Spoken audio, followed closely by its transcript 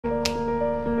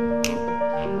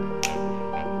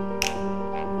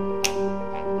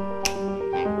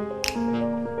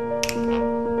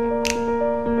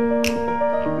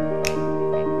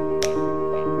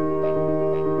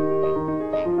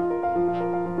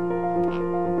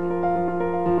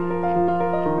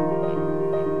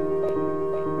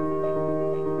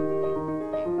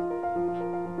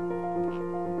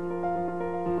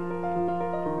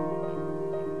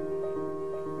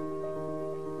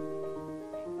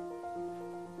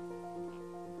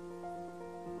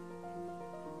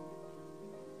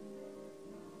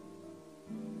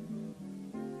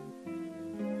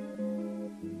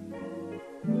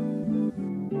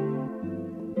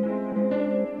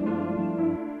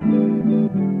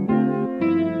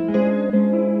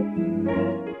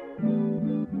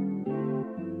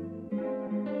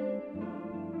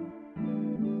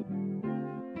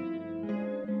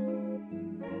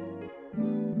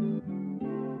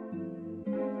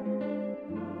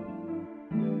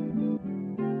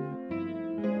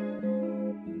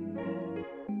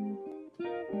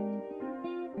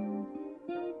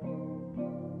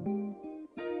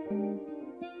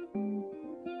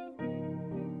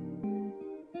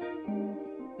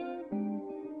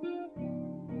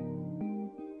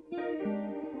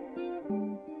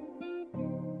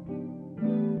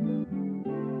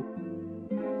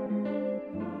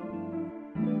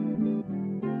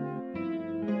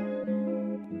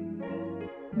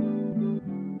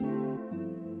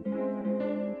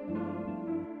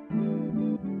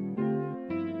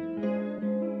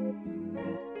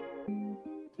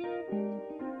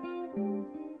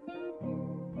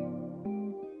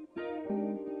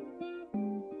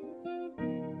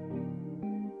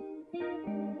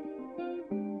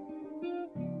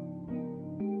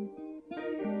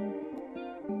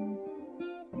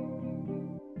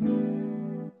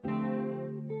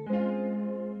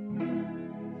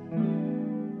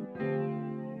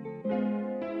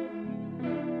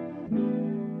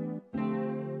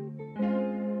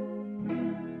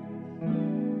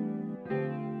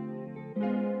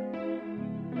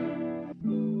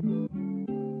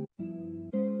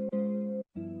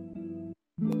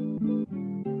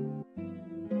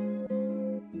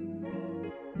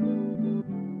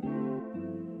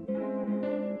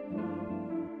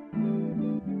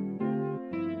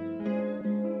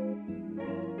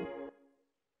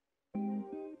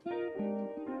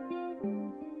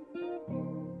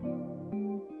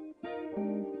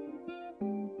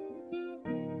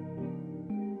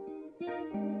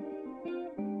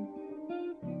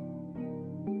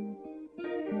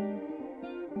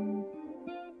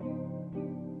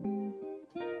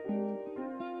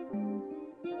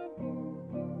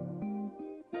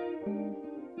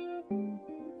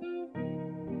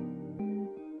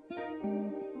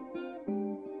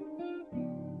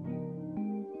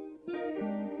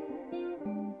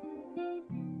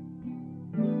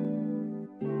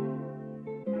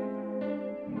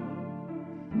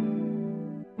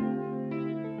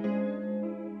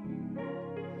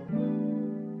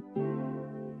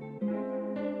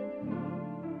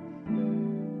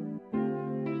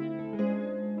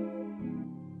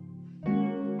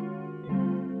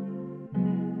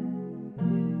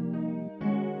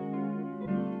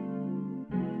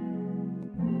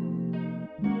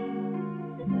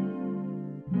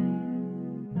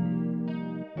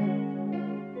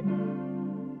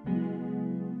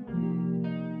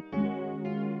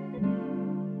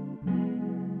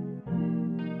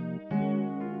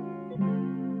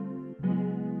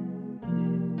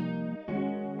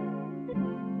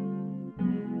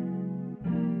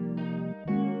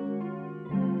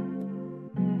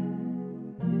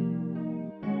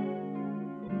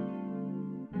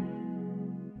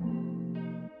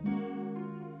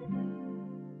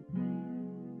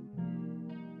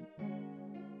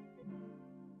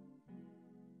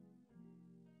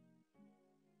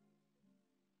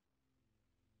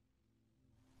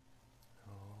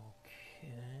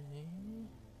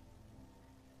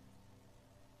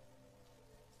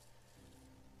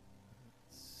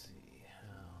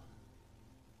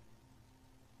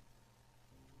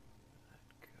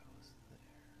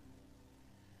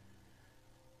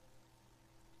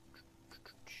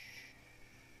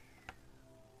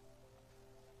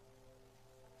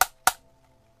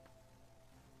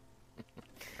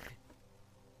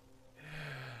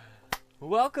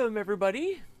Welcome,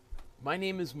 everybody. My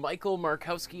name is Michael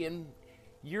Markowsky, and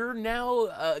you're now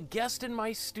a guest in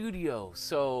my studio.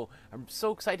 So I'm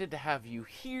so excited to have you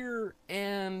here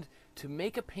and to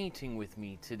make a painting with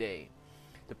me today.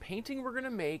 The painting we're going to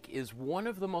make is one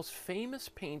of the most famous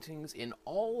paintings in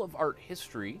all of art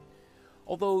history,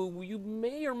 although you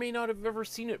may or may not have ever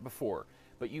seen it before,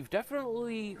 but you've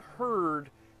definitely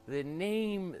heard the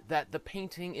name that the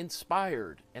painting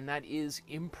inspired, and that is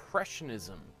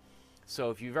Impressionism.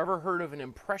 So if you've ever heard of an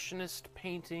Impressionist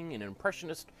painting, an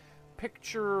Impressionist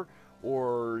picture,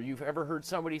 or you've ever heard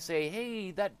somebody say,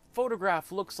 hey, that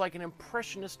photograph looks like an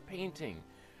Impressionist painting,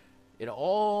 it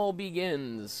all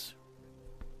begins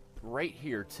right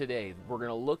here today. We're going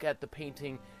to look at the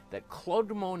painting that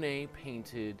Claude Monet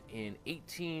painted in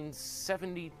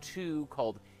 1872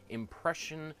 called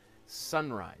Impression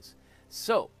Sunrise.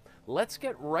 So let's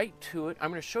get right to it.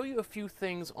 I'm going to show you a few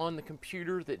things on the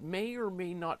computer that may or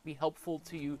may not be helpful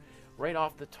to you right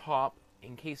off the top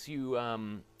in case you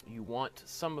you want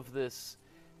some of this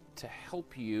to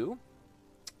help you.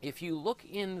 If you look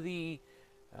in the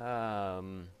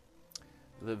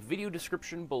video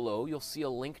description below, you'll see a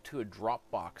link to a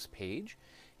Dropbox page,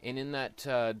 and in that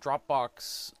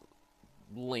Dropbox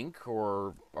link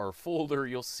or folder,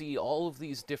 you'll see all of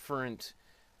these different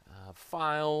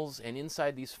files, and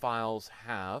inside these files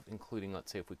have, including,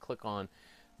 let's say if we click on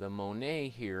the Monet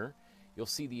here, you'll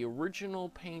see the original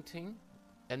painting,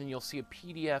 and then you'll see a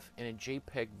PDF and a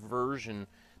JPEG version.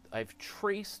 I've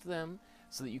traced them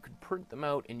so that you can print them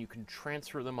out and you can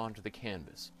transfer them onto the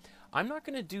canvas. I'm not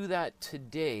going to do that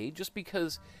today just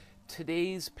because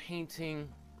today's painting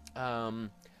I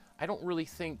don't really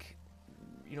think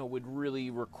would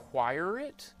really require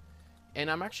it,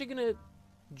 and I'm actually going to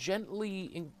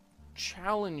gently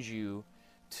challenge you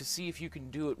to see if you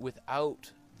can do it without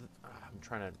I'm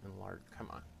trying to enlarge. Come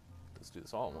on, let's do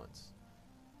this all at once.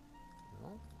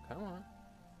 No, come on.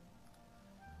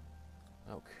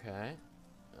 Okay,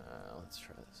 let's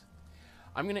try this.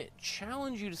 I'm going to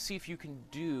challenge you to see if you can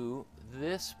do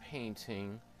this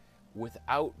painting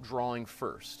without drawing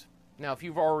first. Now, if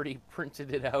you've already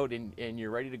printed it out and you're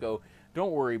ready to go,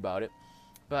 don't worry about it.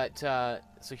 But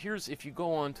so here's, if you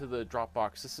go onto the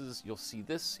Dropbox, you'll see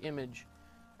this image,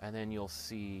 and then you'll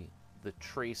see the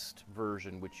traced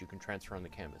version, which you can transfer on the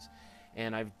canvas.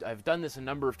 And I've done this a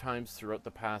number of times throughout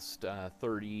the past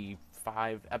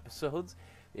 35 episodes.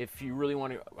 If you really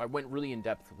want to, I went really in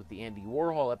depth with the Andy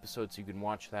Warhol episode, so you can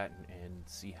watch that and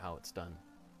see how it's done.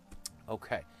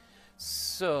 Okay,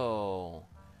 so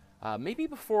maybe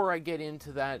before I get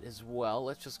into that as well,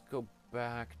 let's just go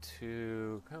back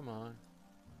to, come on.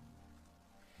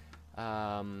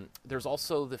 There's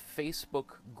also the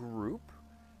Facebook group.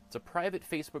 It's a private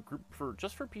Facebook group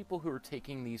just for people who are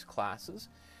taking these classes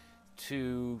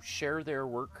to share their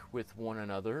work with one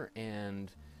another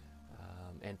and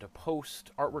to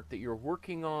post artwork that you're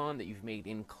working on, that you've made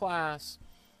in class.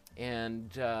 And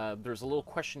there's a little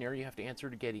questionnaire you have to answer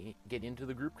to get into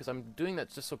the group, because I'm doing that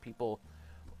just so people,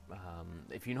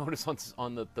 if you notice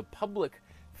on the public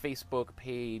Facebook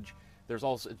page,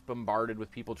 it's bombarded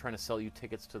with people trying to sell you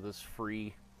tickets to this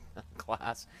free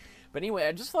class. But anyway,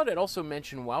 I just thought I'd also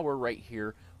mention, while we're right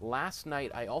here, last night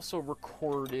I also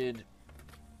recorded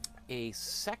a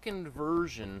second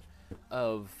version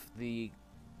of the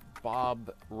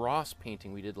Bob Ross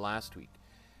painting we did last week.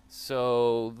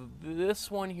 So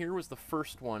this one here was the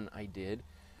first one I did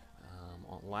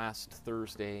on last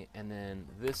Thursday, and then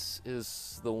this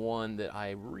is the one that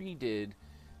I redid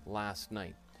last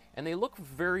night. And they look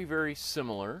very, very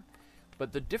similar,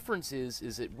 but the difference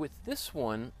is that with this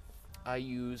one, I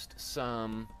used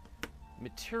some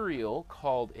material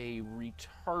called a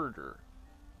retarder.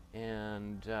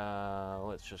 And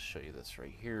let's just show you this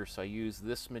right here. So I used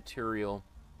this material,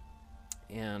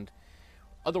 and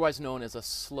otherwise known as a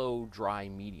slow dry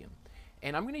medium.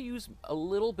 And I'm going to use a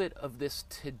little bit of this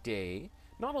today.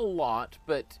 Not a lot,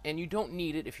 and you don't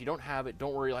need it. If you don't have it,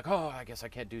 don't worry like, oh, I guess I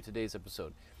can't do today's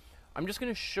episode. I'm just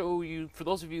going to show you, for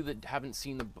those of you that haven't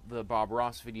seen the Bob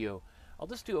Ross video, I'll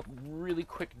just do a really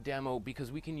quick demo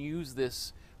because we can use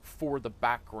this for the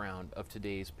background of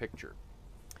today's picture.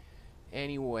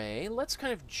 Anyway, let's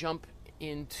kind of jump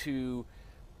into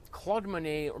Claude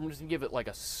Monet. I'm just going to give it like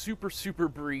a super, super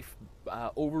brief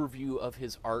overview of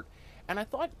his art. And I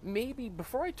thought maybe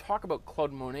before I talk about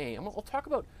Claude Monet, I'll talk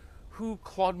about who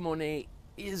Claude Monet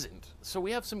isn't. So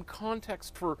we have some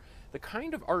context for the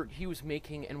kind of art he was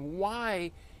making and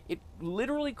why it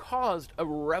literally caused a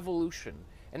revolution.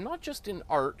 And not just in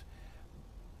art,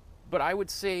 but I would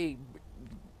say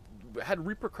had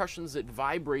repercussions that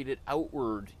vibrated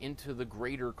outward into the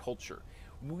greater culture.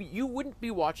 You wouldn't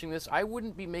be watching this, I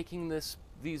wouldn't be making these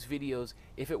videos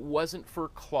if it wasn't for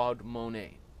Claude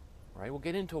Monet, right? We'll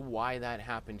get into why that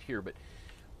happened here, but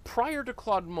prior to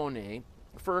Claude Monet,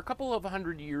 for a couple of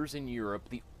 100 years in Europe,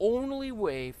 the only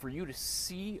way for you to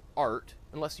see art,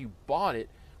 unless you bought it,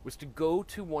 was to go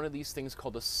to one of these things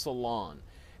called a salon.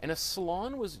 And a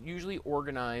salon was usually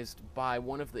organized by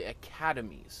one of the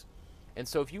academies. And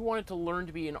so if you wanted to learn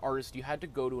to be an artist, you had to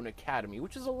go to an academy,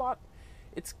 which is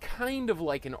it's kind of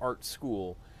like an art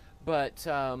school, but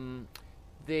I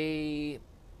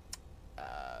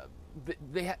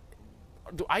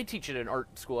teach at an art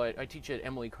school. I teach at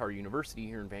Emily Carr University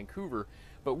here in Vancouver,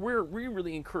 but we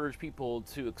really encourage people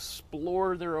to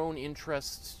explore their own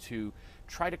interests, to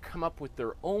try to come up with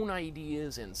their own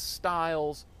ideas and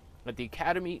styles. At the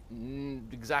academy,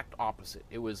 the exact opposite.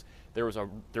 There was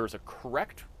a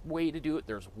correct way to do it.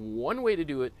 There's one way to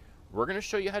do it. We're going to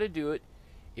show you how to do it.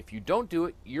 If you don't do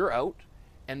it, you're out.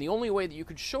 And the only way that you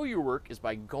could show your work is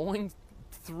by going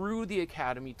through the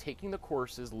academy, taking the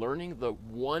courses, learning the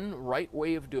one right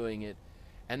way of doing it,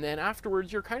 and then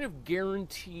afterwards you're kind of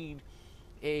guaranteed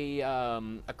a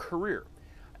career.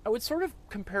 I would sort of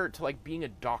compare it to like being a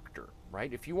doctor,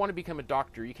 right? If you want to become a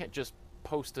doctor, you can't just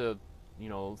post a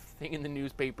thing in the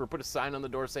newspaper, put a sign on the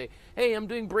door, say, hey, I'm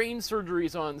doing brain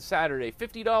surgeries on Saturday,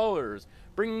 $50.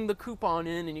 Bring the coupon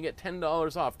in and you get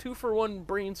 $10 off. 2-for-1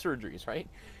 brain surgeries, right?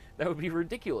 That would be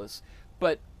ridiculous.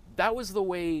 But that was the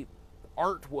way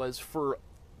art was for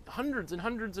hundreds and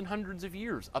hundreds and hundreds of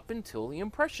years, up until the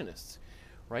Impressionists,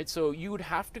 right? So you would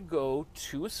have to go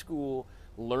to a school,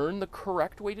 learn the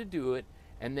correct way to do it,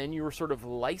 and then you were sort of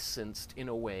licensed in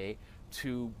a way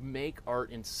to make art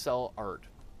and sell art.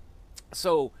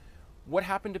 So what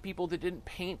happened to people that didn't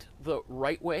paint the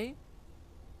right way?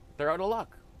 They're out of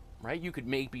luck, right? You could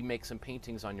maybe make some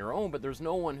paintings on your own, but there's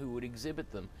no one who would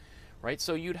exhibit them, right?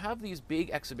 So you'd have these big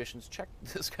exhibitions. Check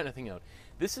this kind of thing out.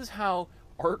 This is how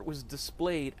art was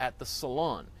displayed at the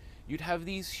salon. You'd have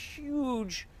these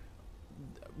huge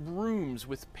rooms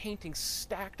with paintings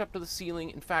stacked up to the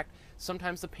ceiling. In fact,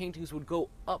 sometimes the paintings would go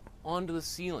up onto the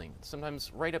ceiling.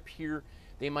 Sometimes right up here,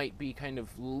 they might be kind of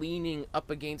leaning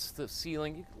up against the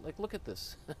ceiling. Like, look at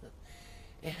this.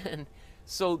 And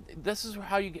so this is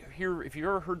how you get here. If you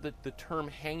ever heard the term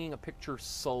hanging a picture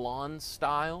salon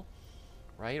style,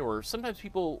 right? Or sometimes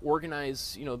people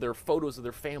organize, their photos of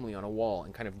their family on a wall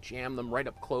and kind of jam them right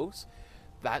up close.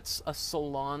 That's a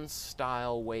salon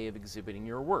style way of exhibiting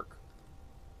your work.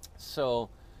 So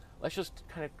let's just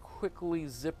kind of quickly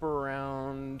zip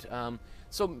around.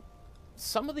 So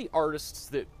some of the artists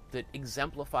that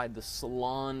exemplified the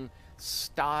salon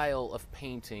style of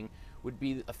painting would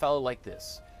be a fellow like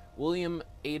this, William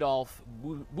Adolphe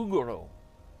Bouguereau,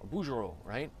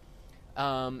 right?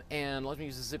 And let me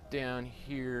just zip down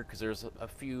here because there's a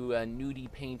few nudie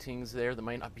paintings there that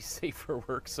might not be safe for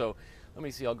work. So let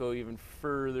me see, I'll go even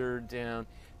further down.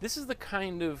 This is the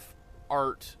kind of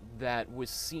art that was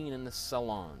seen in the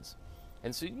salons.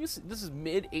 And so you see, this is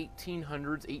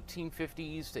mid-1800s,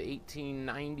 1850s to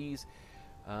 1890s.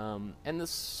 And the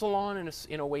salon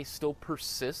in a way still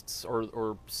persists,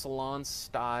 or salon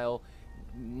style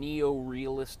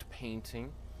neo-realist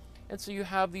painting. And so you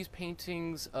have these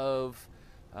paintings of,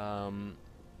 often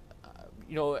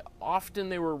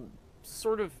they were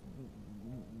sort of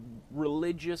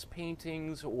religious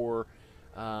paintings, or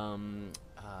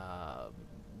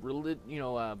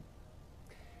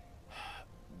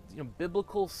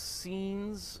biblical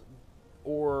scenes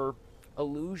or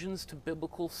allusions to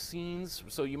biblical scenes.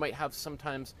 So you might have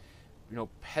sometimes,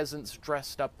 peasants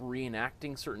dressed up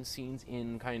reenacting certain scenes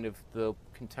in kind of the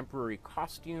contemporary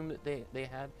costume that they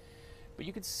had. But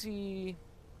you could see,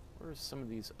 where's some of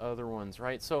these other ones,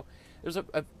 right? So there's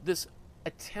this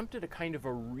attempt at a kind of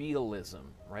a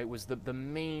realism, right, was the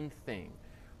main thing,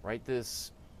 right?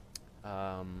 This,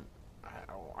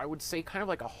 I would say kind of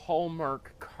like a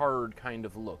Hallmark card kind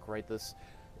of look, right?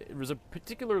 It was a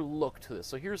particular look to this.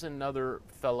 So here's another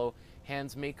fellow,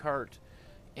 Hans Makart,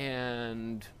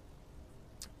 and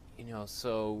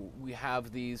so we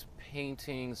have these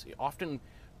paintings, often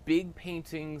big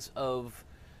paintings of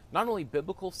not only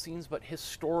biblical scenes but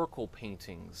historical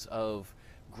paintings of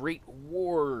great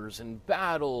wars and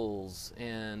battles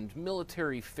and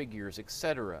military figures,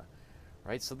 etc.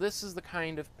 Right? So this is the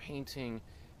kind of painting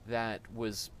that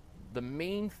was the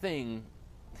main thing,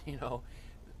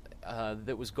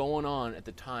 that was going on at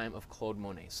the time of Claude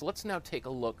Monet. So let's now take a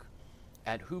look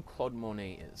at who Claude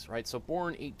Monet is, right? So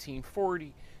born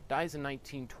 1840, dies in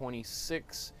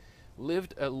 1926,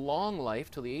 lived a long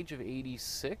life till the age of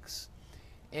 86,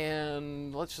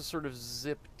 and let's just sort of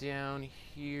zip down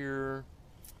here.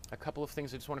 A couple of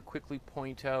things I just want to quickly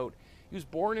point out. He was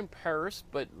born in Paris,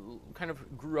 but kind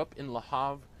of grew up in Le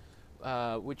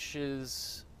Havre, which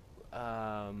is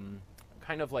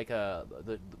kind of like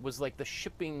was like the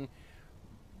shipping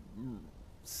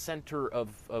center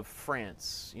of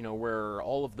France, you know, where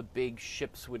all of the big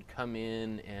ships would come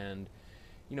in, and,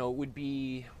 you know, it would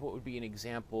be, what would be an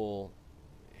example?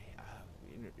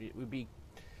 It would be,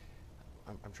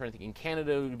 I'm trying to think, in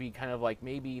Canada it would be kind of like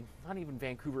maybe, not even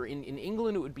Vancouver, in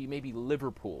England it would be maybe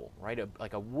Liverpool, right?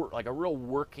 Like a real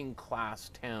working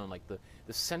class town, like the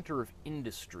center of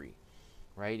industry,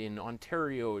 right? In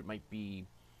Ontario it might be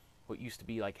what used to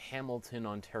be like Hamilton,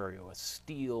 Ontario, a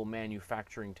steel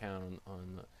manufacturing town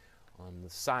on the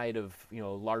side of, you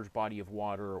know, a large body of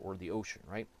water or the ocean,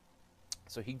 right?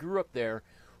 So he grew up there,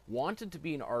 wanted to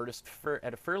be an artist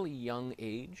at a fairly young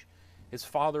age. His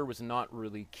father was not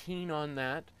really keen on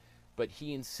that, but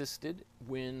he insisted.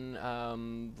 When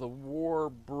the war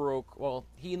broke, well,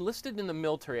 he enlisted in the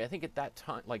military. I think at that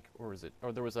time, like,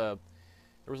 there was a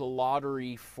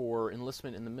lottery for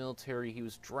enlistment in the military. He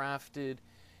was drafted,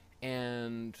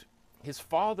 and his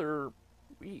father,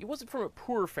 he wasn't from a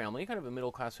poor family, kind of a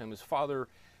middle class family. His father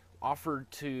offered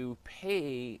to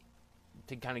pay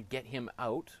to kind of get him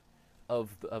out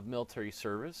of military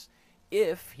service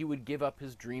if he would give up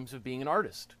his dreams of being an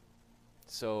artist.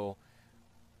 So,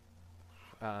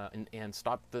 and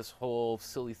stop this whole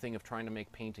silly thing of trying to make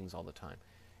paintings all the time.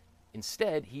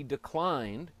 Instead, he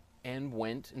declined and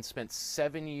went and spent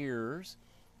 7 years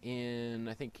in,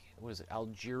 I think, was it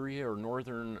Algeria or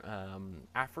northern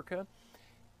Africa,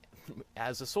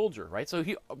 as a soldier, right? So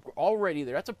he already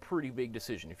there, that's a pretty big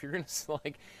decision. If you're going to,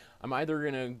 like, I'm either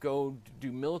going to go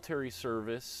do military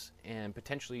service and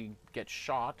potentially get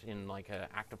shot in like an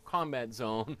active combat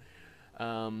zone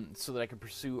so that I can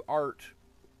pursue art,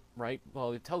 right?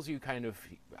 Well, it tells you kind of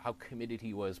how committed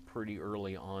he was pretty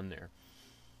early on there.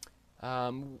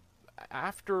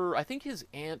 After, I think his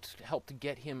aunt helped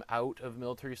get him out of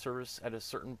military service at a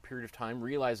certain period of time,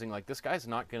 realizing like this guy's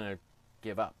not going to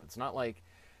give up. It's not like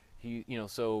he, you know,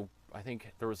 so I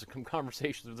think there was some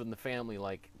conversations within the family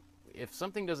like, if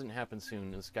something doesn't happen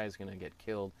soon, this guy's going to get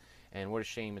killed, and what a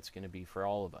shame it's going to be for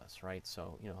all of us, right?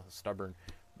 So, you know, stubborn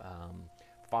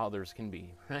fathers can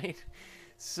be, right?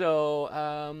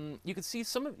 So you can see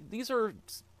these are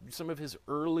some of his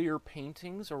earlier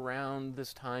paintings around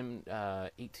this time,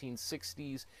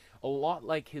 1860s, a lot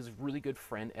like his really good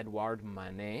friend Edouard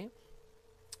Monet.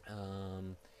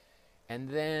 And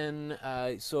then,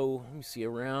 so let me see,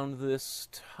 around this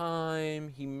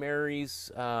time, he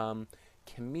marries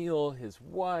Camille, his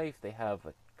wife. They have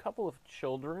a couple of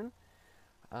children.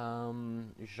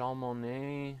 Jean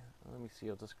Monet, let me see,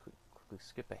 I'll just quickly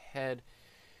skip ahead.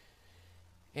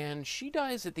 And she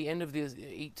dies at the end of the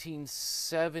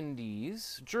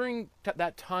 1870s. During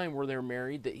that time where they're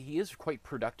married, that he is quite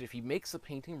productive. He makes the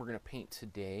painting we're going to paint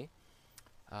today.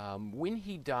 When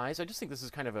he dies, I just think this is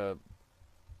kind of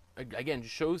again,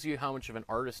 shows you how much of an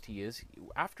artist he is.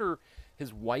 After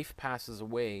his wife passes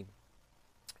away,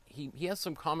 he has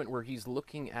some comment where he's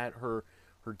looking at her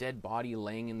dead body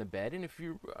laying in the bed. And if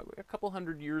you, a couple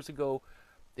hundred years ago,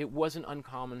 it wasn't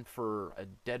uncommon for a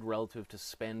dead relative to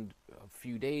spend a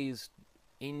few days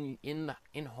in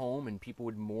home, and people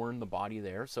would mourn the body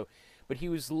there. So, but he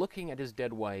was looking at his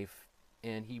dead wife,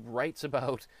 and he writes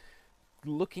about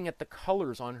looking at the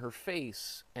colors on her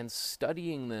face and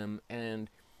studying them, and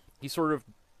he sort of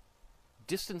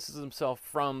distances himself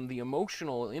from the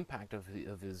emotional impact of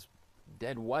his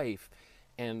dead wife,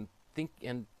 and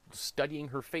studying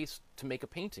her face to make a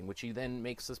painting, which he then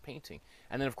makes this painting.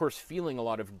 And then, of course, feeling a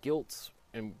lot of guilt,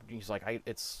 and he's like,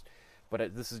 this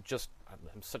is just,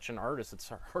 I'm such an artist,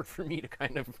 it's hard for me to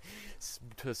kind of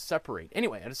to separate.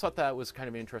 Anyway, I just thought that was kind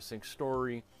of an interesting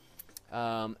story.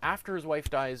 After his wife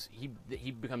dies,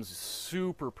 he becomes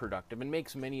super productive and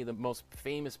makes many of the most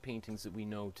famous paintings that we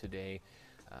know today.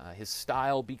 His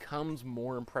style becomes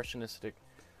more impressionistic.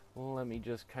 Well, let me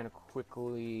just kind of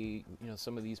quickly,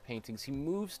 some of these paintings. He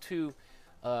moves to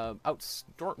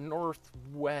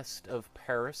northwest of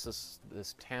Paris,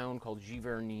 this town called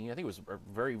Giverny. I think it was a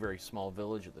very, very small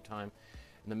village at the time,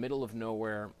 in the middle of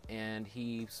nowhere. And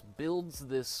he builds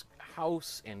this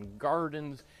house and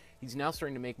gardens. He's now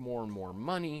starting to make more and more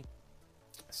money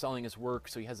selling his work.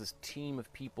 So he has this team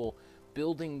of people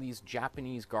building these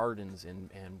Japanese gardens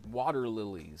and water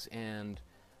lilies. And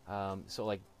so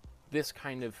like this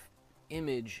kind of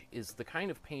image is the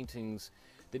kind of paintings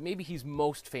that maybe he's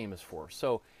most famous for.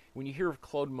 So when you hear of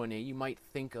Claude Monet, you might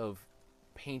think of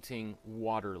painting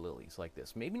water lilies like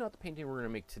this. Maybe not the painting we're going to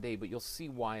make today, but you'll see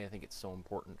why I think it's so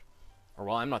important. Or,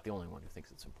 well, I'm not the only one who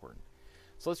thinks it's important.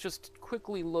 So let's just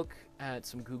quickly look at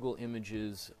some Google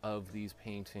images of these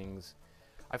paintings.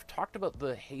 I've talked about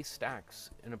the haystacks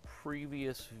in a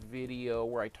previous video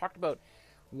where I talked about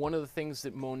one of the things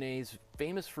that Monet is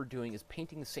famous for doing is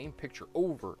painting the same picture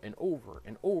over and over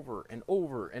and over and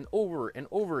over and over and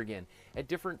over again at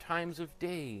different times of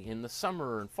day, in the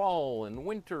summer and fall and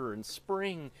winter and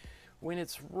spring, when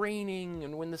it's raining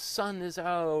and when the sun is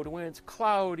out, when it's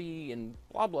cloudy and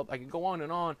blah blah. I could go on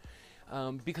and on,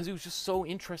 because he was just so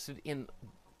interested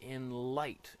in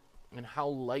light and how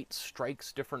light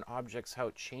strikes different objects, how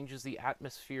it changes the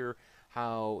atmosphere,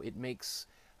 how it makes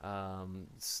some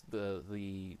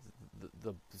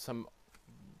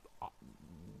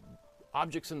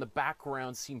objects in the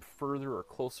background seem further or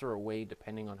closer away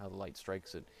depending on how the light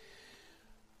strikes it.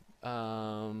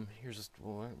 Here's just,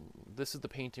 well, this is the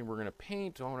painting we're going to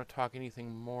paint. Do I want to talk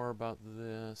anything more about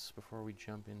this before we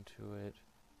jump into it?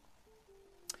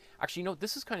 Actually, you know,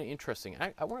 this is kind of interesting.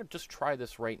 I want to just try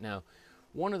this right now.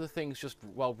 One of the things, just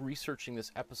while researching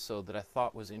this episode, that I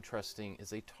thought was interesting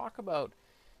is they talk about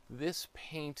this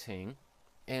painting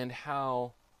and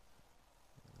how,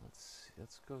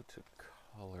 let's go to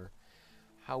color,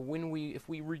 how when if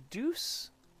we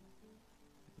reduce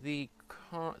the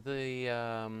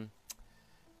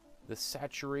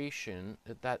saturation,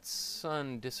 that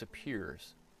sun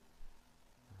disappears.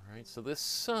 All right, so this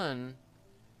sun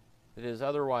that is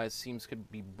otherwise seems could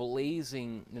be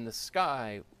blazing in the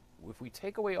sky, if we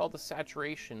take away all the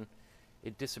saturation,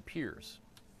 it disappears,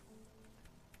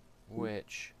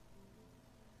 which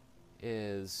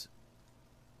is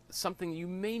something you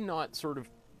may not sort of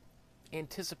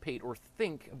anticipate or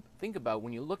think about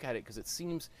when you look at it, because it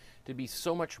seems to be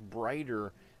so much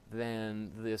brighter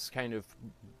than this kind of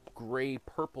gray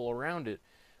purple around it,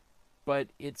 but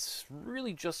it's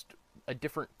really just a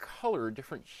different color, a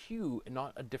different hue, and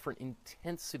not a different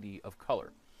intensity of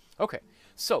color. Okay,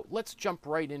 so let's jump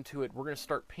right into it. We're going to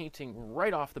start painting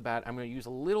right off the bat. I'm going to use a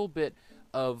little bit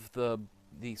of the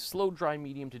slow dry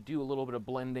medium to do a little bit of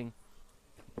blending.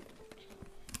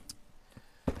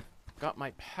 Got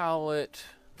my palette.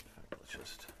 Let's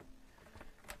just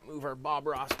move our Bob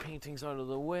Ross paintings out of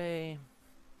the way.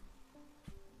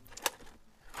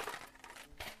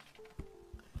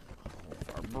 All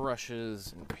of our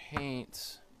brushes and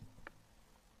paints.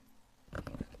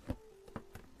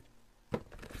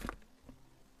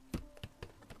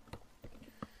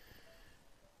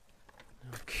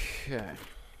 Okay.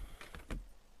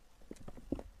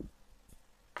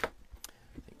 I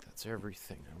think that's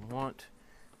everything I want.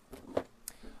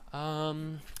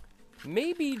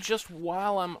 Maybe just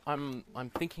while I'm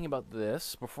thinking about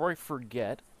this, before I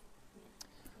forget,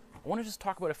 I want to just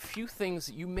talk about a few things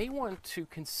that you may want to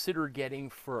consider getting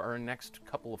for our next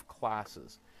couple of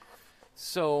classes.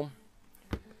 So,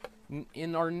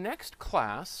 in our next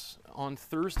class on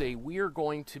Thursday, we are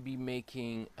going to be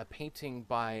making a painting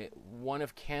by one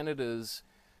of Canada's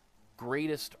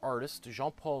greatest artists,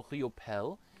 Jean-Paul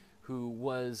Riopelle, who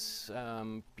was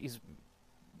he's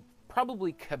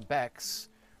probably Quebec's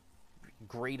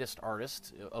greatest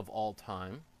artist of all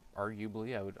time,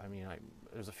 arguably.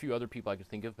 There's a few other people I could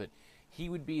think of, but he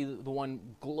would be the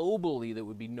one globally that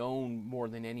would be known more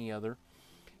than any other.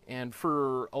 And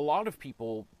for a lot of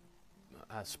people,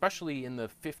 especially in the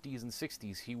 50s and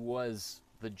 60s, he was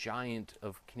the giant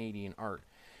of Canadian art.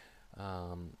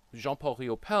 Jean-Paul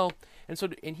Riopelle,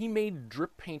 and he made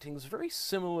drip paintings very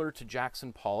similar to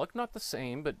Jackson Pollock, not the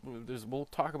same, but we'll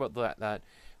talk about that.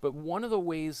 But one of the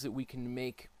ways that we can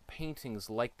make paintings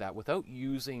like that without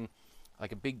using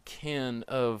like a big can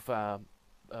of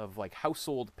like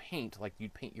household paint, like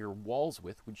you'd paint your walls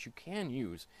with, which you can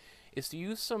use, is to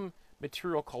use some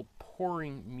material called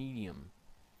pouring medium.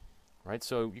 Right,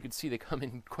 so you can see they come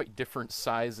in quite different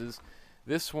sizes.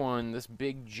 This one, this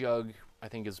big jug, I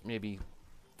think is maybe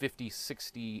 $50,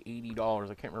 $60,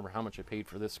 $80. I can't remember how much I paid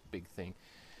for this big thing.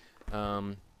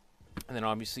 And then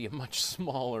obviously a much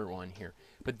smaller one here.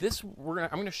 But this, I'm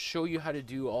gonna show you how to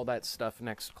do all that stuff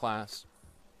next class.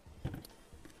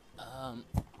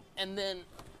 And then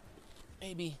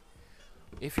maybe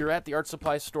if you're at the art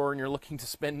supply store and you're looking to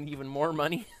spend even more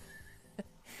money,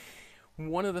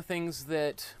 one of the things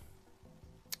that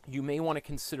you may want to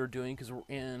consider doing, because we're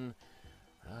in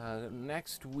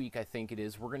next week, I think it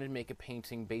is, we're going to make a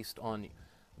painting based on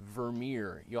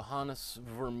Vermeer, Johannes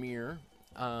Vermeer,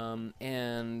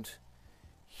 and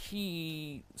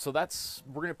we're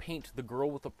going to paint the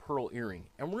girl with the pearl earring,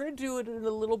 and we're going to do it in a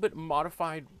little bit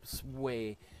modified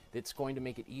way that's going to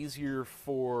make it easier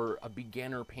for a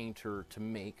beginner painter to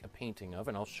make a painting of,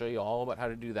 and I'll show you all about how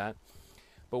to do that.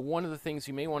 But one of the things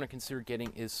you may want to consider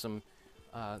getting is some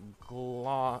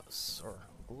gloss or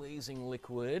glazing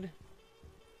liquid.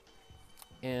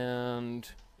 And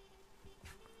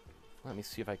let me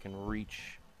see if I can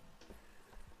reach.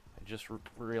 I just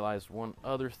realized one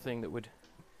other thing that would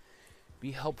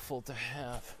be helpful to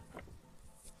have.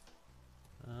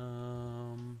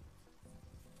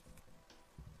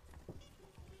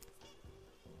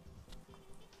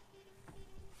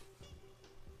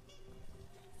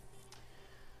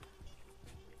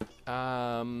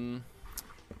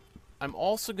 I'm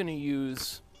also going to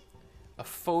use a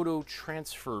photo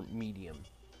transfer medium.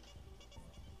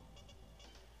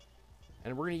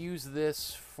 And we're going to use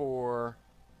this for...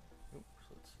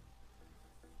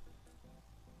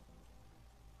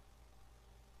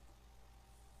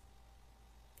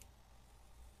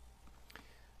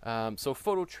 so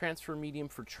photo transfer medium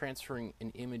for transferring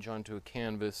an image onto a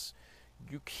canvas.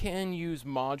 You can use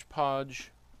Mod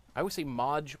Podge. I always say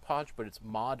Mod Podge, but it's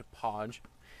Mod Podge.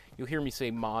 You'll hear me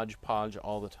say Mod Podge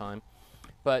all the time.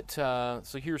 But,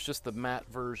 so here's just the matte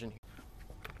version.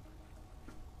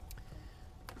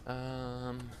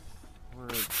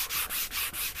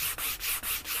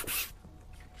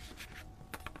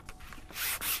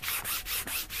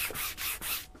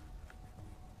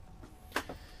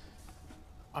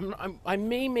 I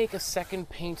may make a second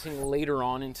painting later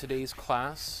on in today's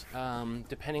class,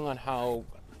 depending on how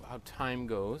time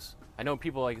goes. I know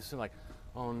people like assume like,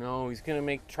 oh no, he's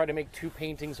gonna try to make 2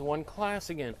 paintings in one class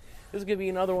again. This is gonna be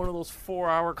another one of those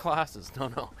 4-hour classes.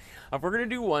 No. We're gonna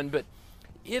do one, but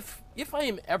if I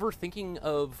am ever thinking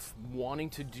of wanting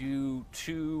to do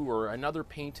 2 or another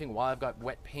painting while I've got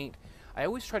wet paint, I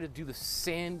always try to do the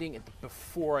sanding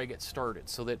before I get started,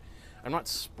 so that I'm not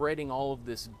spreading all of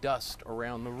this dust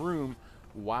around the room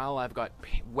while I've got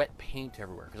wet paint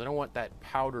everywhere, because I don't want that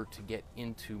powder to get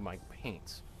into my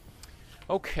paints.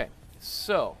 Okay,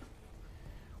 so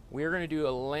we're going to do a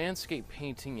landscape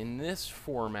painting in this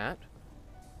format,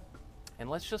 and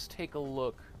let's just take a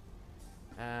look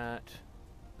at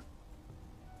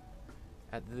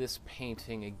this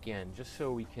painting again, just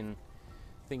so we can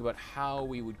think about how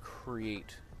we would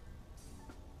create.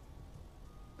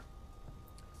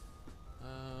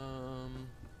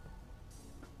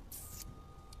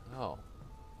 Oh,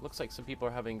 looks like some people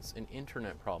are having an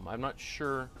internet problem. I'm not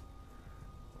sure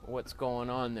what's going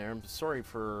on there. I'm sorry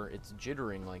for it's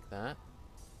jittering like that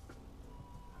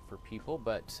for people,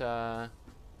 but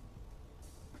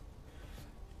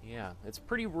yeah, it's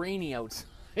pretty rainy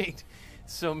outside,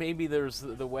 so maybe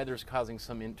the weather's causing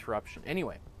some interruption.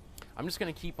 Anyway, I'm just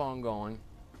going to keep on going.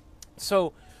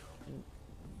 So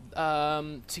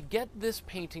to get this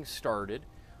painting started,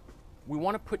 we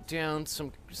want to put down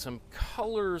some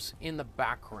colors in the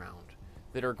background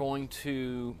that are going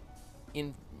to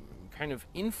kind of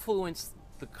influence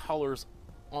the colors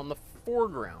on the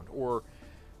foreground, or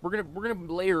we're gonna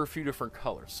layer a few different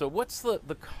colors. So what's the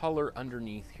color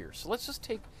underneath here? So let's just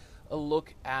take a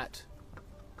look at.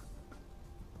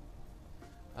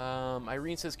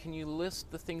 Irene says, "Can you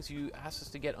list the things you asked us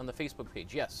to get on the Facebook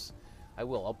page?" Yes, I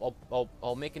will.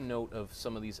 I'll make a note of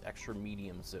some of these extra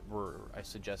mediums that I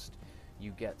suggest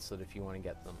you get, so that if you want to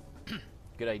get them.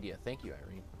 Good idea. Thank you,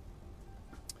 Irene.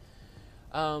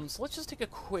 So let's just take a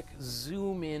quick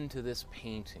zoom into this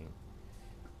painting.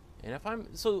 And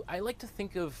I like to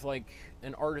think of like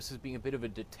an artist as being a bit of a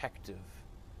detective,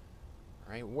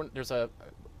 right? There's a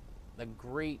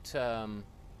great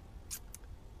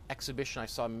exhibition I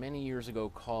saw many years ago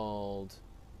called,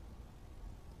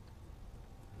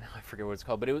 now I forget what it's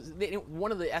called, but it was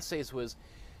one of the essays was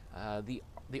the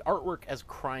artwork as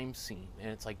crime scene, and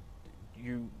it's like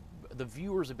the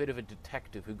viewer's a bit of a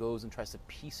detective who goes and tries to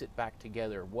piece it back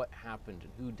together, what happened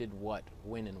and who did what,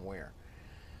 when and where.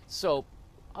 So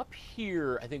up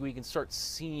here, I think we can start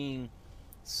seeing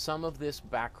some of this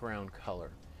background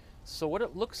color. So what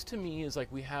it looks to me is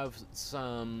like we have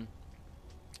some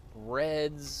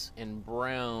reds and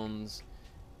browns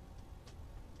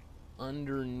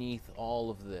underneath all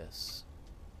of this.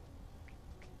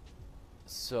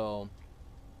 So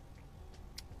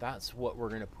that's what we're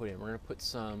going to put in. We're going to put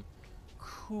some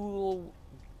cool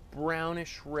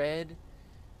brownish red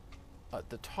at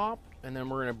the top, and then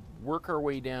we're going to work our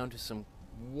way down to some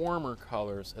warmer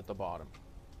colors at the bottom.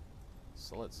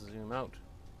 So let's zoom out.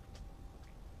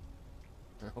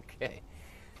 Okay,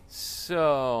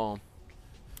 so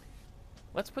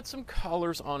let's put some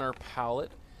colors on our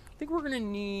palette. I think we're going to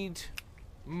need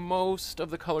most of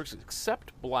the colors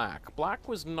except black. Black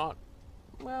was not,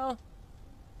 well,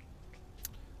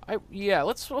 yeah,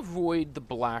 let's avoid the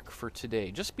black for today,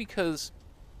 just because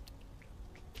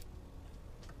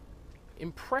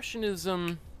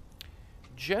Impressionism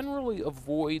generally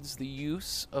avoids the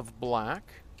use of black,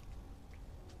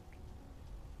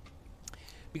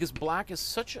 because black is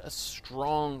such a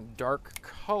strong dark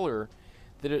color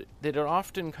that it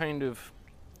often kind of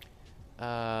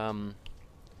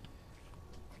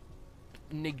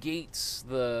negates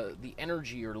the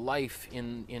energy or life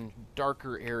in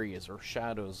darker areas or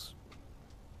shadows.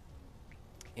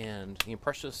 And the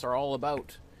Impressionists are all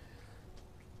about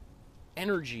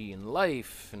energy and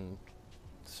life, and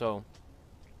so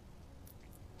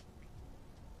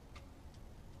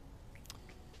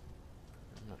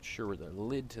I'm not sure where the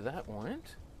lid to that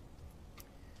went.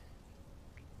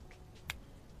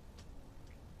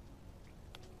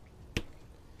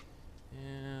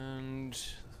 And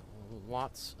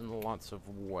lots and lots of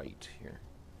white here.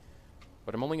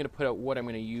 But I'm only going to put out what I'm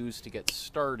going to use to get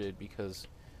started because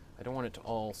I don't want it to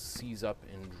all seize up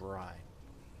and dry.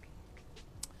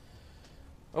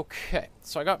 Okay,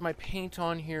 so I got my paint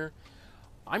on here.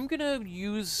 I'm going to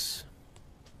use...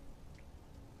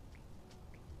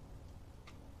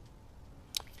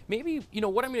 maybe, you know,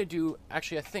 what I'm going to do,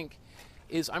 actually, I think,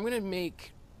 is I'm going to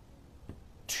make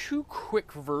 2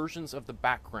 quick versions of the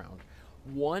background.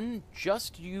 One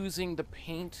just using the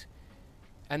paint,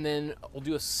 and then I'll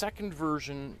do a second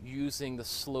version using the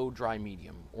slow dry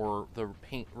medium or the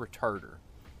paint retarder,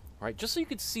 right? Just so you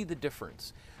could see the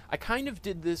difference. I kind of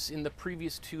did this in the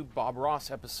previous 2 Bob Ross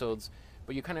episodes,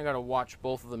 but you kind of got to watch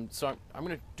both of them. So I'm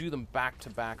going to do them back to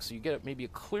back so you get maybe a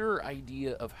clearer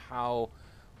idea of how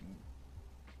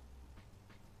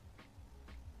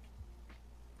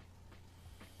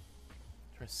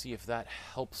see if that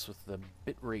helps with the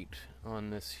bit rate on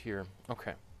this here.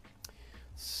 Okay,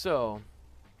 so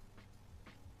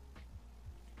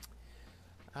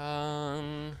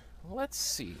let's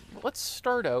see. Let's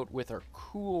start out with our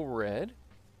cool red.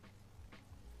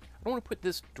 I don't want to put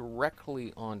this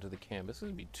directly onto the canvas. This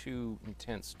would be too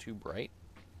intense, too bright.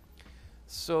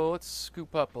 So let's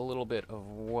scoop up a little bit of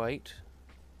white.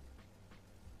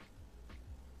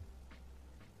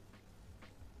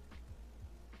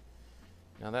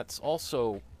 Now that's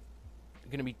also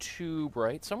going to be too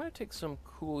bright, so I'm going to take some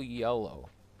cool yellow.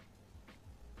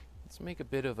 Let's make a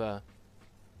bit of a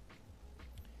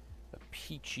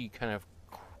peachy kind of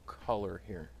color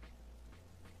here.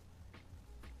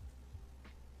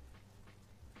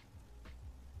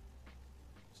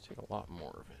 Let's take a lot more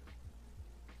of it.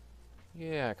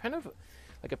 Yeah, kind of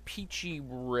like a peachy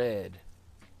red.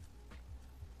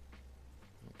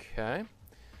 Okay.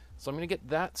 So I'm going to get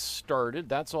that started.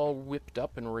 That's all whipped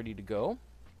up and ready to go.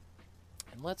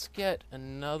 And let's get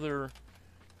another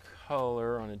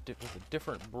color on with a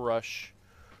different brush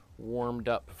warmed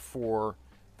up for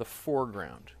the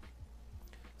foreground.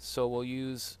 So we'll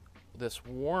use this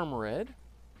warm red.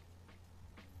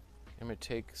 I'm going to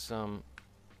take some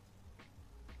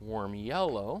warm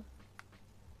yellow.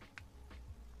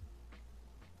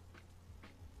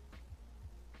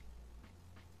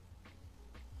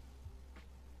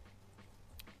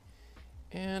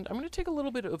 And I'm going to take a little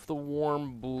bit of the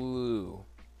warm blue.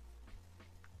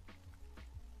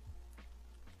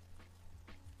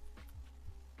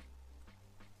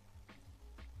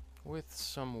 With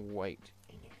some white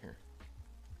in here.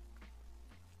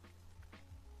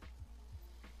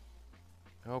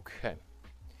 Okay.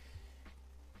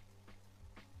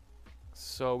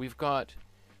 So we've got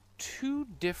 2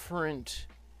 different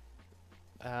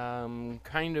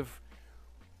kind of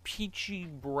peachy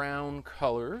brown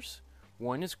colors.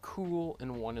 One is cool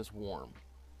and one is warm,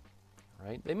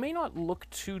 right? They may not look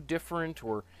too different,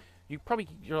 or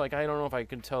you're like, I don't know if I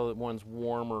can tell that one's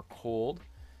warm or cold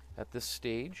at this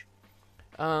stage.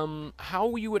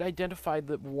 How you would identify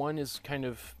that one is kind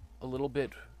of a little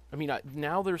bit, I mean,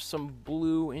 now there's some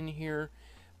blue in here,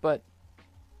 but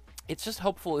it's just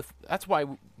helpful if, that's why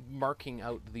marking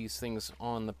out these things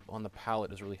on the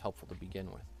palette is really helpful to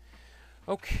begin with.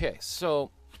 Okay,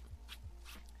 so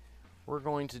we're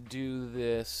going to do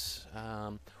this.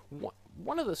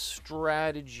 One of the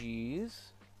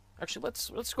strategies, actually,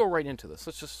 let's go right into this.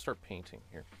 Let's just start painting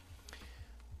here.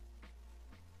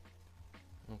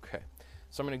 Okay,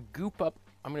 so I'm going to goop up.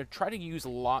 I'm going to try to use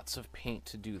lots of paint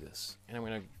to do this, and I'm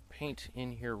going to paint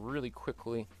in here really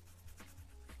quickly.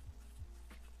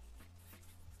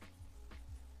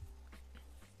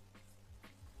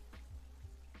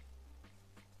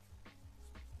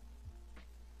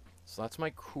 So that's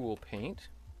my cool paint.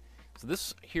 So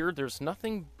this here, there's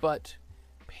nothing but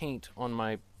paint on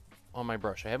my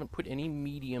brush. I haven't put any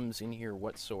mediums in here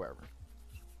whatsoever.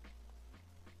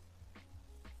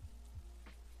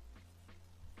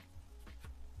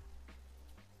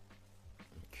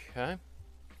 Okay.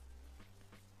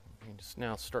 And just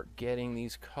now start getting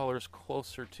these colors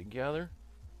closer together.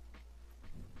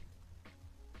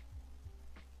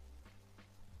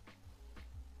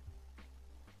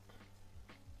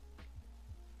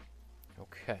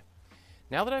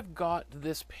 Now that I've got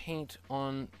this paint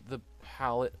on the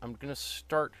palette, I'm going to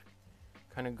start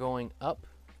kind of going up.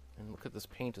 And look at this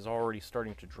paint is already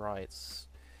starting to dry. It's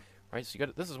right. So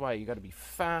this is why you got to be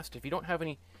fast. If you don't have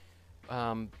any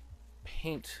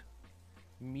paint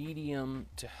medium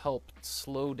to help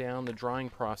slow down the drying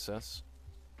process,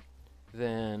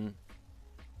 then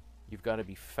you've got to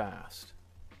be fast.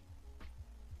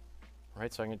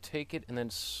 Right, so I'm going to take it and then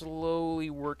slowly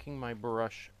working my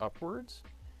brush upwards.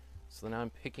 So now I'm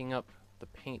picking up the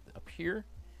paint up here,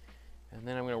 and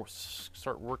then I'm going to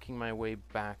start working my way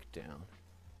back down.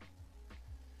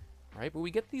 Right, but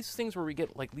we get these things where we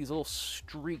get like these little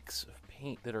streaks of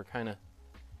paint that are kind of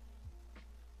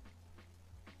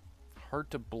hard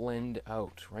to blend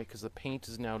out, right? Because the paint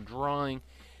is now drying.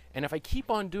 And if I keep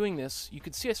on doing this, you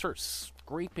can see I start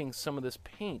scraping some of this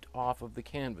paint off of the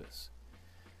canvas.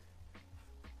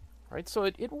 Right, so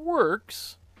it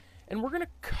works, and we're going to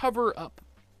cover up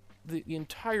the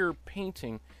entire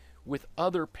painting with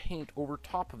other paint over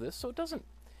top of this, so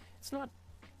it's not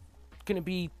going to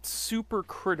be super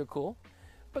critical,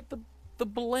 but the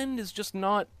blend is just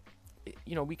not,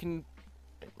 you know, we can,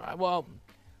 well,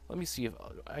 let me see if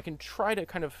I can try to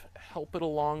kind of help it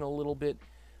along a little bit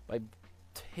by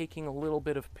taking a little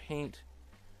bit of paint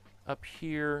up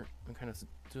here and kind of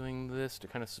doing this to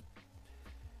kind of,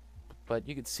 but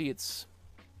you can see there's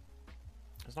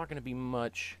not going to be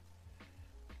much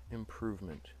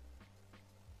improvement.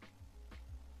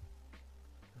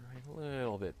 All right, a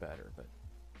little bit better, but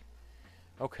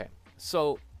okay.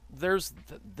 So there's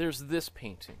this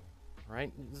painting,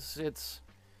 right?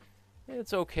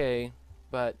 It's okay,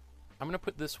 but I'm going to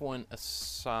put this one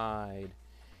aside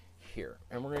here,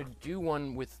 and we're going to do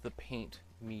one with the paint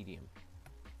medium.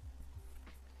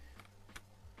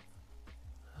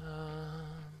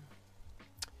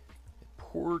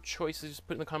 Poor choices. Just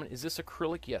put in the comment, is this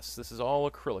acrylic? Yes, this is all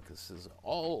acrylic. This is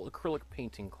all acrylic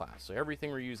painting class. So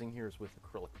everything we're using here is with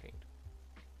acrylic paint.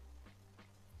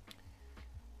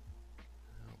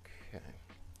 Okay.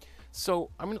 So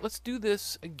let's do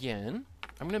this again.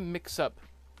 I'm gonna mix up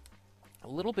a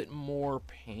little bit more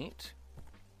paint.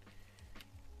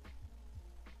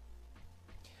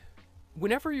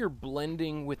 Whenever you're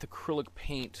blending with acrylic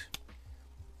paint,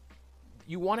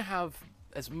 you want to have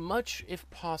as much, if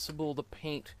possible, the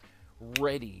paint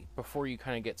ready before you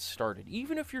kind of get started.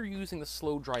 Even if you're using the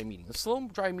slow dry medium. The slow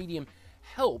dry medium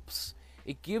helps.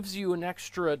 It gives you an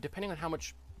extra, depending on how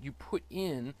much you put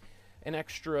in, an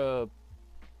extra,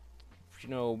 you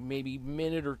know, maybe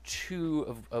minute or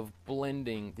two of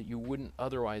blending that you wouldn't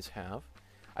otherwise have.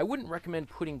 I wouldn't recommend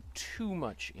putting too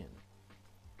much in.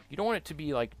 You don't want it to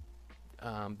be like,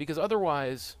 because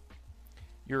otherwise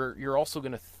you're also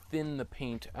going to thin the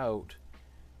paint out.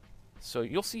 So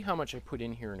you'll see how much I put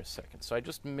in here in a second. So I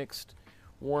just mixed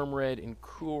warm red and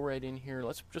cool red in here.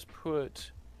 Let's just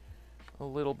put a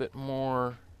little bit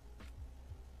more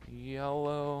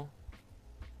yellow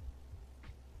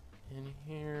in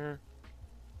here.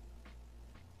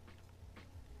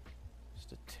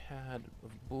 Just a tad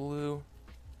of blue.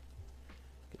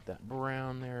 Get that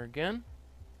brown there again.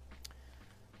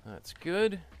 That's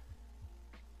good.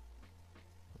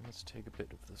 Let's take a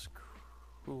bit of this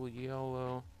cool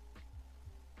yellow.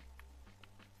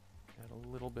 Add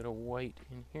a little bit of white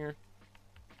in here.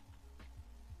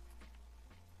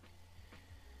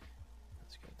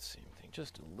 Let's get the same thing,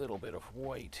 just a little bit of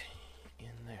white in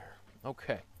there.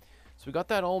 Okay, so we got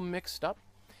that all mixed up.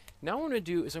 Now what I'm going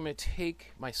to do is I'm going to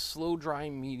take my slow dry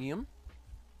medium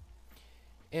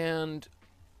and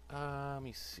let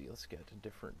me see, let's get a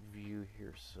different view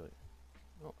here. So,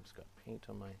 oh, I just got paint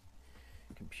on my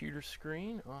computer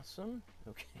screen. Awesome.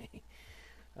 Okay.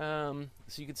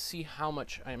 So you can see how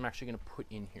much I'm actually going to put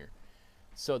in here.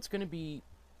 So it's going to be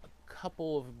a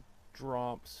couple of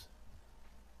drops.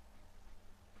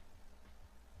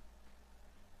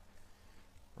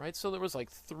 Right, so there was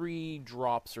like 3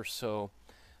 drops or so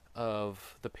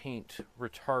of the paint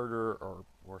retarder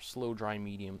or slow dry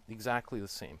medium, exactly the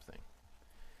same thing.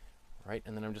 Right,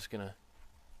 and then I'm just going to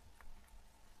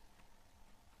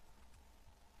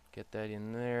get that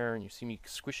in there, and you see me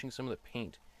squishing some of the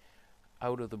paint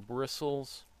out of the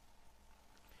bristles.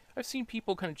 I've seen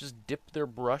people kind of just dip their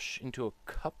brush into a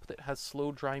cup that has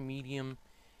slow dry medium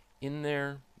in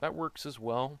there. That works as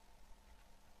well.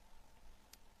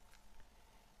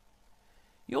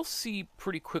 You'll see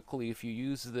pretty quickly if you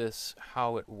use this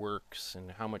how it works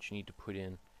and how much you need to put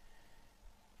in.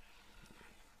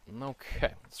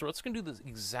 Okay, so let's going to do the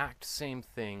exact same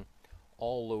thing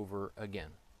all over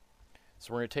again.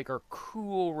 So we're going to take our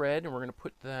cool red and we're going to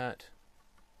put that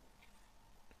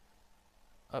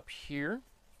up here.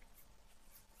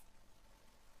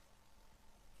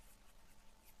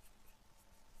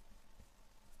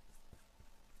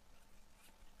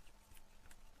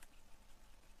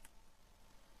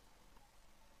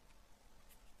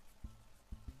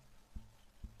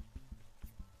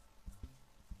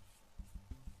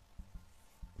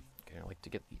 to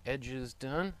get the edges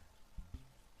done.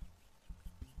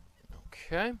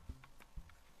 Okay.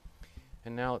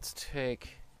 And now let's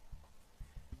take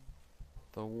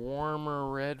the warmer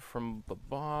red from the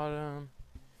bottom.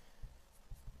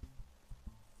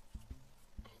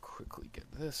 Quickly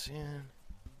get this in.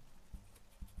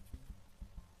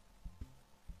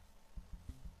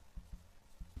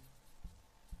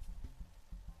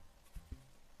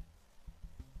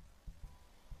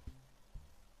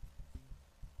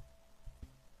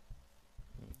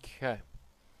 Okay.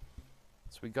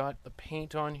 So we got the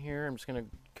paint on here. I'm just going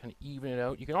to kind of even it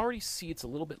out. You can already see it's a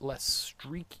little bit less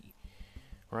streaky,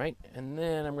 right? And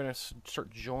then I'm going to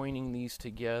start joining these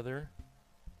together,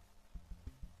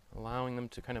 allowing them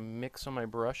to kind of mix on my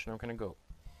brush. And I'm going to go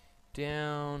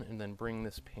down and then bring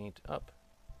this paint up.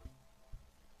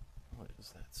 What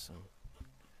is that? Some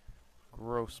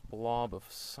gross blob of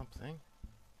something.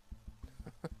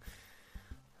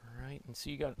 Alright, and so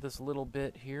you got this little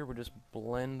bit here. We'll just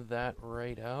blend that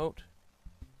right out.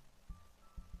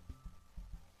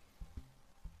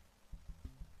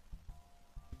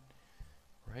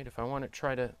 Right, if I want to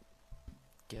try to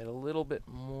get a little bit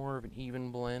more of an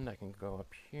even blend, I can go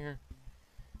up here.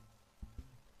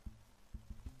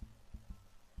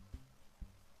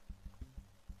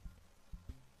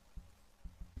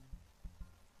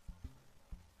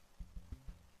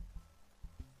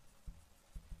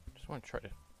 Just want to try to,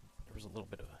 there was a little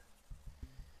bit of a,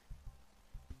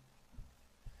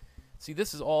 see,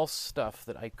 this is all stuff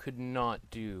that I could not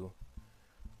do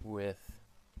with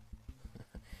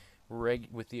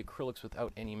with the acrylics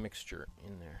without any mixture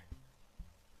in there.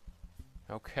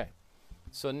 Okay,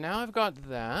 so now I've got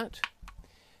that.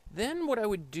 Then what I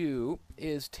would do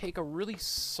is take a really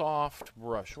soft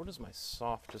brush. What is my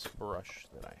softest brush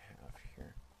that I have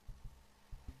here?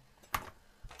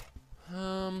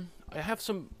 I have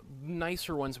some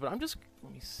nicer ones, but I'm just,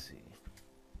 let me see.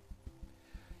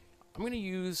 I'm going to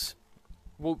use,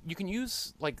 well, you can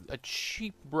use like a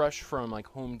cheap brush from like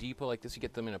Home Depot like this. You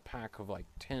get them in a pack of like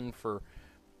 10 for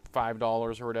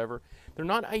 $5 or whatever. They're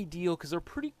not ideal because they're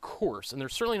pretty coarse, and they're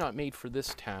certainly not made for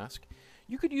this task.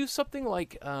 You could use something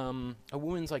like a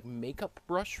woman's like makeup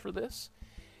brush for this.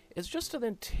 It's just to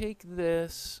then take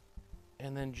this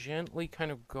and then gently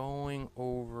kind of going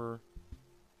over,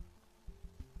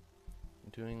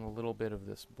 doing a little bit of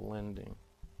this blending.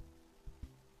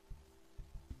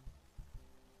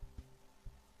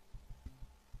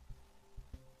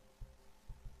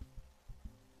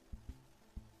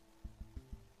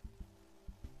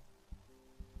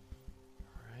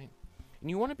 And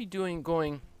you want to be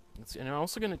going, and I'm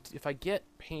also going to, if I get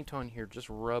paint on here, just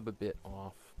rub a bit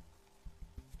off.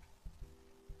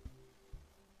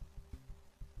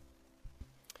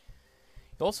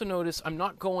 You'll also notice I'm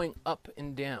not going up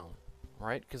and down,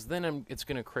 right? Because then it's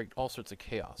going to create all sorts of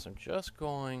chaos. I'm just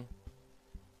going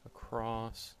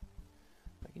across.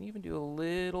 I can even do a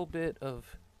little bit of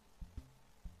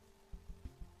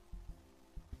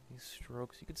these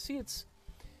strokes. You can see it's,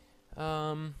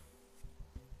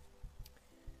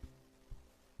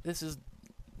 this is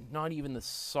not even the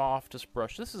softest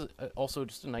brush. This is also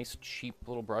just a nice cheap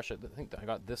little brush. I think that I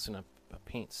got this in a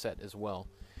paint set as well.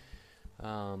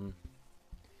 And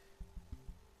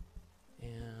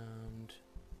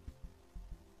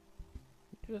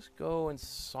just go and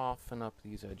soften up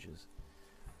these edges.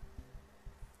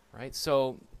 Right,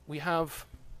 so we have,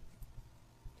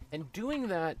 and doing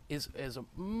that is a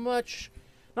much,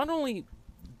 not only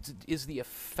is the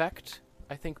effect,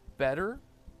 I think, better.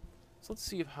 So let's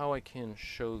see how I can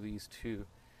show these two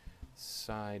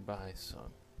side by side.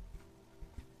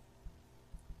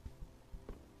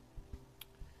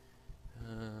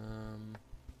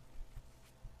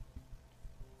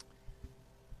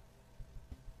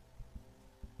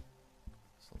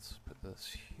 So let's put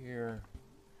this here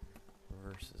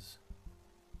versus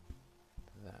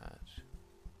that.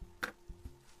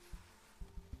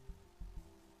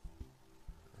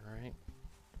 All right,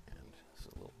 and it's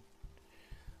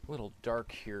a little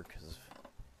dark here because,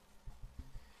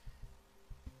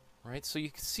 right, so you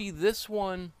can see this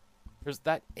one, there's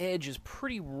that edge is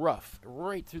pretty rough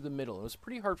right through the middle. It was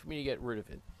pretty hard for me to get rid of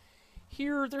it.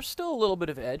 Here there's still a little bit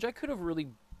of edge. I could have really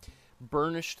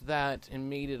burnished that and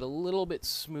made it a little bit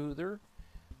smoother,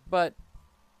 but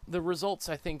the results,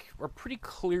 I think, are pretty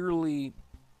clearly,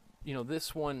 you know,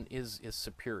 this one is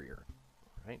superior,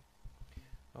 right?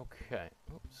 Okay,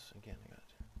 oops, again I got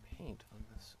paint on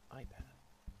this iPad.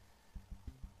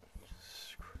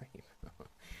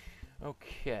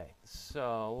 Okay,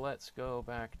 so let's go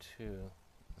back to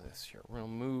this here. We'll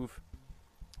move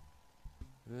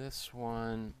this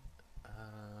one.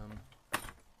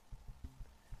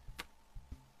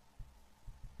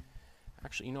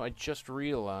 Actually, you know, I just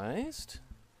realized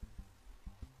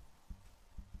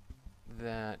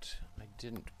that I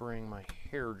didn't bring my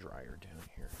hair dryer down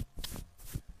here.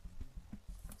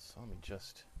 So let me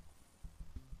just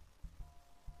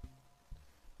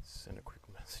send a quick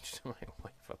message to my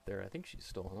wife up there. I think she's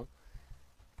still home.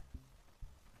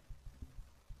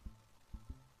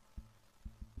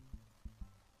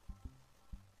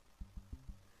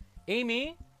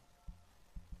 Amy?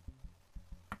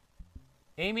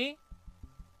 Amy?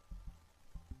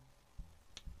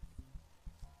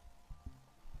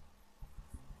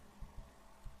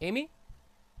 Amy?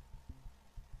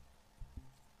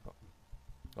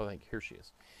 Oh, thank you. Here she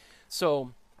is.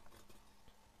 So,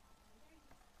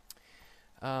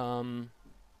 one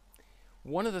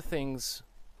of the things,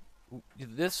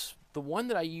 the one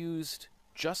that I used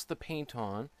just the paint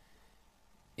on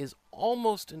is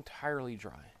almost entirely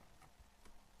dry.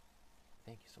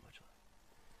 Thank you so much.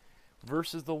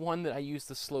 Versus the one that I used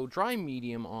the slow dry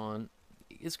medium on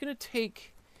is going to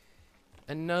take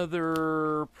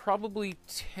another probably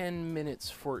 10 minutes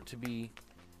for it to be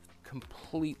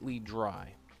completely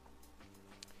dry.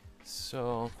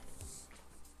 So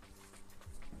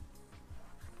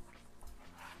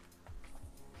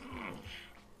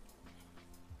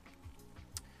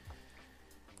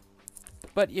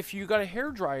but if you got a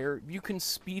hair dryer, you can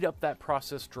speed up that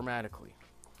process dramatically,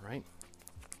 right?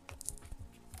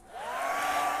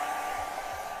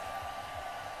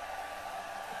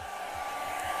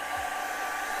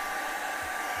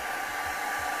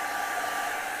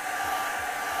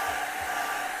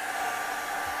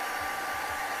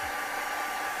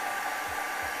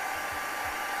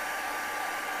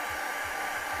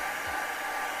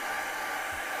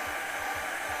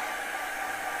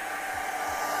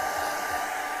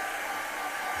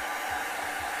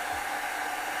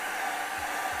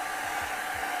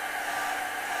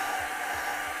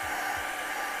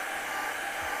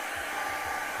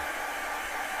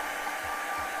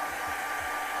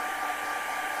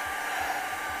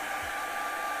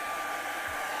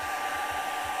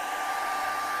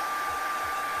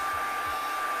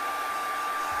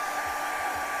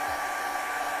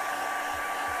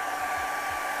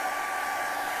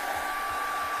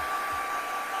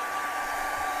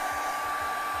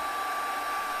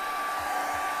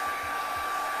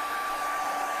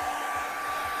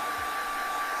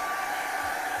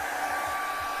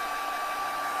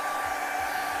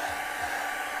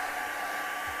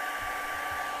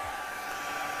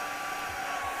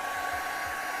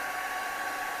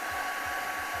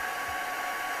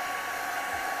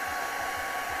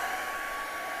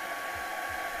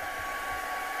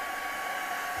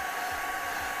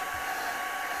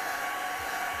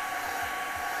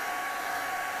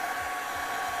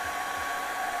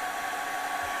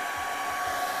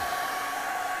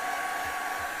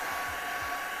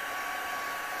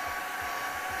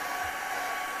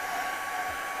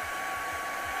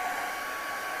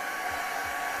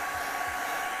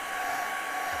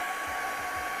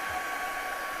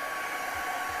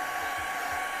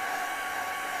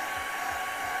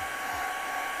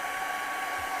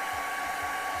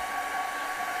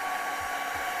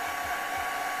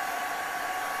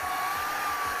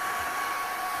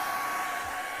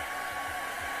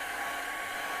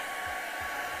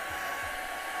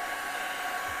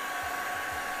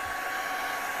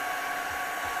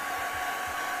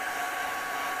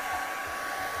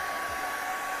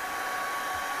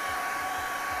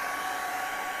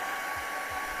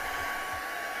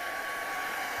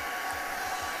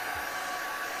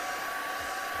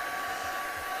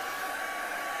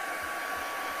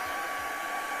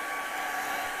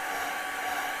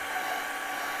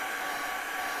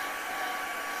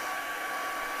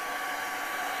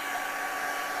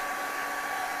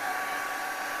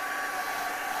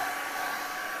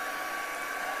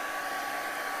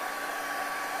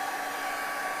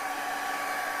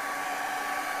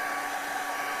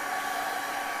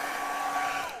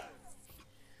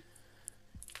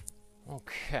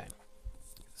 Okay.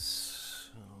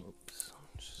 So, oops,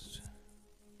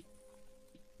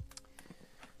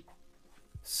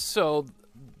 so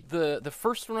the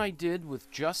first one I did with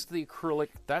just the acrylic,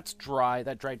 that's dry.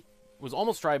 That was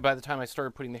almost dry by the time I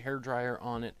started putting the hair dryer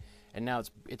on it, and now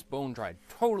it's bone dried,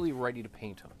 totally ready to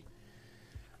paint on.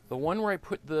 The one where I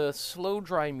put the slow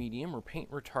dry medium or paint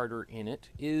retarder in it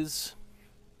is,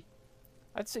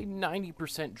 I'd say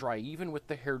 90% dry. Even with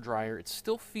the hair dryer, it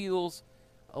still feels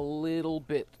a little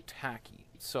bit tacky.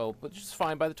 So, but just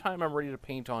fine. By the time I'm ready to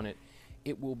paint on it,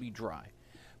 it will be dry.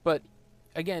 But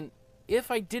again, if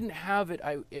I didn't have it,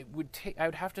 I would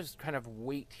have to just kind of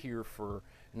wait here for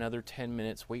another 10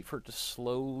 minutes, wait for it to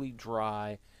slowly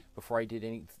dry before I did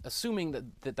any, assuming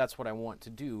that that's what I want to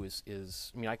do I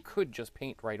mean, I could just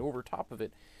paint right over top of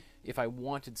it if I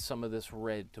wanted some of this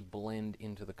red to blend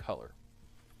into the color,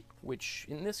 which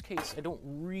in this case I don't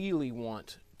really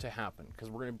want to happen because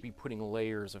we're going to be putting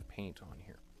layers of paint on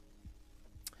here.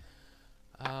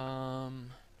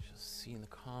 Just see in the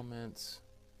comments.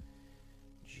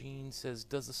 Jean says,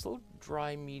 does the slow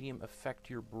dry medium affect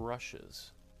your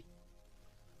brushes?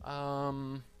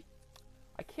 I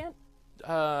can't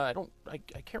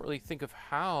really think of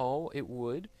how it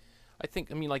would. I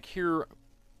mean, like here,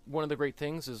 one of the great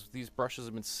things is these brushes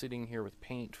have been sitting here with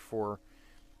paint for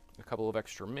a couple of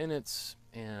extra minutes,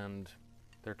 and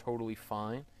they're totally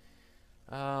fine.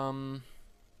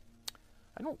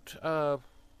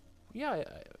 Yeah,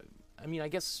 I mean, I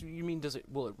guess you mean,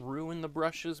 will it ruin the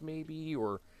brushes maybe,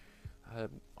 or I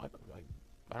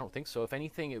don't think so. If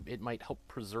anything, it might help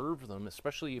preserve them,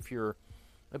 especially if you're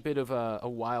a bit of a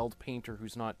wild painter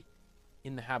who's not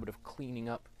in the habit of cleaning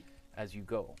up as you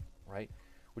go, right?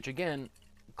 Which again,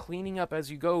 cleaning up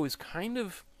as you go is kind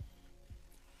of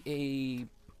a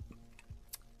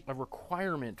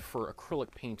requirement for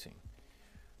acrylic painting,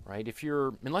 right?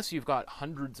 Unless you've got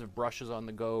hundreds of brushes on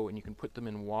the go and you can put them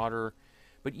in water.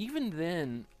 But even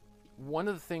then, one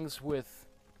of the things with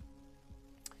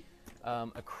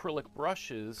acrylic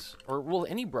brushes, or well,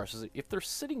 any brushes, if they're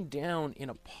sitting down in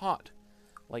a pot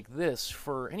like this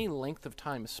for any length of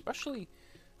time, especially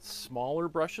smaller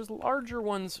brushes, larger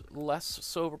ones less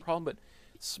so of a problem, but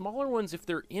smaller ones, if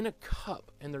they're in a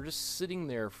cup and they're just sitting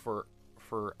there for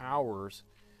hours,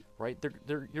 right?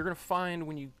 You're gonna find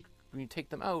when you take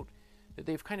them out that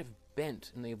they've kind of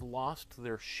bent and they've lost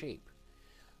their shape.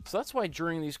 So that's why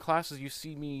during these classes you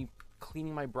see me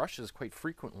cleaning my brushes quite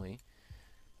frequently,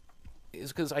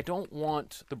 is because I don't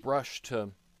want the brush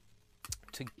to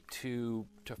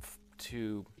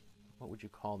what would you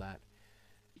call that?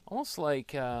 Almost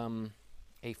like a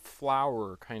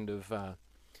flower kind of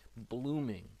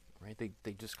blooming, right?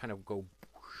 They just kind of go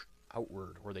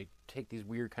outward, or they take these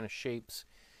weird kind of shapes,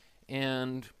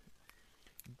 and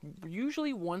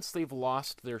usually once they've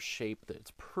lost their shape,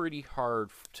 it's pretty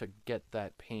hard to get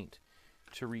that paint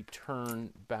to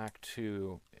return back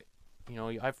to, you know,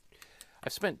 I've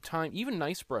spent time, even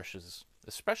nice brushes,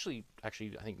 especially,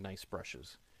 actually, I think nice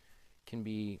brushes can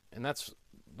be, and that's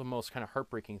the most kind of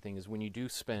heartbreaking thing, is when you do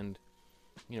spend,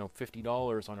 you know,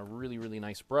 $50 on a really, really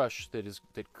nice brush that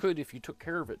could, if you took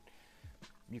care of it,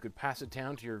 you could pass it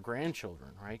down to your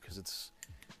grandchildren, right? Because it's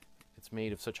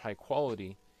made of such high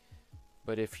quality.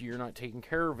 But if you're not taking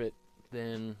care of it,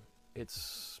 then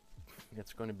it's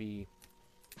going to be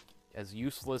as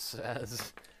useless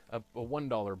as a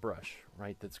 $1 brush,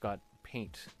 right? That's got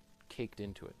paint caked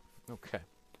into it. Okay.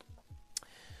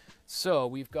 So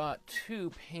we've got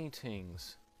two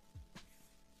paintings.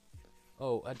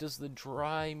 Oh, does the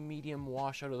dry medium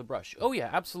wash out of the brush? Oh yeah,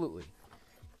 absolutely.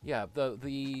 Yeah,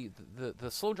 the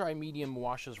slow dry medium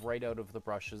washes right out of the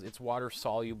brushes. It's water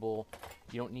soluble.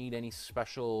 You don't need any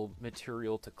special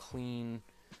material to clean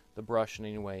the brush in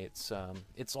any way. It's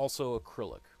also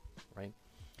acrylic, right?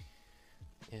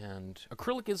 And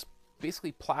acrylic is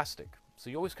basically plastic. So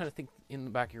you always kind of think in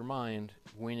the back of your mind,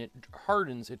 when it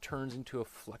hardens, it turns into a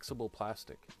flexible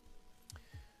plastic.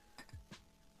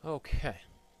 Okay.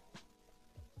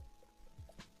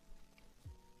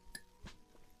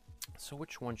 So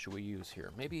which one should we use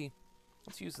here? Maybe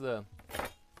let's use the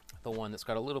one that's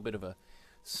got a little bit of a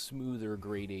smoother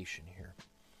gradation here.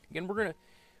 Again, we're going to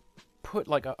put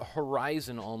like a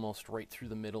horizon almost right through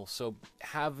the middle. So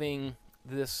having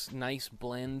this nice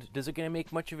blend, is it going to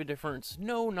make much of a difference?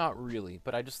 No, not really.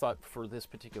 But I just thought for this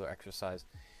particular exercise,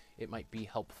 it might be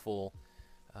helpful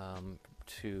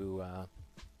to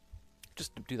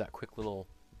just do that quick little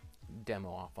demo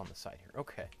off on the side here.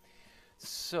 Okay.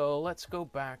 So let's go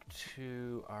back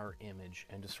to our image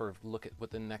and just sort of look at what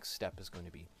the next step is going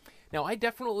to be. Now, I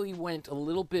definitely went a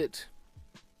little bit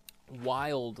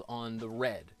wild on the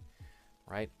red,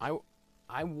 right?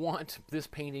 I want this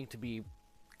painting to be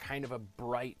kind of a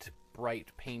bright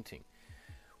painting.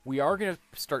 We are going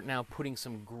to start now putting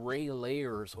some gray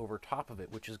layers over top of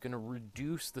it, which is going to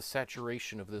reduce the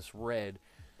saturation of this red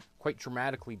quite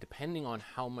dramatically depending on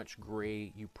how much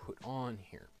gray you put on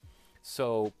here.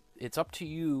 So it's up to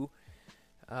you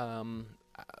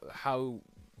how,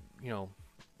 you know,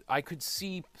 I could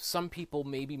see some people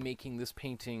maybe making this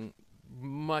painting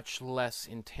much less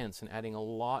intense and adding a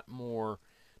lot more,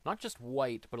 not just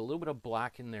white, but a little bit of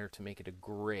black in there to make it a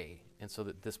gray, and so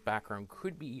that this background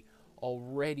could be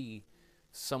already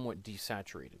somewhat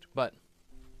desaturated. But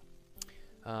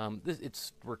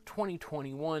we're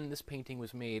 2021. This painting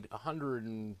was made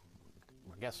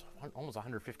I guess, almost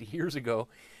 150 years ago.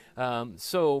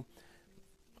 So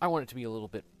I want it to be a little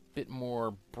bit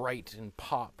more bright and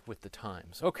pop with the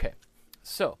times. Okay,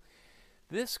 so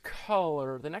this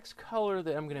color, the next color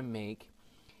that I'm going to make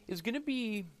is going to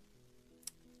be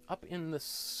up in the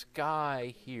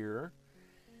sky here.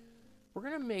 We're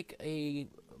going to make a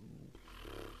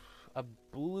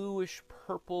bluish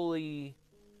purpley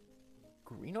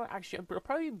green. You know, actually it'll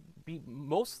probably be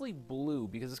mostly blue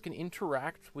because it's going to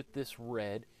interact with this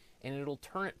red and it'll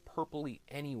turn it purpley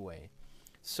anyway.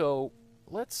 So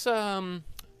let's we're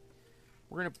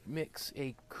going to mix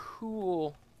a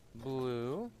cool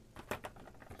blue,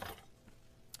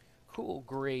 cool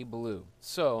gray blue.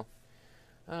 So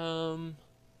and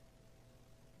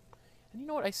you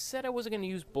know what, I said I wasn't going to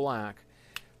use black,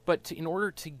 but in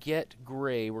order to get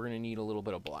gray, we're going to need a little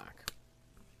bit of black.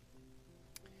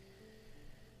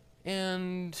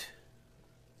 And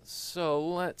so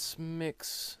let's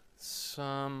mix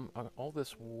some, all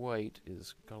this white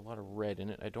is got a lot of red in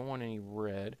it. I don't want any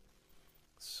red.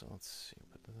 So let's see,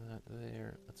 put that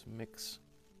there. Let's mix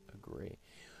a gray.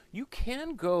 You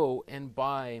can go and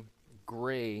buy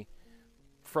gray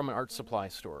from an art supply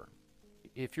store.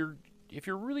 If you're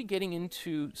really getting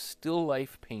into still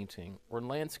life painting or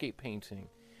landscape painting,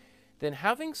 then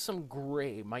having some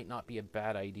gray might not be a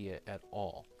bad idea at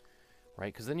all,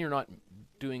 right? Because then you're not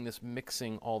doing this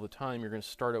mixing all the time. You're going to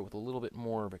start out with a little bit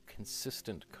more of a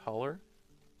consistent color.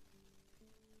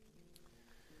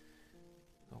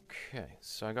 Okay,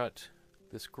 so I got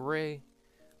this gray.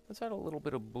 Let's add a little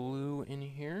bit of blue in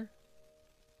here.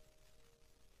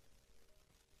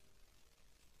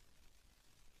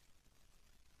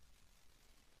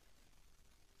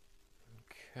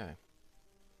 Okay.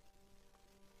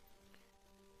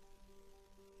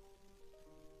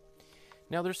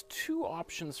 Now there's two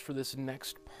options for this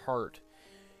next part.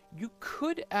 You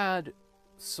could add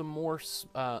some more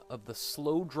of the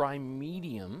slow dry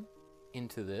medium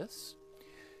into this.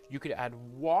 You could add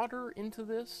water into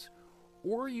this,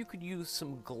 or you could use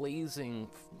some glazing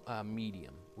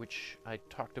medium, which I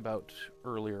talked about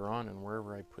earlier on, and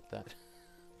wherever I put that.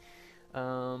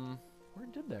 Where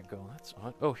did that go? That's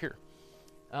odd. Oh, here.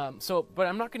 But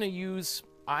I'm not going to use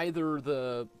either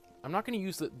the... I'm not going to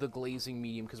use the glazing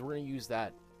medium because we're going to use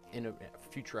that in a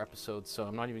future episode, so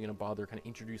I'm not even going to bother kind of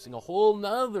introducing a whole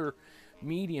nother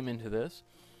medium into this.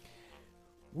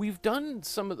 We've done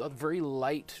some of the very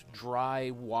light,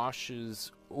 dry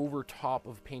washes over top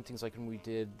of paintings, like when we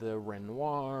did the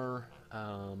Renoir.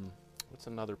 What's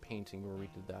another painting where we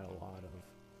did that a lot of?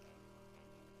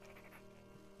 Let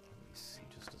me see,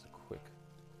 just as a quick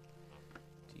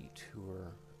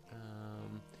detour.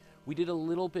 We did a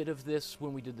little bit of this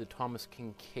when we did the Thomas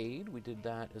Kinkade. We did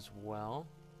that as well.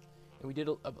 And we did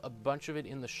a bunch of it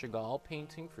in the Chagall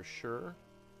painting, for sure.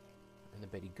 And the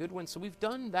Betty Goodwin. So we've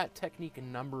done that technique a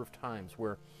number of times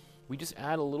where we just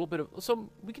add a little bit of... So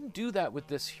we can do that with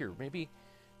this here. Maybe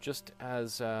just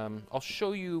as... I'll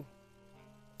show you...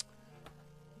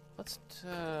 Let's...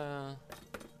 we'll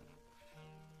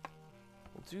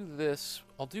do this.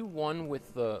 I'll do one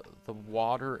with the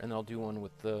water, and I'll do one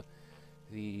with the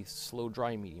slow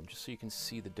dry medium, just so you can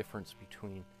see the difference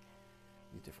between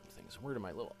the different things. Where did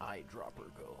my little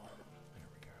eyedropper go? There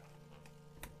we go.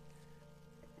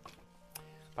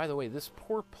 By the way, this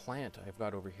poor plant I've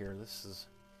got over here, this is...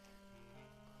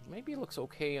 Maybe it looks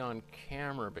okay on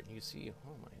camera, but you see,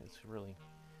 oh my, it's really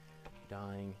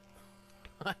dying.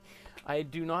 I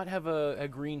do not have a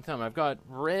green thumb. I've got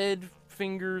red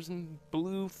fingers and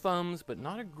blue thumbs, but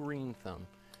not a green thumb.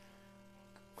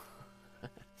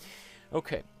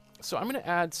 Okay, so I'm going to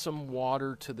add some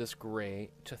water to this gray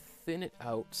to thin it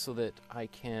out so that I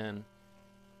can...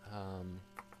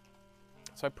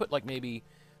 so I put like maybe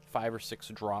 5 or 6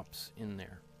 drops in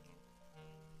there.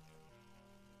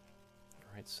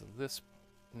 Alright, so this...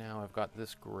 Now I've got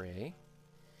this gray.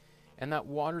 And that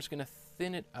water's going to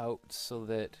thin it out so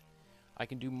that I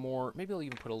can do more... Maybe I'll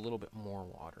even put a little bit more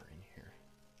water in here.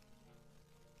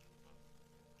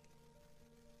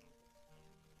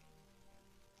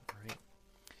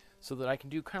 So that I can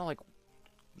do kind of like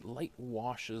light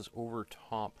washes over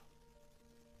top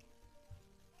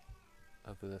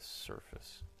of this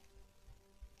surface.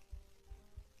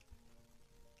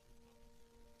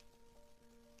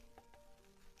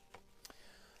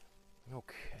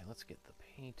 Okay, let's get the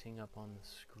painting up on the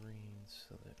screen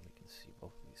so that we can see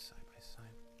both of these side by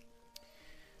side.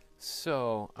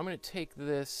 So I'm going to take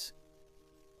this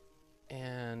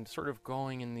and sort of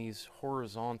going in these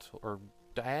horizontal or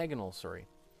diagonal, sorry,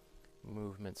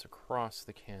 movements across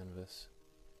the canvas.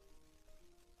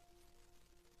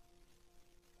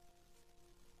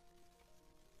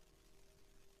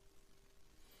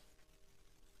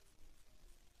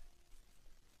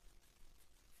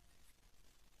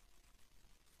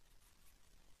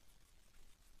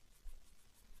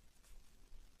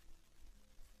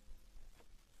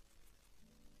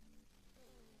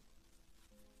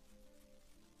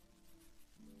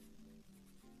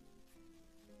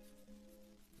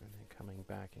 coming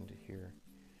back into here.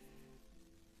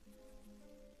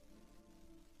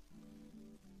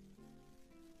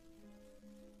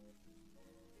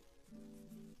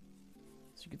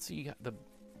 So you can see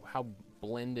how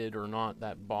blended or not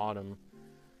that bottom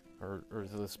or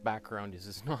this background is.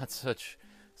 It's not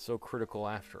so critical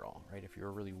after all, right? If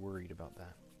you're really worried about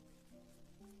that.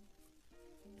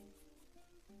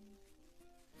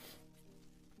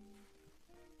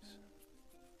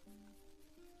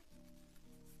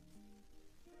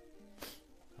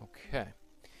 Okay,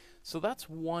 so that's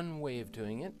one way of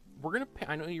doing it. We're gonna.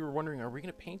 I know you were wondering, are we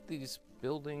gonna paint these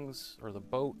buildings or the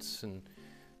boats and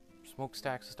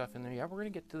smokestacks and stuff in there? Yeah, we're gonna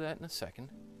get to that in a second.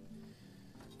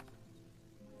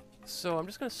 So I'm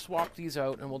just gonna swap these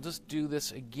out, and we'll just do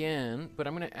this again. But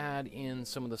I'm gonna add in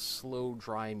some of the slow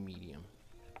dry medium.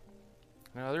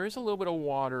 Now there is a little bit of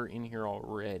water in here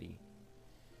already,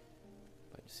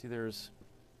 but you see there's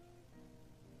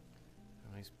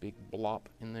a nice big blop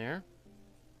in there.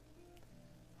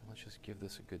 Let's just give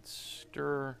this a good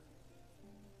stir.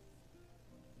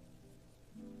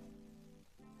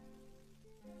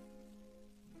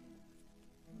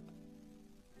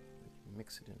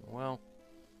 Mix it in well.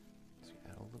 Let's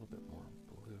add a little bit more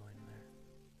blue in there.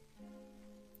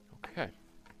 Okay.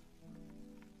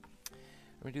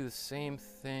 I'm going to do the same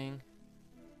thing.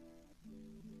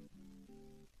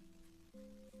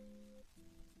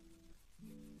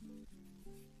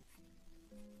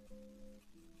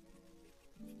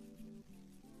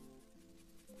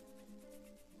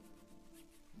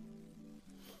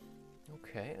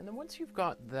 Okay, and then once you've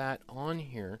got that on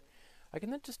here, I can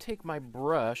then just take my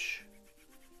brush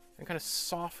and kind of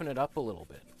soften it up a little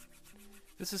bit.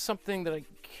 This is something that I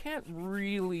can't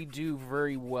really do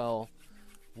very well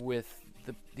with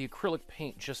the acrylic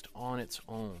paint just on its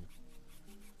own.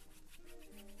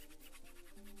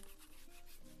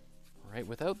 All right,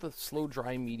 without the slow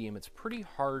dry medium, it's pretty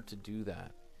hard to do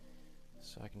that.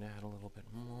 So I can add a little bit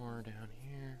more down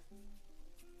here.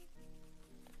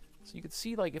 So you can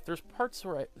see, like, if there's parts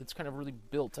where it's kind of really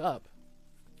built up,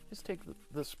 just take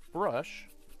this brush,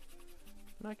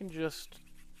 and I can just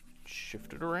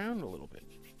shift it around a little bit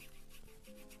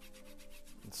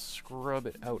and scrub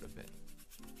it out a bit.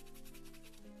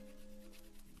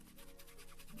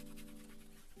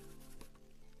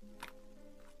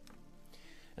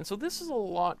 And so this is a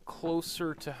lot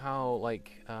closer to how,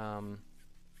 like,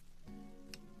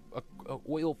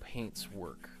 oil paints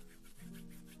work.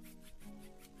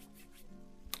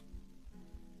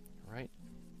 Right?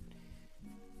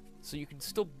 So you can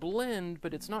still blend,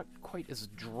 but it's not quite as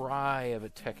dry of a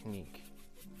technique.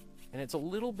 And it's a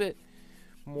little bit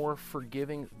more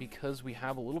forgiving because we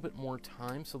have a little bit more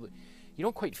time, so that you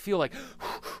don't quite feel like,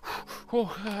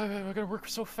 oh, I gotta work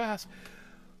so fast.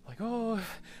 Like, oh,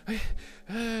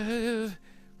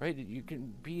 right? You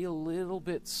can be a little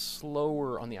bit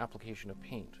slower on the application of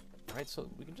paint, right? So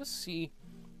we can just see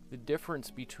the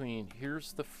difference between,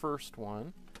 here's the first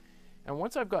one, and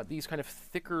once I've got these kind of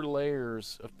thicker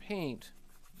layers of paint,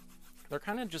 they're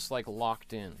kind of just like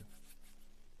locked in,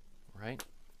 right?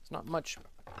 There's not much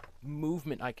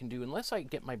movement I can do unless I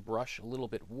get my brush a little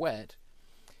bit wet.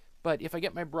 But if I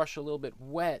get my brush a little bit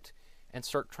wet and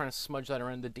start trying to smudge that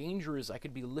around, the danger is I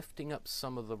could be lifting up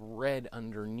some of the red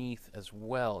underneath as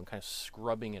well and kind of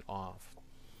scrubbing it off.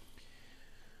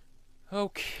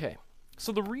 Okay.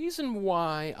 So the reason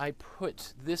why I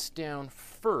put this down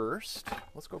first,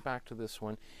 let's go back to this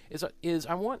one, is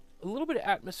I want a little bit of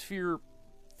atmosphere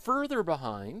further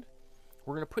behind.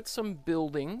 We're going to put some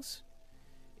buildings,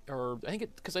 or I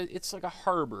think because it's like a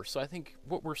harbor, so I think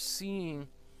what we're seeing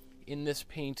in this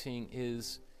painting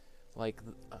is like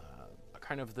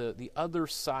kind of the other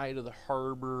side of the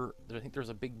harbor. I think there's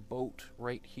a big boat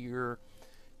right here,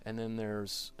 and then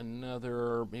there's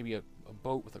another, maybe a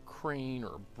boat with a crane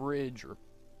or a bridge, or,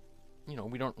 you know,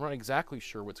 we're not exactly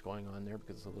sure what's going on there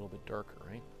because it's a little bit darker,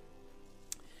 right?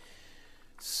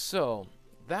 So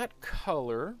that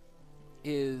color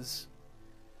is,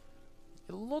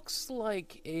 it looks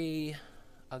like a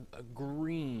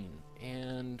green,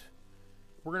 and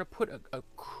we're going to put a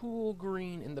cool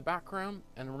green in the background,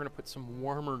 and we're going to put some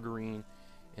warmer green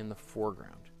in the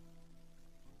foreground.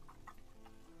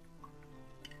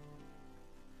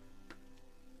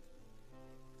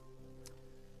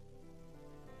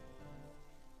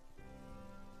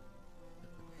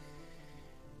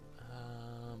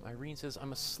 Irene says,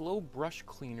 I'm a slow brush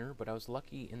cleaner, but I was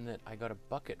lucky in that I got a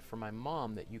bucket from my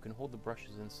mom that you can hold the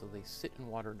brushes in so they sit in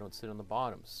water and don't sit on the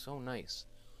bottom. So nice.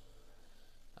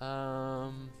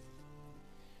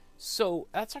 So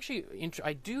that's actually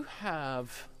I do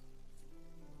have,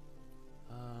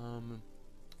 I'm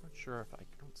not sure if I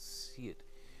don't see it.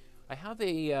 I have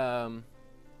a I'm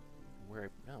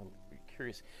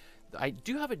curious. I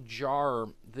do have a jar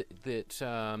that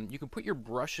you can put your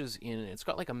brushes in. It's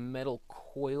got like a metal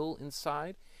coil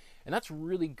inside, and that's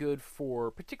really good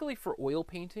for, particularly for oil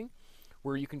painting,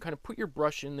 where you can kind of put your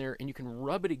brush in there and you can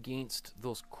rub it against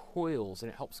those coils,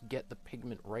 and it helps get the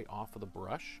pigment right off of the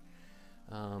brush.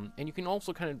 And you can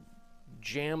also kind of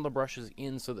jam the brushes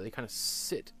in so that they kind of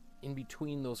sit in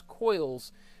between those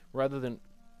coils rather than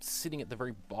sitting at the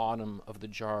very bottom of the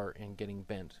jar and getting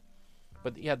bent.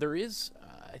 But yeah, there is,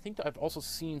 I think I've also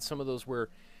seen some of those where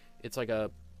it's like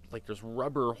there's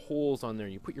rubber holes on there.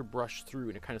 You put your brush through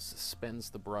and it kind of suspends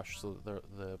the brush so that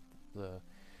the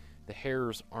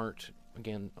hairs aren't,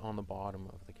 again, on the bottom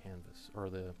of the canvas, or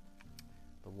the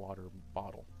water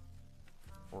bottle,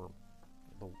 or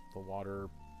the water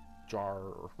jar,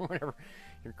 or whatever,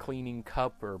 your cleaning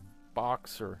cup or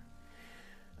box. Or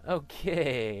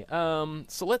okay,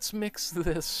 so let's mix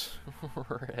this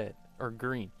red or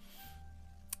green.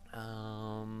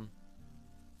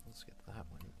 Let's get that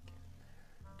one in there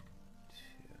too.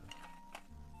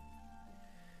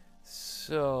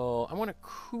 So I want a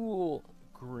cool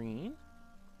green.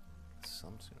 So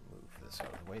I'm just going to move this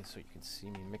out of the way so you can see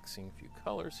me mixing a few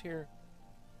colors here.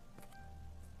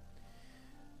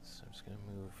 So I'm just going to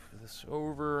move this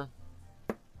over.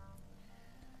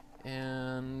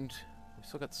 And we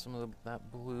still got some of that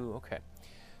blue. Okay.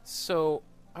 So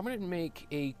I'm going to make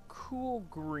a cool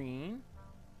green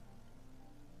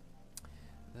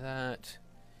that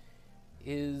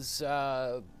is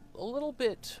a little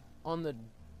bit on the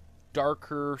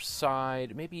darker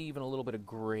side, maybe even a little bit of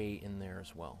gray in there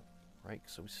as well, right?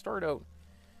 So we start out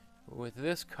with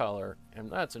this color, and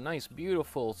that's a nice,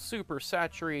 beautiful, super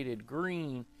saturated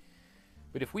green.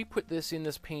 But if we put this in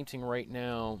this painting right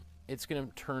now, it's going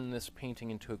to turn this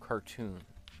painting into a cartoon,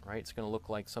 right? It's going to look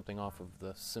like something off of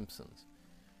The Simpsons,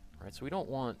 right? So we don't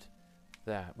want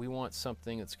that. We want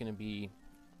something that's going to be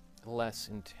less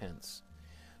intense.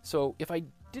 So if I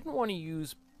didn't want to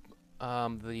use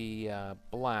the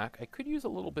black, I could use a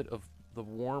little bit of the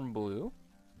warm blue, and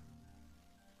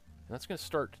that's going to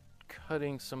start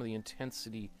cutting some of the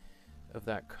intensity of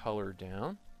that color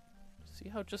down. See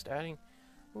how just adding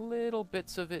little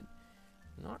bits of it,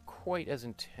 not quite as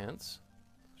intense.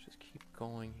 Let's just keep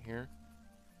going here.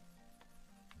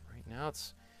 Right now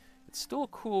it's still a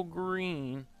cool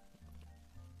green.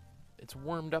 It's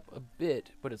warmed up a bit,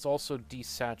 but it's also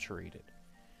desaturated.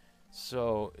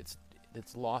 So it's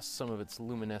lost some of its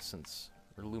luminescence,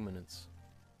 or luminance.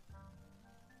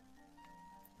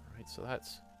 Alright, so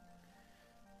that's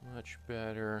much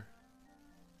better.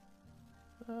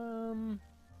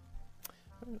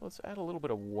 Let's add a little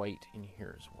bit of white in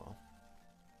here as well.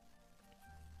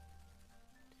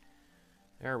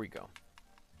 There we go.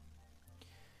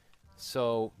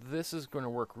 So this is going to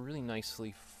work really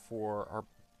nicely for our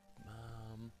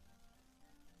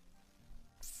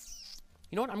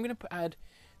you know what, I'm going to add,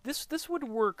 this would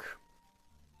work,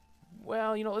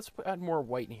 well, you know, let's add more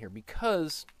white in here,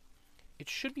 because it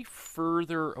should be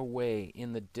further away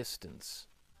in the distance.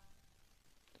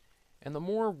 And the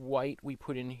more white we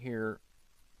put in here,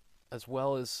 as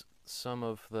well as some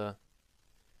of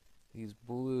these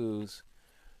blues,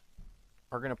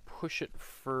 are going to push it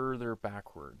further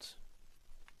backwards.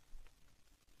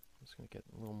 I'm just going to get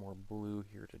a little more blue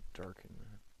here to darken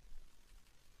that.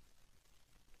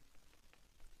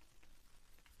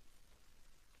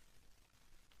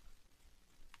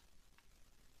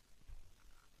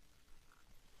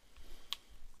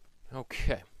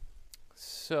 Okay,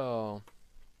 so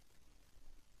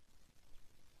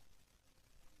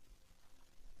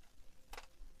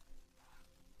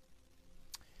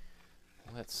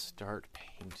let's start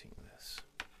painting this.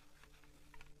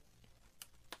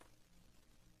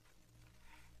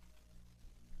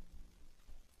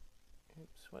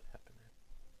 Oops, what happened there?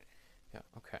 Yeah,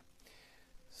 okay.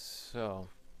 So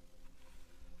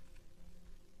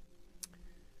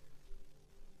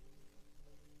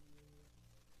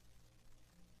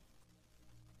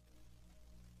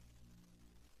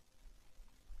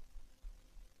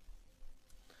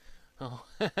oh,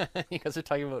 you guys are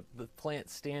talking about the plant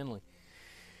Stanley.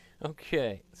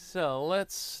 Okay, so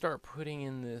let's start putting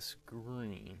in this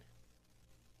green.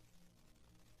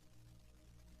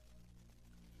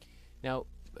 Now,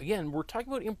 again, we're talking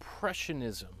about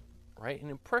Impressionism, right? And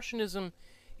Impressionism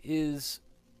is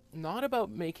not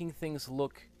about making things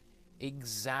look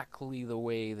exactly the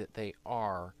way that they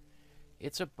are.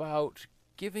 It's about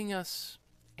giving us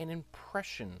an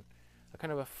impression, a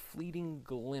kind of a fleeting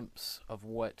glimpse of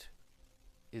what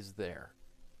is there.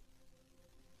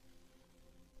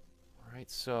 All right,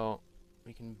 so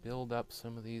we can build up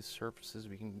some of these surfaces.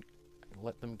 We can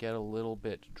let them get a little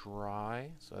bit dry.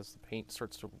 So as the paint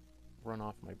starts to run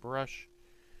off my brush,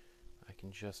 I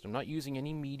can just, I'm not using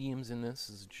any mediums in this.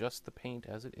 This is just the paint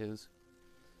as it is.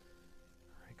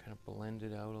 All right, kind of blend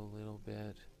it out a little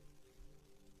bit.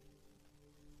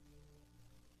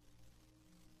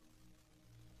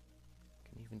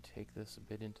 Can even take this a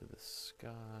bit into the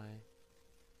sky.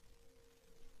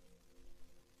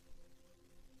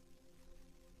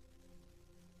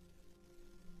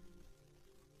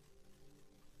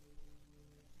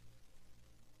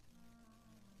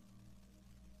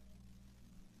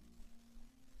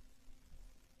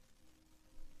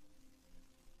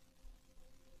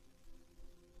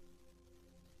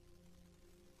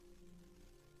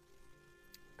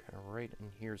 Right in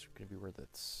here is going to be where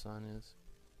that sun is.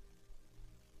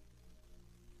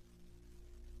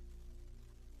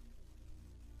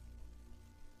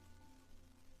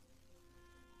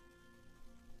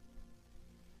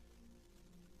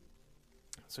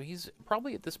 So he's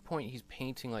probably at this point he's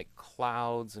painting like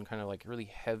clouds and kind of like really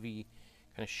heavy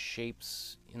kind of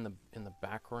shapes in the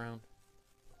background.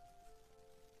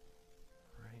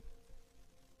 Right.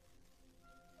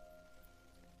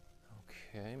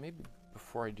 Okay, maybe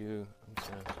before I do, I'm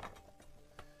just gonna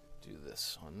do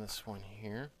this on this one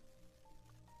here.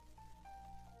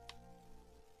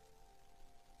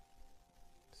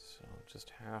 So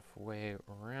just halfway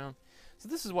around. So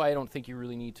this is why I don't think you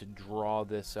really need to draw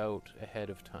this out ahead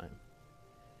of time.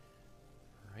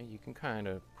 All right, you can kind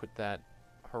of put that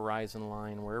horizon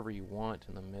line wherever you want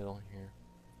in the middle here.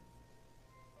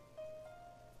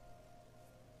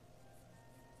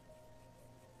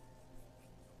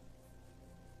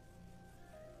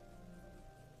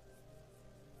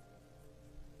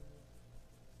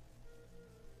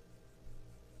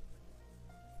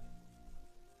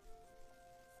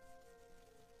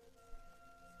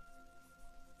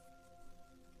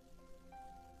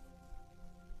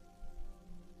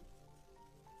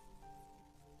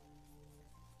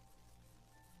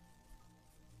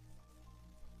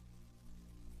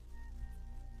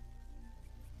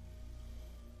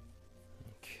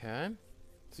 Okay,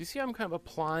 so you see I'm kind of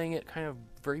applying it kind of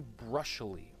very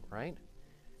brushily, right?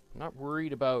 I'm not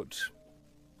worried about,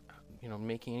 you know,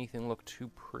 making anything look too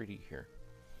pretty here.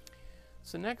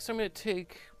 So next I'm going to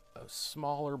take a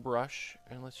smaller brush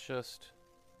and let's just,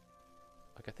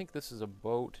 like I think this is a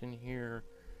boat in here.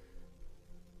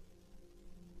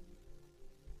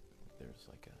 There's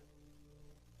like a,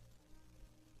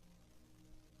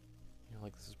 you know,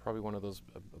 like this is probably one of those,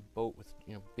 a boat with,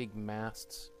 you know, big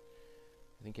masts.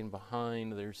 I think in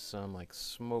behind there's some like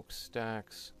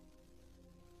smokestacks.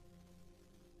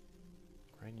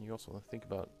 Right, and you also want to think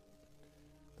about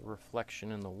the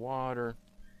reflection in the water.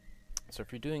 So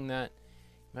if you're doing that,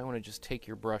 you might want to just take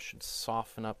your brush and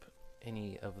soften up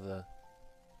any of the,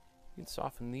 you can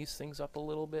soften these things up a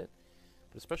little bit,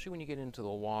 but especially when you get into the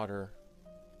water,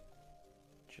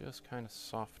 just kind of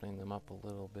softening them up a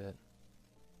little bit.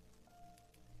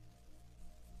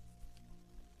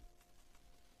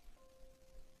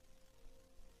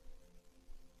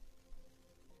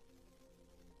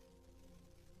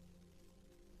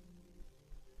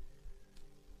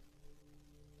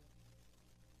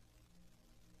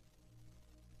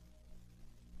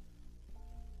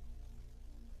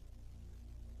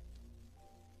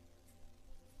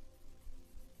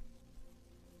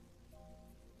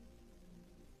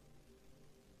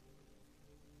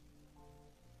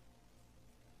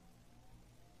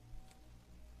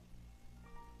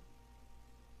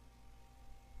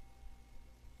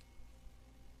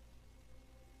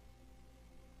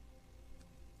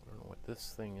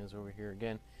 This thing is over here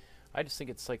again. I just think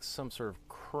it's like some sort of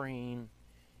crane.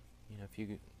 You know, if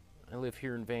you, I live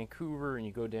here in Vancouver, and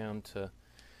you go down to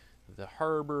the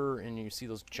harbor, and you see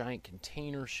those giant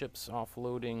container ships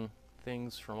offloading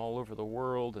things from all over the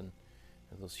world, and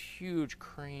those huge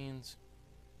cranes.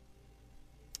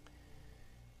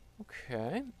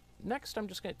 Okay, next I'm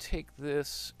just going to take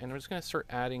this, and I'm just going to start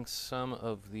adding some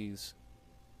of these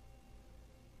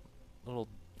little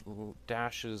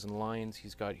dashes and lines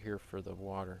he's got here for the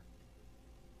water.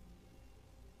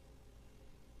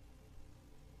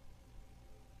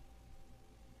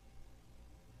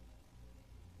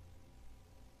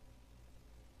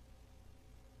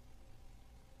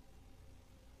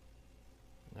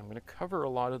 And I'm going to cover a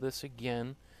lot of this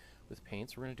again with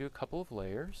paints. We're going to do a couple of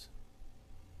layers.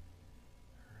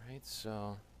 Alright,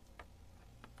 so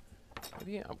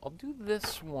maybe I'll do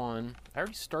this one. I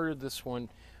already started this one.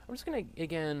 I'm just going to,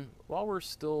 again, while we're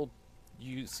still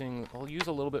using, I'll use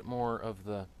a little bit more of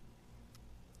the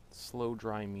slow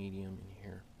dry medium in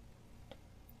here,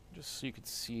 just so you can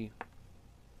see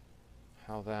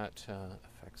how that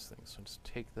affects things. So just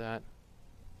take that,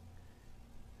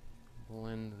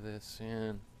 blend this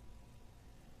in.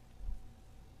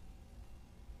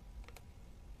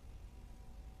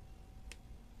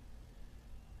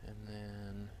 And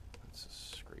then let's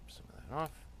just scrape some of that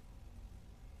off.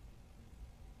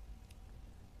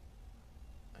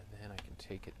 And then I can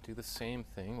take it, do the same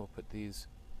thing. We'll put these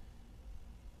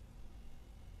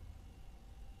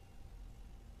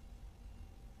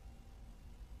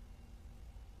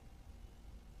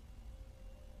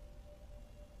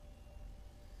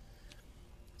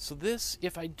so this,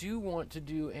 if I do want to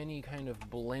do any kind of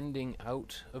blending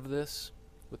out of this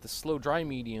with the slow dry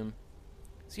medium,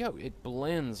 see how it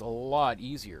blends a lot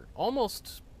easier,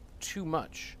 almost too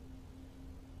much,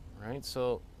 right?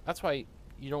 So that's why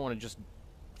you don't want to just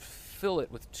fill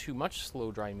it with too much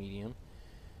slow dry medium,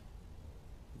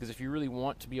 because if you really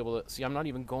want to be able to see, I'm not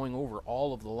even going over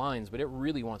all of the lines, but it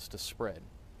really wants to spread.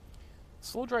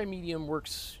 Slow dry medium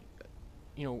works,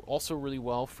 you know, also really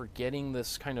well for getting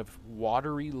this kind of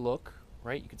watery look,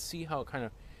 right? You can see how it kind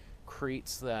of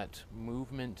creates that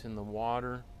movement in the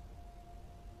water.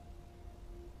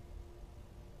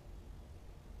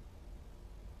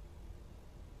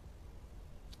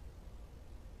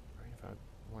 Right, if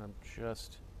I want to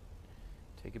just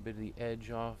take a bit of the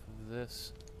edge off of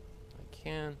this, I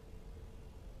can.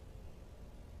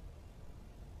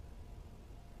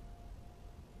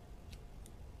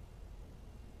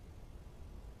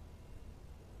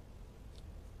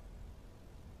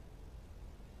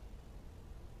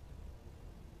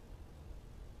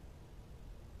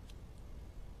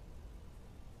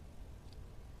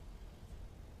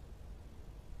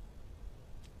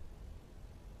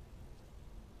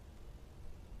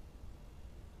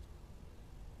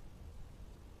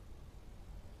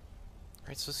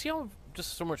 Right, so see how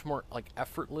just so much more like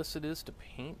effortless it is to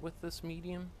paint with this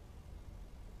medium?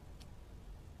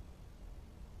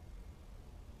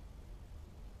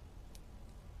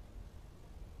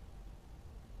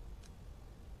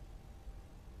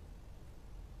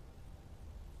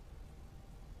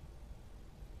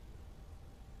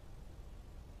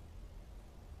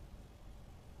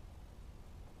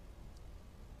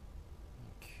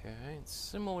 Okay, and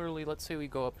similarly, let's say we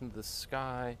go up into the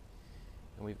sky,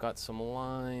 and we've got some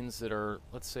lines that are,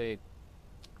 let's say,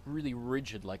 really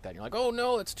rigid like that. You're like, oh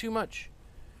no, that's too much.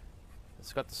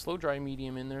 It's got the slow dry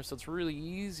medium in there, so it's really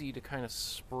easy to kind of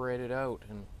spread it out.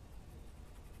 And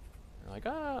you're like,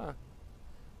 ah,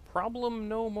 problem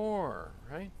no more,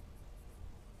 right?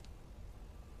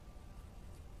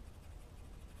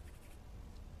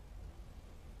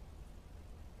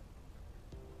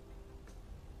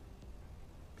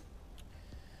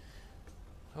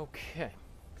 Okay.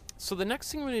 So the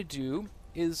next thing I'm going to do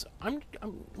is, I'm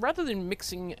rather than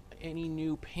mixing any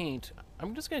new paint,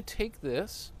 I'm just going to take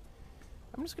this,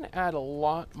 I'm just going to add a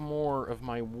lot more of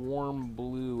my warm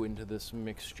blue into this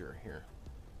mixture here.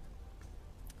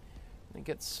 I'm going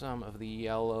to get some of the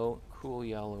yellow, cool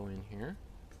yellow in here.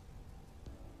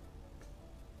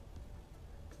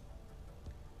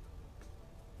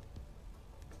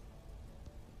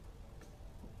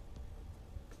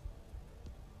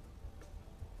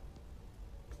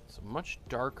 So much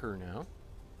darker now.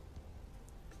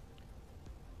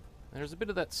 There's a bit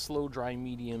of that slow dry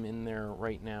medium in there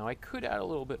right now. I could add a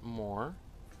little bit more.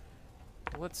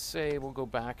 Let's say we'll go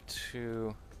back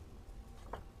to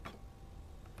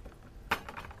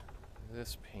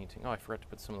this painting. Oh, I forgot to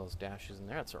put some of those dashes in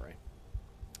there. That's all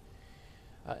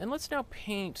right. And let's now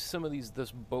paint some of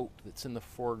this boat that's in the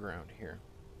foreground here.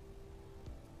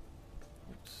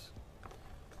 Oops.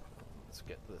 Let's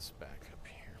get this back up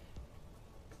here.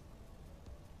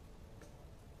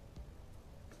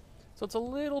 So it's a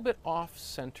little bit off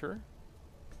center.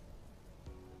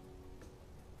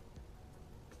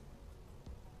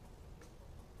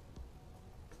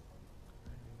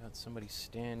 We've got somebody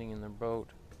standing in their boat.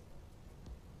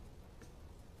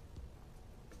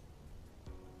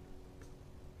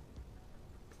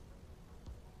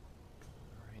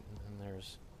 All right, and then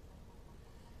there's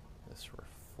this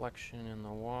reflection in the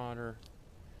water.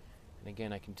 And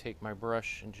again, I can take my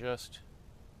brush and just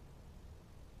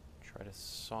try to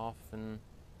soften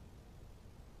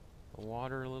the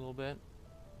water a little bit,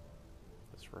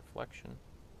 this reflection.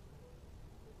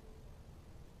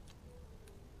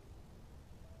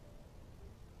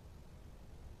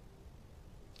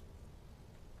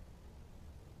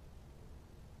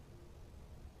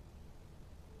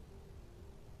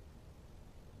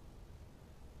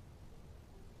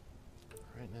 All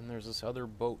right, and then there's this other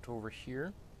boat over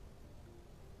here.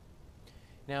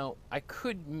 Now, I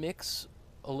could mix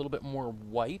a little bit more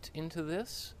white into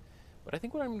this, but I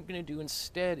think what I'm going to do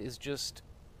instead is just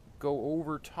go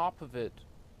over top of it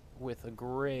with a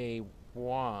gray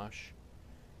wash,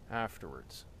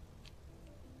 afterwards.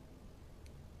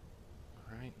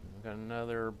 Alright, we've got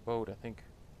another boat, I think,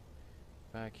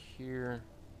 back here.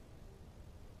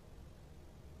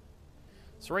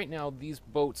 So right now, these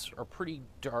boats are pretty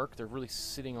dark. They're really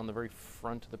sitting on the very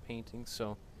front of the painting,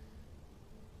 so...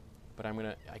 But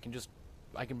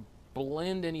I can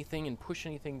blend anything and push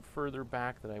anything further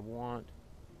back that I want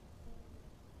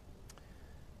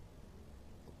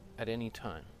at any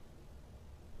time.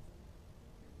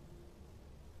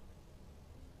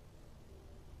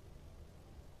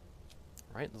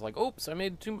 Right? It's like, oops, I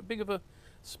made too big of a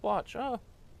splotch. Oh,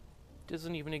 it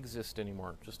doesn't even exist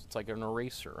anymore. Just, it's like an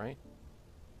eraser, right?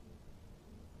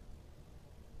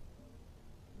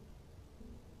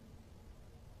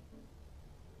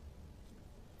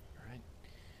 Alright,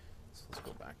 so let's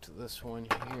go back to this one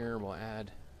here. We'll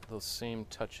add those same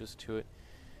touches to it.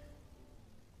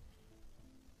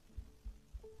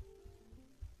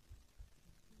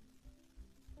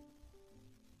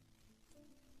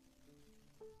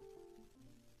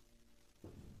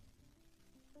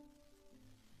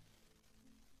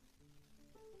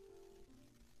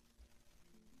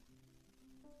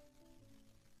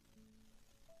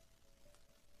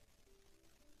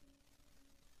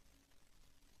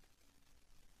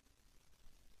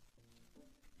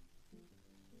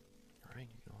 You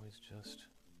can always just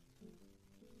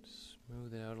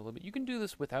smooth it out a little bit. You can do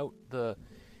this without the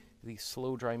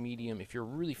slow dry medium if you're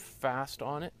really fast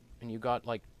on it and you got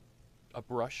like a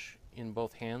brush in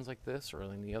both hands like this, or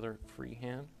in the other free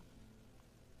hand.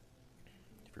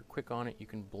 If you're quick on it, you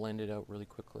can blend it out really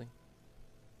quickly.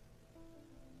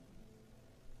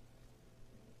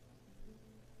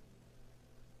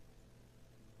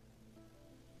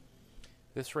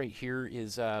 This right here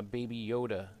is Baby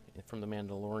Yoda from The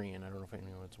Mandalorian. I don't know if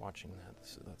anyone's watching that.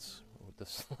 That's what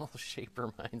this little shape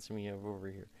reminds me of over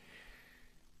here.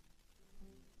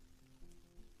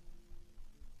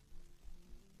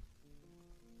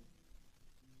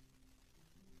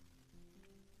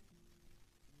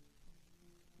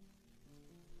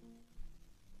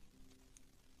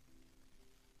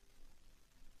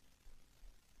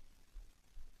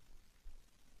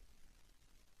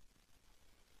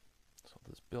 So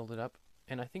let's build it up.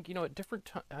 And I think, at different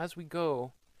as we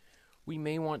go, we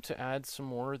may want to add some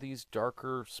more of these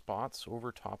darker spots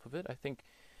over top of it. I think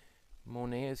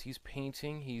Monet, as he's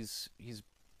painting,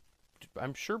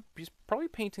 I'm sure he's probably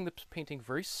painting the painting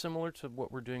very similar to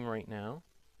what we're doing right now.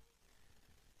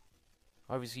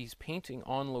 Obviously, he's painting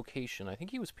on location. I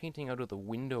think he was painting out of the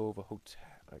window of a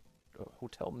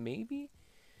hotel, maybe.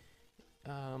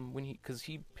 Because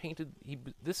he painted,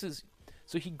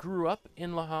 so he grew up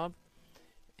in Le Havre,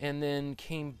 and then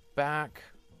came back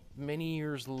many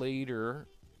years later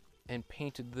and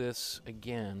painted this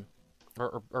again,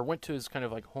 or went to his kind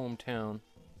of like hometown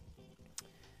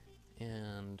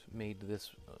and made this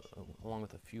along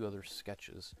with a few other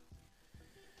sketches.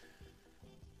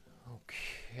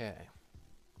 Okay,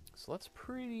 so that's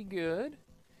pretty good.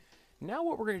 Now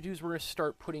what we're going to do is we're going to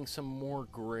start putting some more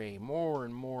gray, more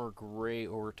and more gray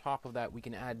over top of that. We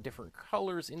can add different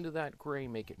colors into that gray,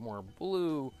 make it more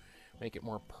blue, make it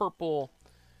more purple,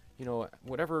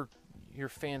 whatever your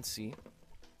fancy.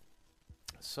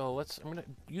 So I'm going to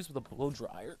use the blow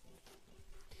dryer,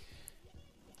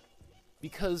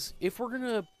 because if we're going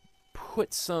to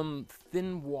put some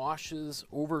thin washes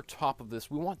over top of this,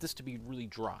 we want this to be really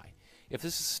dry. If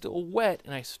this is still wet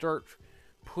and I start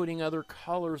putting other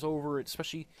colors over it,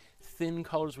 especially thin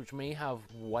colors which may have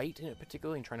white in it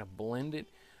particularly, and trying to blend it,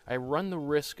 I run the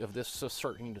risk of this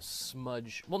starting to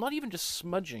smudge. Well, not even just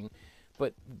smudging,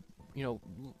 but kind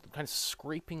of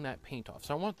scraping that paint off.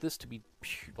 So I want this to be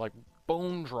like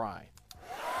bone dry.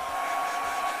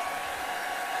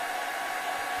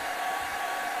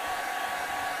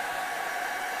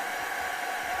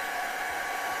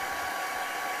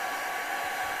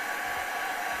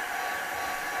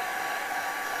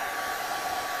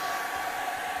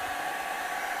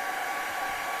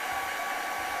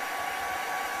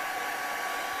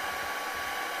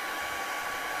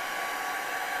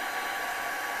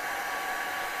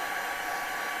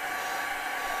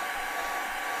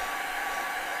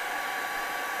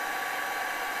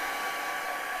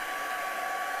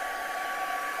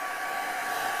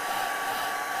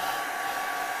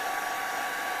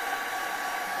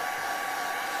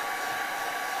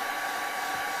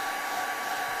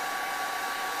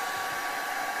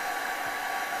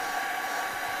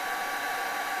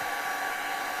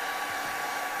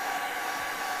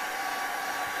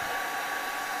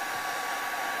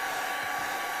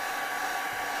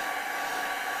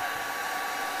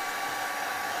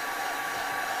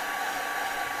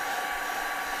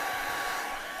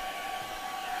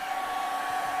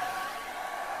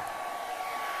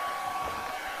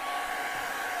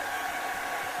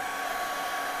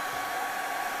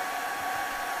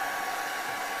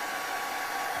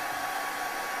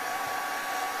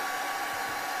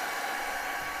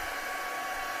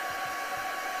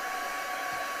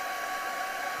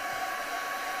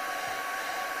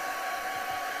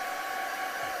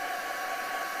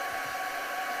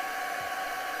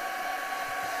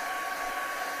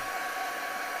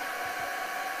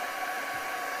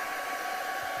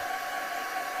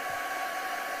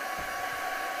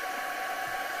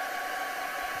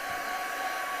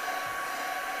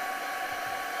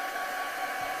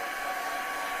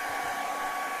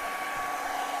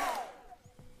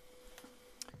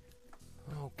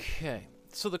 Okay,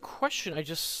 so the question I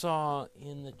just saw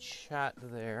in the chat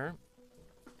there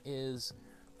is,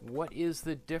 what is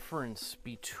the difference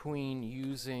between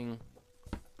using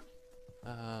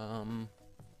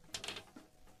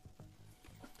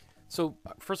so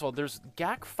first of all, there's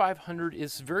GAC 500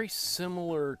 is very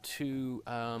similar to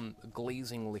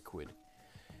glazing liquid.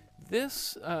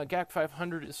 This GAC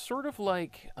 500 is sort of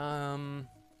like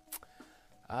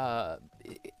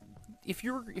if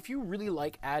you really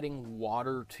like adding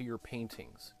water to your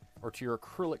paintings or to your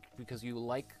acrylic because you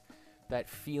like that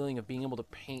feeling of being able to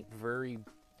paint very,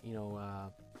 you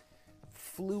know,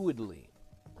 fluidly,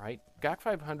 right? GAC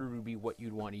 500 would be what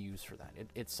you'd want to use for that.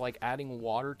 It's like adding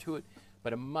water to it,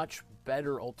 but a much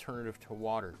better alternative to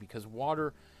water, because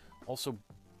water also,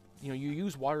 you know, you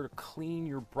use water to clean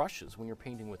your brushes when you're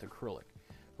painting with acrylic,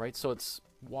 right? So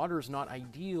water is not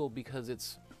ideal because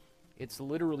it's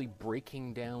literally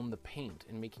breaking down the paint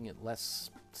and making it less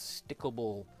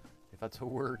stickable, if that's a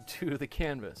word, to the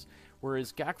canvas.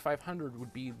 Whereas GAC 500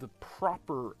 would be the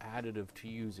proper additive to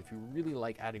use if you really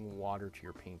like adding water to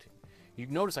your painting. You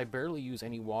notice I barely use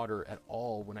any water at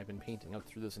all when I've been painting up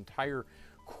through this entire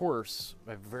course.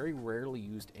 I've very rarely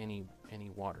used any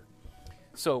water.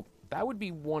 So that would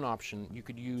be one option you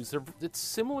could use. It's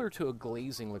similar to a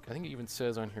glazing liquid. I think it even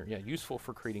says on here, yeah, useful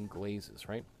for creating glazes,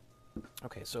 right?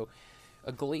 Okay, so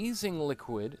a glazing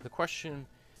liquid, the question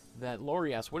that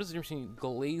Laurie asked, what is the difference between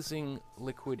glazing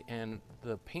liquid and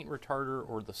the paint retarder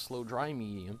or the slow dry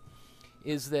medium,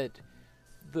 is that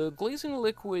the glazing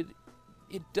liquid,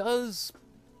 it does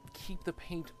keep the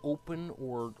paint open,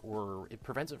 or it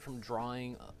prevents it from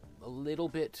drying a little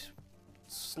bit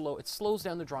slow. It slows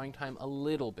down the drying time a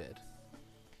little bit.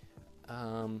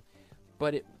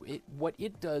 But what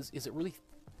it does is it really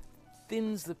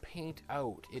thins the paint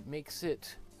out. It makes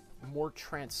it more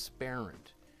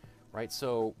transparent, right?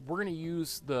 So we're going to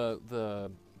use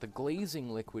the glazing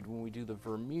liquid when we do the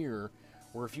Vermeer,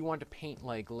 where if you want to paint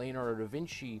like Leonardo da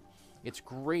Vinci, it's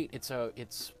great. It's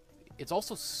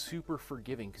also super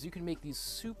forgiving because you can make these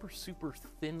super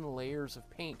thin layers of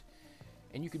paint,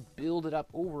 and you could build it up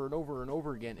over and over and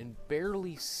over again and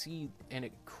barely see, and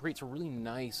it creates a really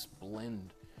nice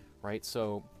blend, right?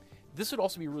 So this would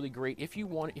also be really great if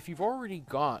you've already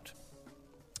got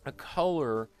a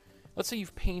color. Let's say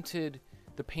you've painted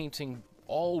the painting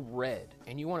all red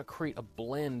and you want to create a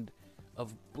blend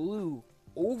of blue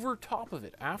over top of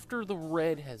it after the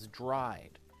red has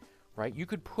dried, right? You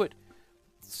could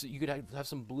have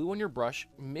some blue on your brush,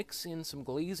 mix in some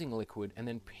glazing liquid, and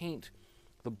then paint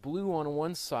the blue on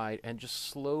one side and just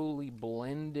slowly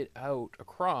blend it out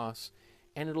across,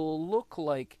 and it'll look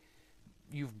like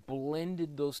you've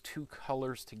blended those two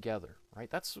colors together, right?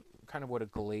 That's kind of what a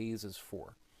glaze is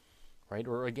for, right?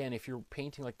 Or again, if you're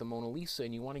painting like the Mona Lisa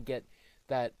and you want to get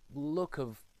that look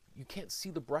of, you can't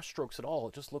see the brush strokes at all,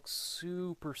 it just looks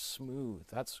super smooth.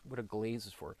 That's what a glaze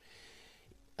is for.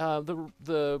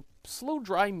 The slow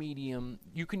dry medium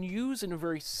you can use in a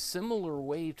very similar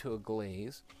way to a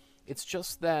glaze. It's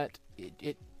just that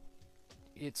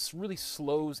it's really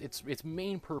slows. Its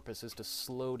main purpose is to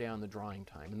slow down the drying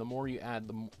time, and the more you add,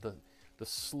 the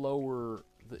slower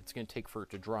it's going to take for it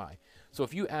to dry. So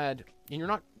if you add,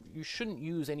 and you shouldn't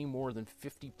use any more than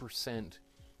 50%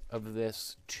 of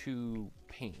this to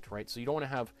paint, right? So you don't want to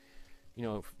have, you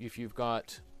know, if you've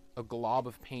got a glob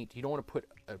of paint, you don't want to put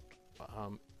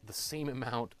the same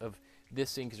amount of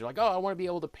this in, because you're like, oh, I want to be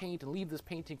able to paint and leave this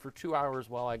painting for 2 hours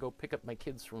while I go pick up my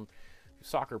kids from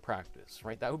soccer practice,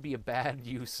 right? That would be a bad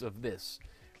use of this,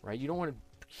 right? You don't want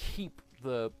to keep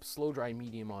the slow dry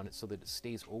medium on it so that it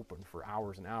stays open for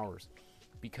hours and hours,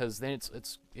 because then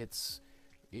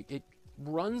it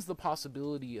runs the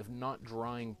possibility of not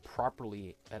drying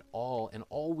properly at all and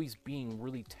always being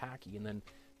really tacky, and then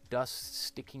dust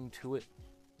sticking to it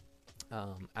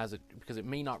because it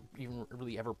may not even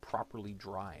really ever properly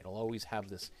dry. It'll always have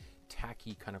this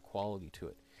tacky kind of quality to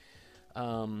it.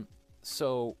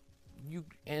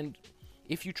 And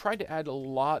if you try to add a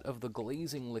lot of the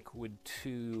glazing liquid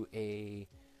to a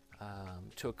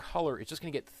color, it's just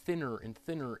going to get thinner and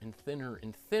thinner and thinner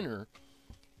and thinner,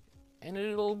 and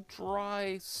it'll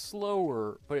dry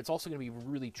slower, but it's also going to be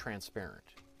really transparent.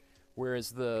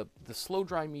 Whereas the slow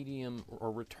dry medium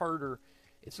or retarder,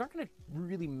 it's not going to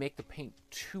really make the paint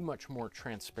too much more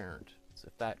transparent. So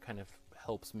if that kind of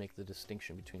helps make the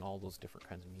distinction between all those different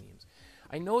kinds of mediums.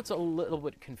 I know it's a little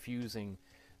bit confusing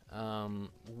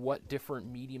what different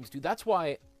mediums do. That's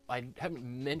why I haven't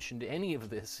mentioned any of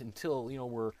this until,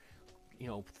 we're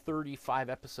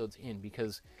 35 episodes in,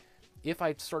 because if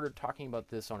I started talking about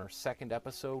this on our second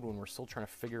episode when we're still trying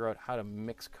to figure out how to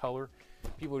mix color,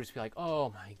 people would just be like, oh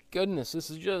my goodness, this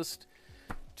is just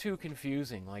too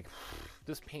confusing. Like,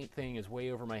 this paint thing is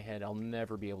way over my head. I'll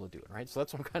never be able to do it, right? So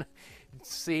that's why I'm kind of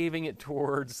saving it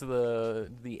towards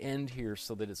the end here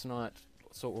so that it's not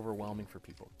so overwhelming for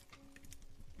people.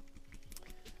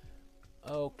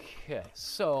 Okay,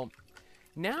 so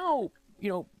now, you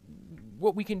know,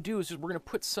 what we can do is just we're going to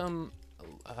put some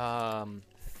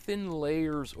thin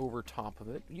layers over top of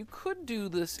it. You could do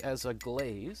this as a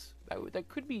glaze. That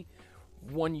could be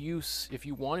one use if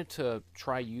you wanted to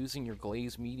try using your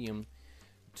glaze medium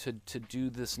to do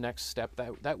this next step.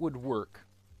 That would work.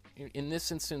 In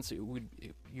this instance,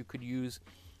 you could use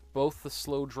both the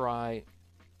slow dry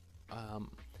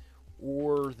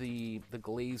or the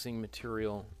glazing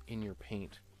material in your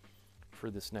paint for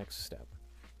this next step.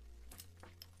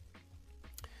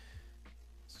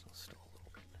 So still a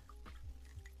little bit.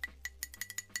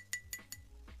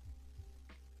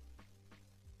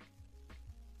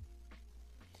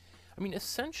 I mean,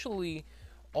 essentially,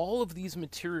 all of these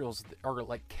materials are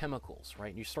like chemicals,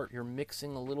 right? You're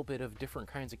mixing a little bit of different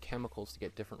kinds of chemicals to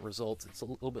get different results. It's a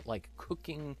little bit like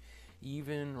cooking,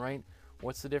 even, right?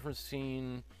 What's the difference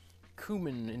between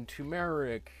cumin and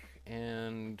turmeric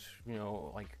and, you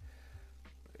know, like,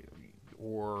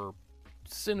 or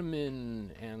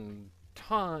cinnamon and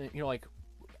thyme, you know, like,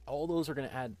 all those are going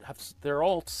to they're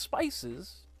all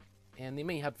spices, and they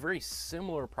may have very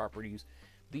similar properties.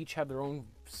 They each have their own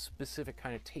specific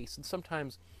kind of taste, and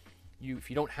sometimes if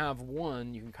you don't have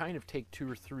one, you can kind of take 2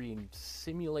 or 3 and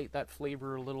simulate that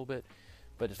flavor a little bit,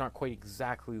 but it's not quite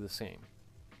exactly the same.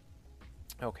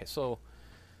 Okay, so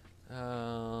just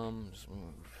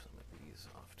move some of these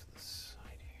off to the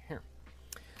side here.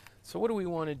 So what do we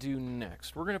want to do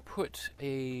next? We're going to put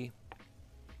a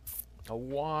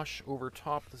wash over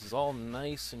top. This is all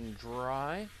nice and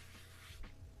dry.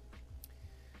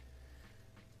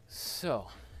 So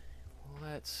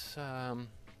let's got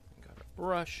a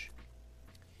brush.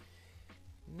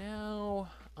 Now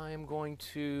I'm going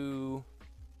to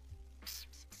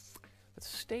let's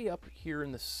stay up here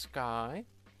in the sky,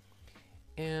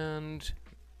 and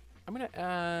I'm going to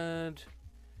add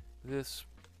this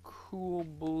cool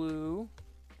blue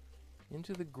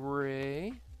into the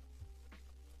gray.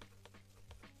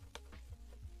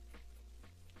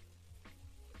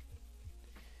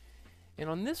 And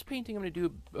on this painting, I'm going to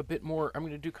do a bit more. I'm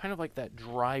going to do kind of like that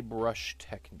dry brush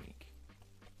technique,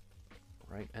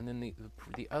 right? And then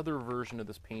the other version of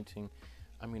this painting,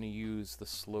 I'm going to use the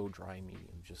slow dry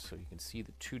medium, just so you can see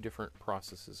the 2 different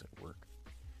processes at work.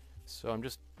 So I'm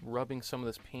just rubbing some of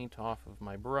this paint off of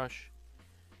my brush,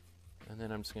 and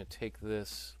then I'm just going to take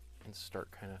this and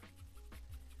start kind of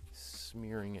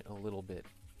smearing it a little bit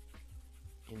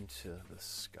into the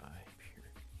sky.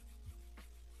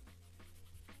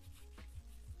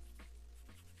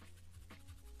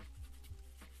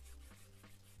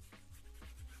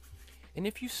 And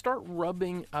if you start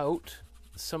rubbing out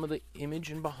some of the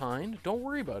image in behind, don't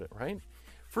worry about it, right?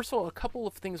 First of all, a couple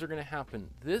of things are going to happen.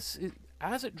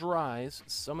 As it dries,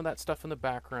 some of that stuff in the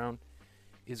background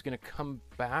is going to come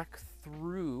back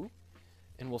through,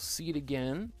 and we'll see it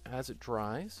again as it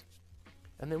dries.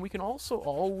 And then we can also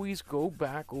always go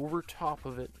back over top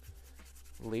of it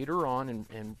later on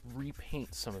and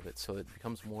repaint some of it so that it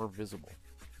becomes more visible.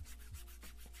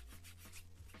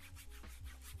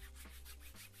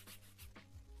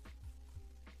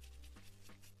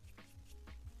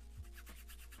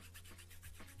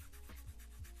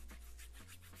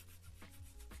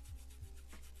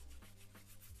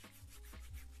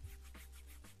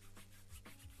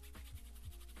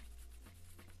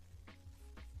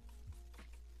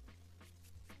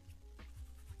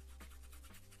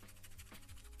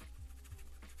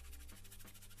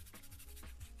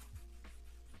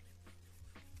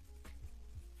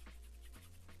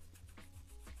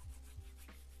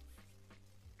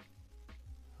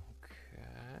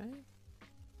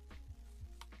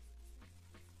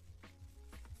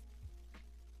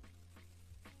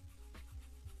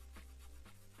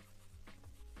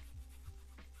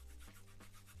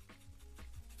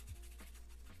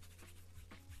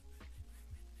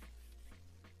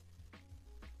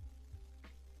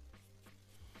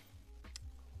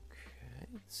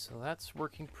 So that's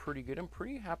working pretty good. I'm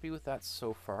pretty happy with that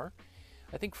so far.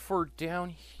 I think for down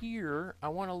here, I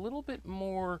want a little bit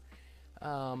more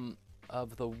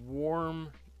of the warm.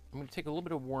 I'm going to take a little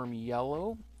bit of warm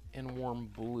yellow and warm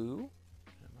blue.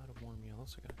 I'm out of warm yellow,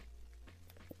 so I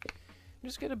got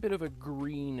just get a bit of a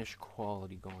greenish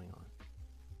quality going on.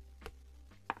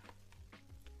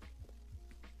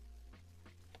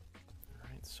 All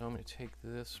right, so I'm going to take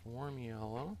this warm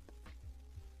yellow.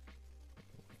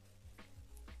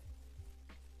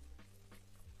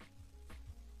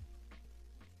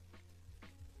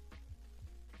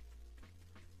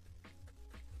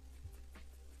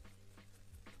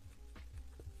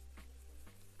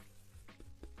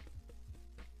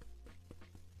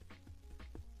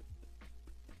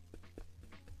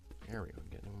 There we go,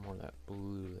 getting more of that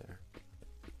blue there.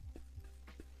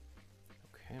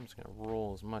 Okay, I'm just going to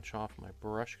roll as much off my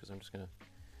brush because I'm just going to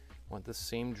want the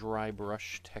same dry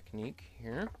brush technique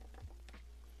here.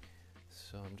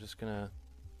 So I'm just going to,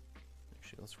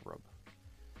 actually let's rub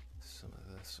some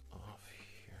of this off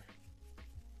here.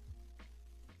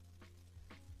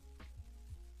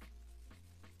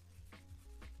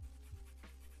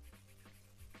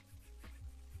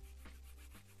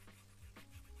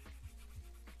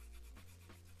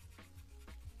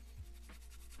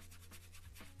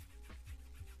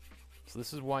 So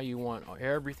this is why you want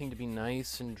everything to be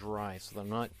nice and dry, so that I'm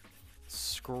not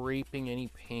scraping any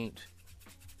paint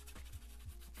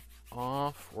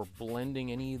off or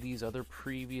blending any of these other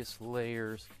previous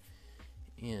layers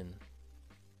in.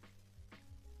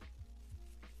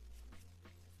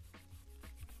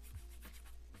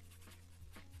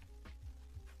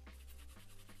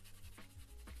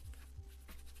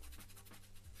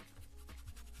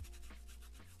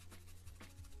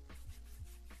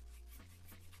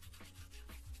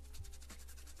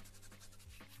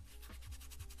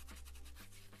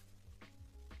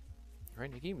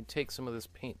 Right, you can even take some of this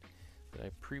paint that I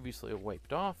previously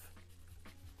wiped off,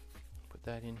 put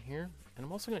that in here, and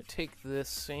I'm also going to take this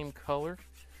same color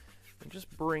and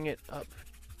just bring it up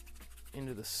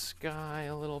into the sky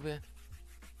a little bit.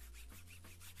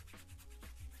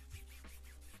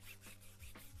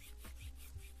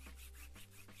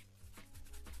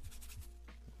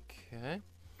 Okay,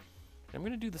 I'm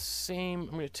going to do the same.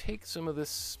 I'm going to take some of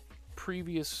this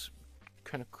previous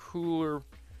kind of cooler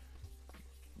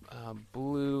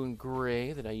blue and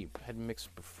gray that I had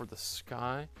mixed before the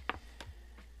sky.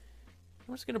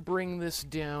 I'm just going to bring this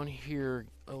down here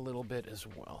a little bit as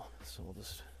well. So we'll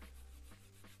just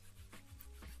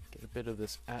get a bit of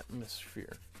this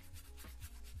atmosphere.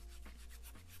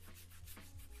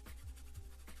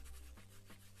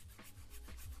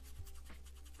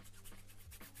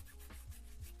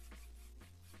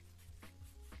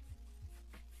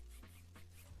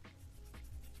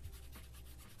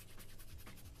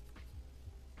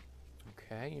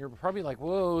 Okay, you're probably like,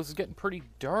 whoa, this is getting pretty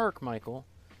dark, Michael.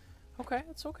 Okay,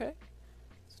 it's okay.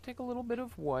 Let's take a little bit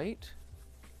of white.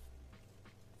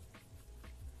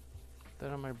 Put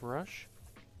that on my brush.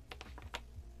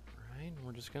 All right, and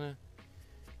we're just gonna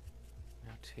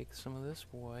now take some of this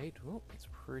white. Oh, it's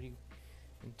pretty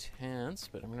intense,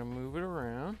 but I'm gonna move it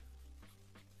around.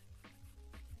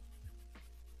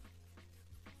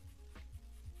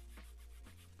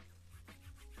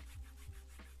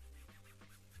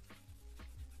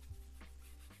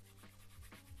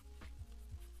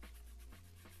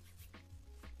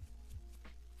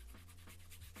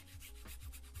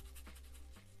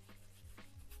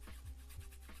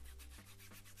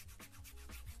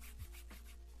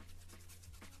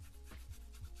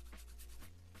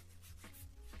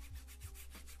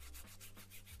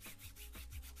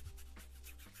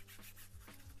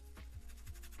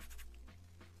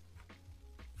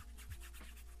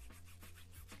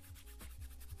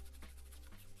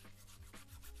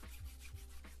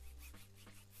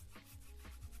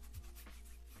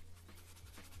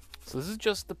 So this is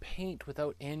just the paint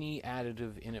without any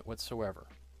additive in it whatsoever.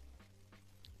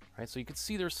 Right, so you can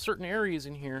see there's certain areas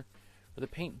in here where the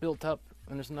paint built up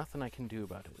and there's nothing I can do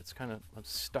about it. It's kind of, I'm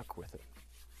stuck with it.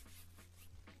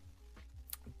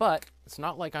 But it's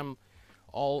not like I'm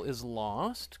all is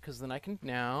lost, because then I can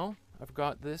now, I've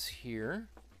got this here.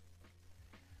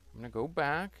 I'm going to go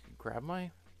back, grab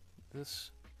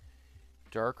this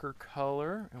darker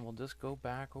color, and we'll just go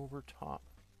back over top.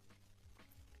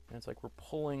 And it's like we're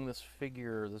pulling this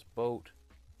figure, this boat,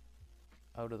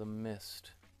 out of the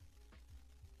mist.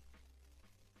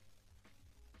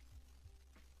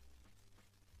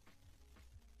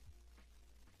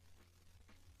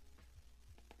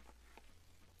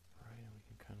 Right, and we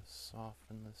can kind of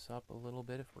soften this up a little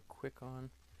bit if we're quick on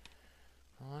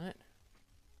it.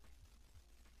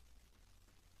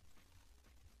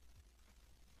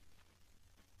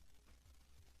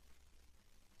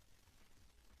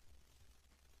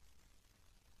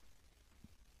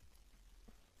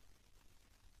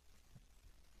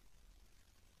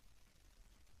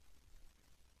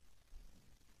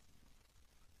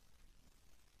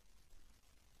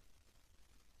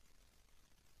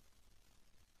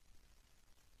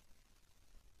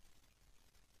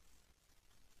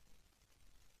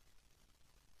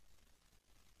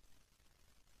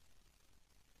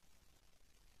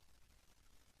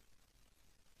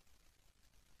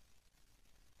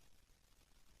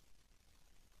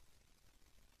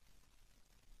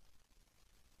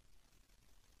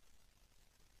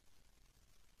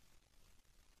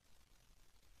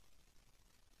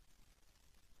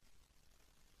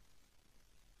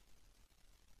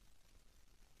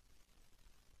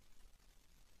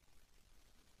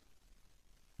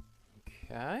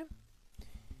 Okay.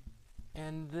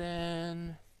 And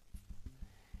then,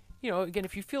 you know, again,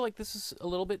 if you feel like this is a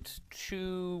little bit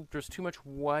too, there's too much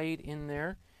white in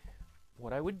there,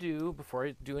 what I would do before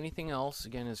I do anything else,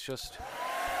 again, is just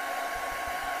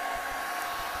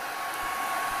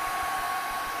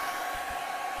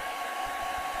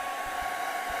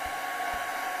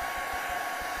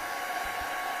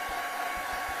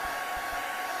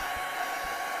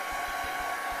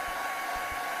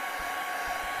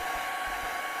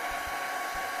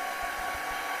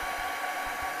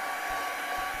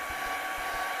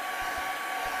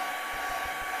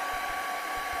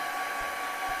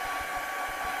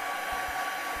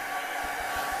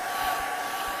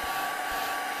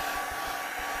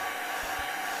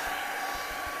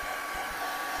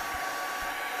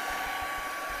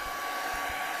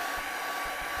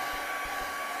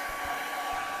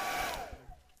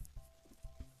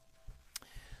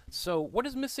So, what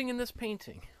is missing in this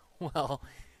painting? Well,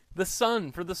 the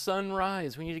sun, for the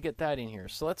sunrise. We need to get that in here.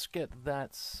 So let's get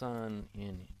that sun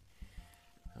in.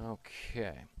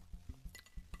 Okay.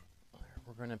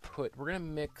 We're gonna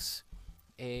mix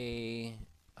a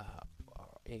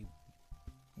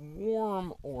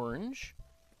warm orange.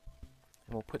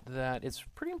 And we'll put that, it's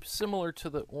pretty similar to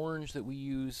the orange that we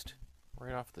used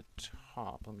right off the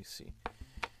top. Let me see.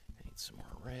 I need some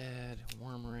more red,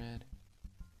 warm red.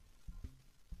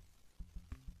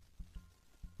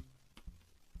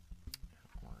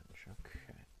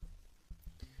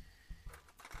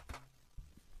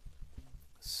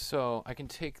 So I can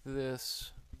take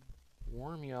this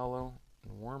warm yellow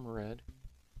and warm red.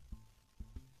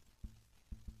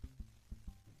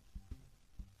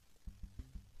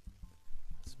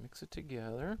 Let's mix it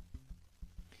together.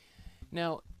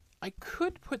 Now, I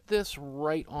could put this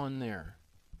right on there,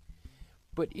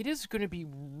 but it is going to be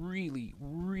really,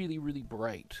 really, really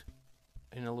bright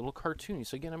and a little cartoony.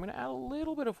 So again, I'm going to add a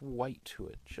little bit of white to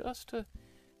it just to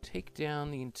take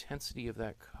down the intensity of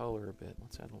that color a bit.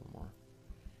 Let's add a little more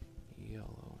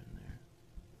yellow in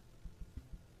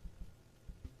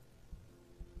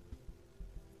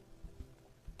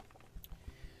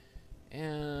there.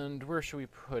 And where should we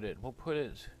put it? We'll put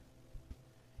it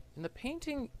in the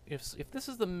painting. If this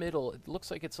is the middle, it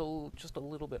looks like it's just a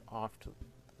little bit off to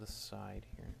the side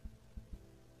here.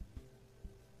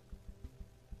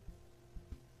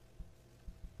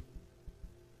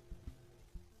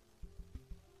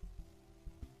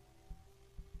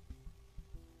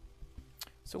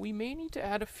 So we may need to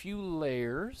add a few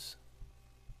layers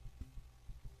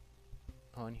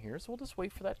on here. So we'll just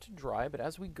wait for that to dry. But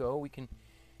as we go, we can...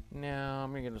 Now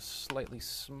I'm going to get a slightly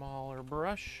smaller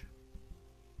brush.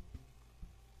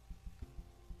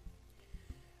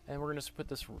 And we're going to put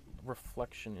this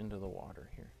reflection into the water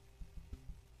here.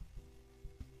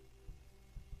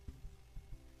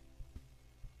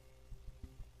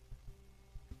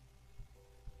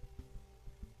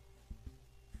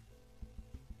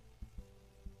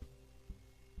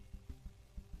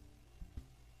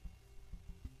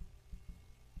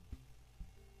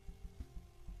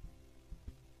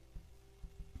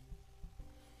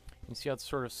 You see how it's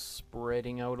sort of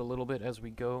spreading out a little bit as we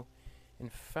go. In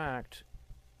fact,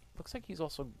 it looks like he's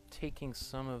also taking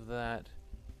some of that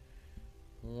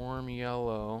warm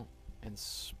yellow and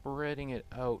spreading it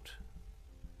out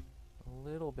a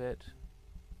little bit.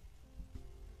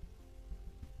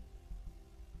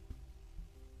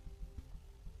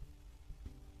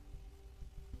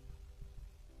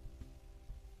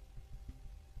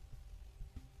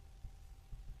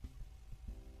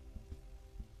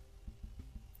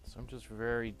 So I'm just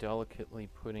very delicately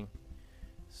putting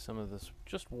some of this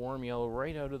just warm yellow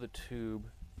right out of the tube.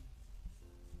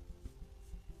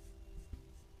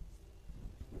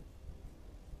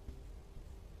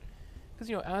 Because,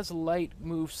 you know, as light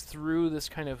moves through this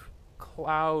kind of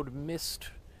cloud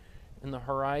mist in the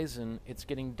horizon, it's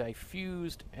getting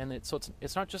diffused, and so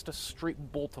it's not just a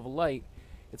straight bolt of light.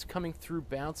 It's coming through,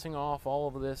 bouncing off all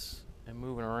of this and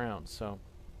moving around. So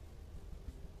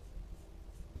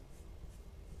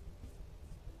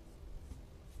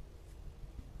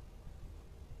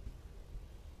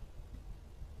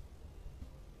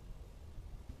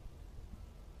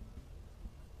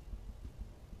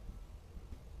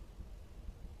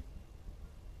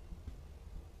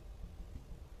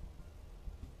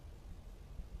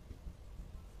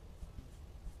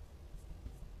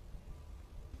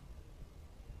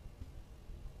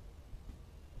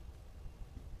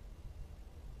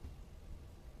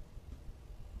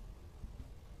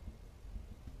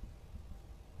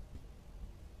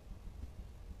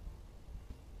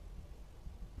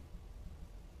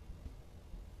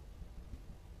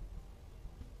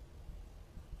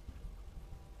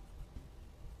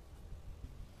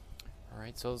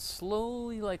Alright, so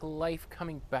slowly, like, life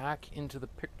coming back into the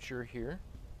picture here.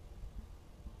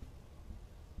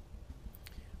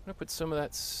 I'm going to put some of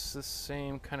that the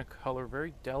same kind of color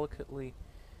very delicately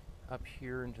up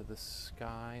here into the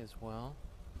sky as well.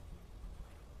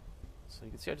 So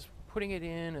you can see I'm just putting it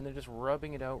in and then just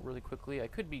rubbing it out really quickly. I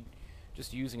could be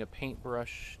just using a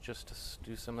paintbrush just to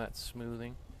do some of that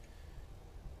smoothing.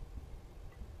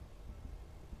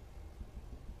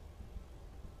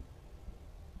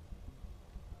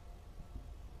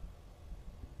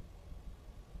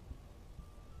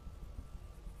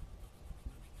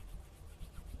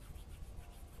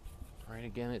 Right,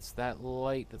 again, it's that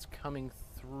light that's coming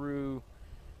through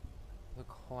the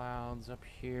clouds up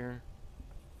here.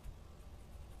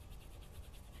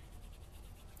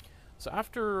 So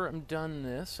after I'm done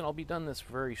this, and I'll be done this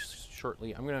very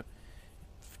shortly, I'm going to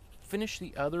finish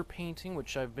the other painting,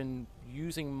 which I've been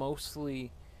using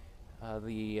mostly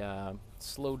the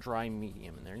slow dry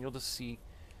medium in there. And you'll just see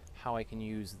how I can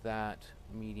use that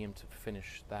medium to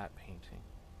finish that painting.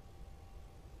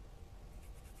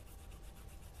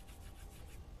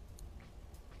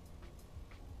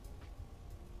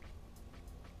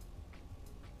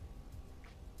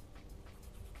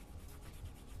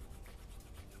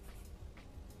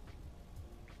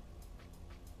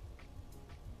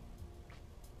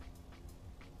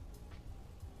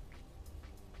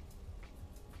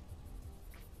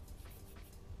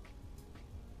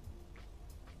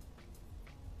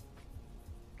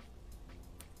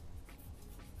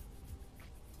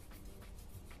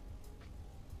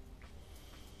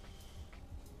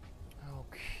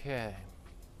 Okay.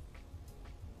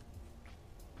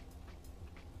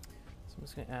 So I'm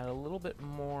just going to add a little bit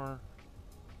more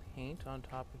paint on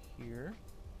top of here.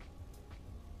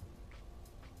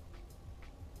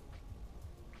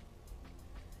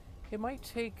 It might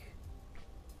take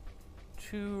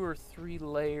 2 or 3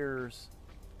 layers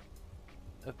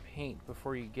of paint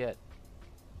before you get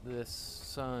this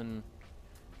sun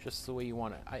just the way you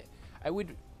want it. I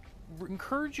would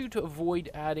encourage you to avoid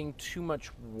adding too much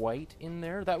white in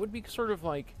there. That would be sort of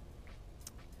like,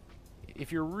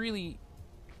 if you're really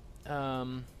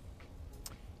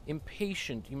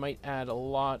impatient, you might add a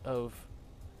lot of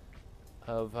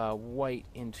white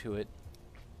into it,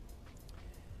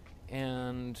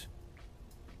 and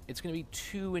it's going to be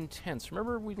too intense.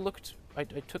 Remember, we looked, I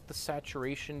took the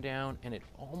saturation down and it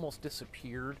almost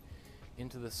disappeared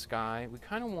into the sky. We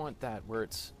kind of want that where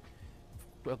it's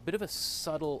a bit of a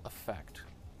subtle effect.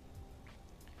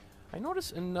 I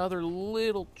noticed another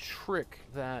little trick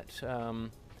that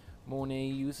Monet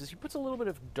uses. He puts a little bit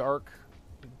of dark,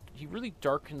 he really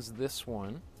darkens this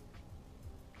one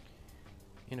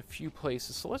in a few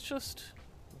places. So let's just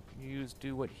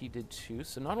do what he did too.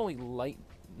 So not only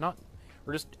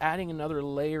we're just adding another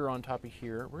layer on top of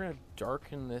here. We're going to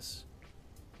darken this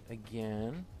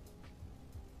again.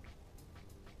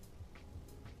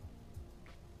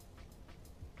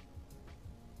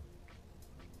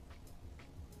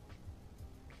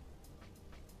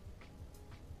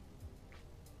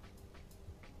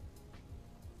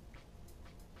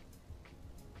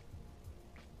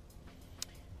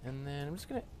 And then I'm just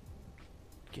going to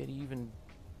get even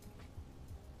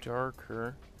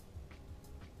darker.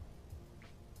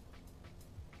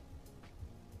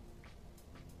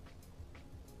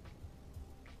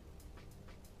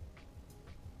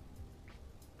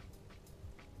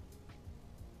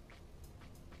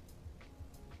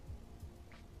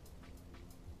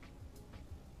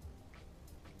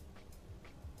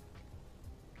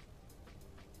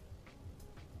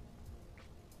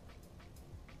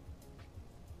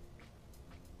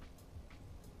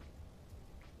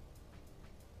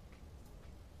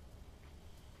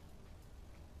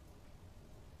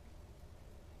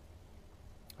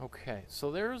 Okay,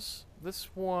 so there's this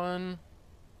one.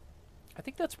 I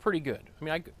think that's pretty good. I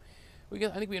mean, I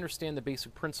think we understand the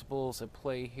basic principles at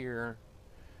play here.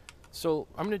 So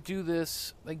I'm going to do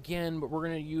this again, but we're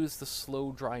going to use the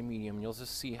slow dry medium. You'll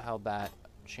just see how that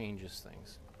changes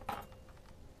things.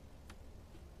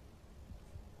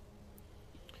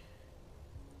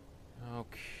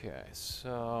 Okay,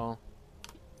 so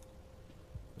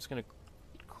I'm just going to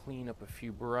clean up a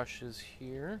few brushes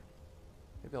here.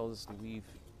 Maybe I'll just leave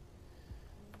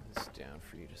this down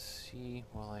for you to see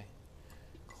while I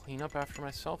clean up after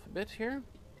myself a bit here.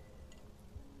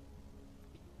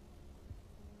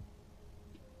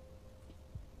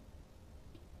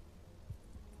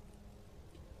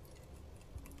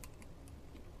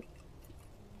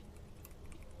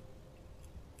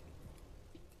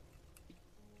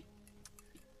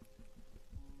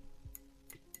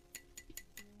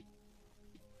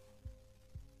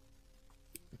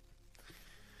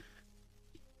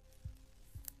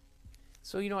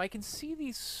 So, you know, I can see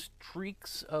these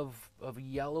streaks of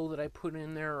yellow that I put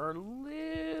in there are a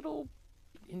little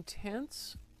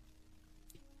intense.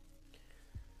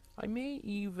 I may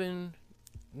even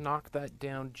knock that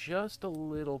down just a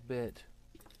little bit,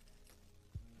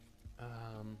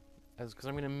 because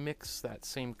I'm going to mix that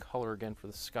same color again for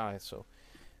the sky, so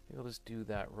maybe I'll just do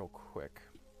that real quick.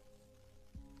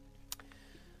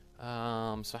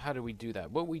 So how do we do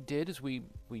that? What we did is we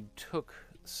took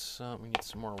some, we need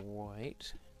some more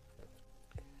white.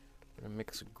 I'm going to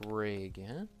mix gray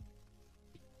again.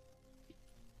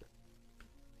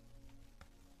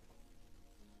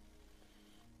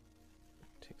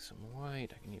 Take some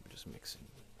white. I can even just mix it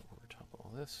over top of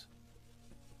all this.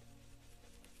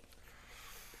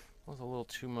 That was a little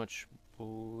too much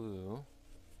blue.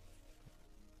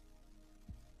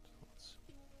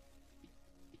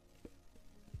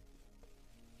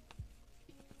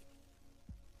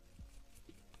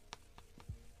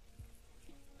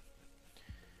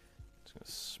 Just gonna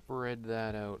spread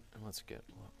that out, and let's get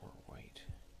a lot more white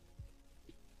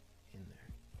in there.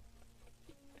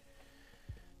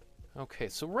 Okay,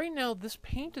 so right now this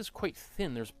paint is quite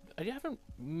thin. I haven't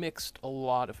mixed a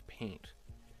lot of paint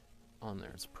on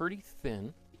there. It's pretty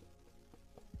thin.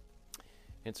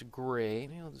 It's gray.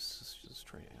 Maybe I'll just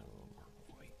try to add a little more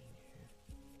white in here.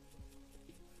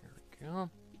 There we go.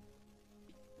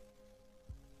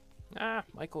 Ah,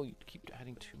 Michael, you keep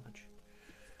adding too much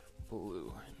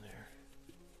blue in there.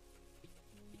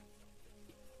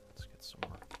 Let's get some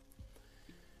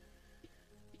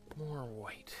more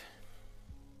white.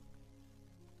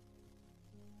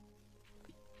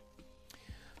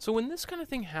 So when this kind of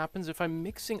thing happens, if I'm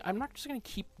mixing, I'm not just going to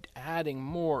keep adding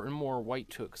more and more white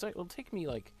to it, because it'll take me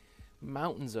like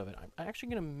mountains of it. I'm actually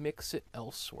going to mix it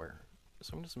elsewhere.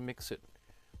 So I'm going to just mix it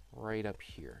right up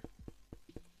here.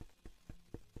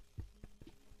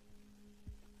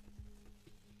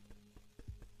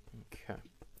 Okay.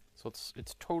 So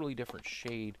it's totally different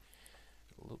shade,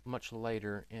 much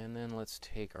lighter. And then let's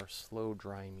take our slow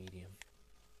dry medium.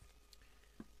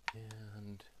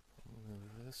 And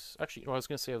this. Actually, I was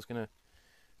going to say I was going to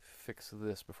fix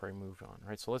this before I moved on,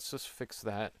 right? So let's just fix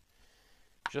that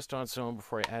just on its own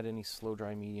before I add any slow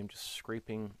dry medium, just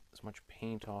scraping as much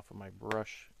paint off of my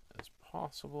brush as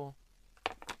possible.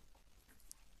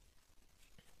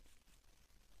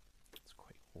 It's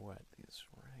quite wet, these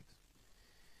rags.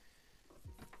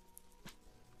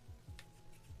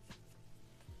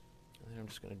 And then I'm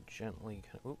just going to gently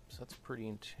kind of, oops, that's pretty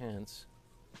intense.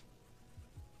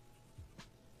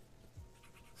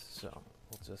 So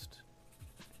we'll just,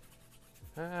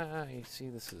 you see,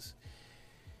 this is,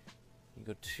 you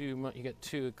go too much, you get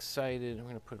too excited. I'm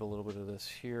going to put a little bit of this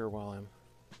here while I'm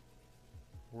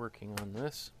working on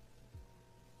this.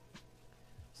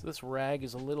 So this rag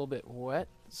is a little bit wet,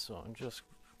 so I'm just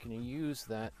going to use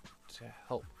that to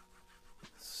help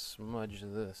smudge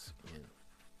this in.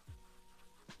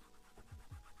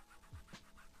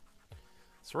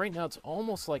 So right now it's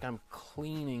almost like I'm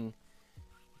cleaning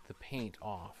the paint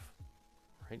off.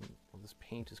 Right? Well, this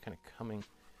paint is kind of coming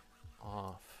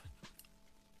off.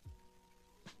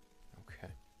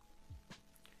 Okay.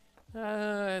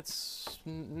 It's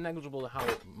negligible how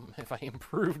if I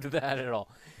improved that at all.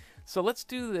 So let's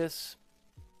do this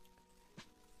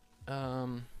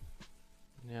now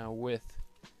with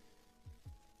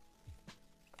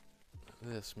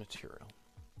this material,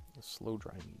 the slow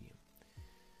dry medium.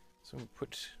 So I'm going to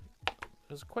put,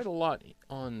 there's quite a lot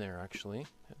on there actually.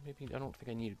 Maybe I don't think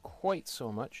I needed quite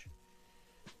so much.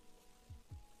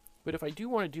 But if I do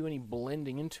want to do any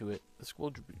blending into it, this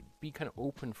will be kind of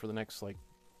open for the next like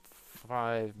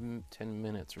 5-10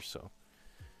 minutes or so.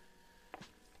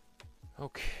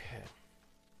 Okay.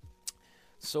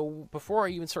 So before I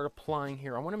even start applying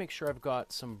here, I want to make sure I've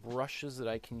got some brushes that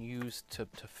I can use to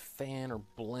fan or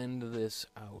blend this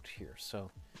out here. So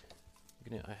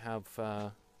I have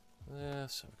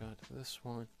this, I've got this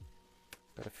one.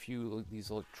 Got a few of these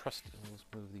little trusted, let's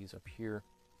move these up here.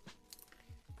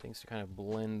 Things to kind of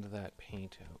blend that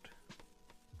paint out.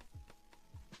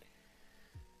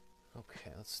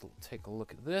 Okay, let's take a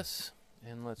look at this,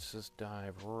 and let's just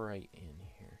dive right in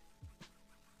here.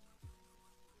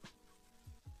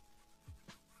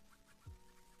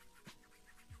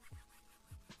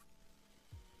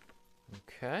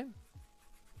 Okay,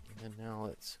 and now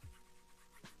let's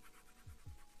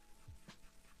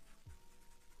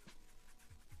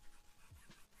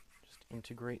just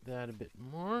integrate that a bit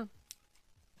more.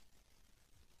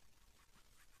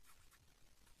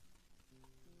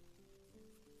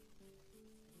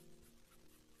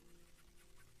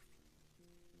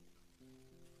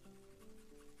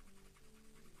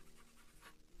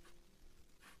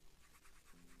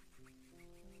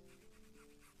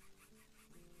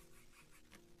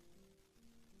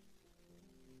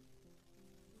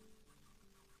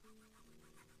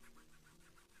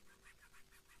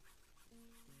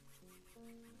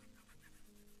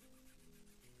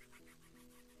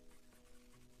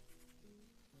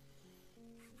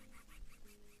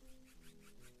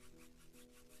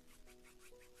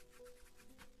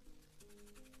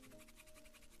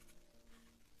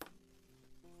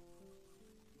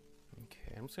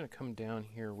 just going to come down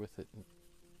here with it and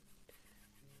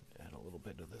add a little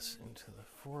bit of this into the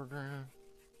foreground.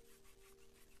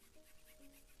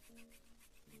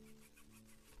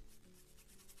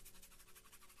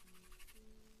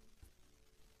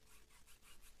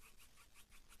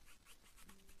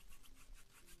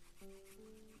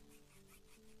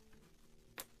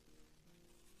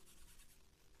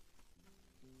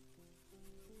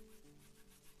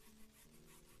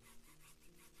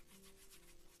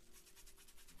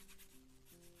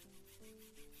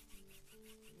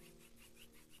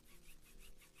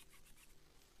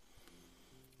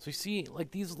 So you see,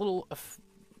 like, these little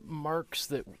marks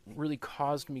that really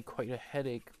caused me quite a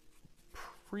headache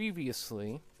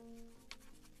previously.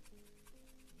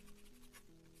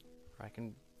 I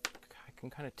can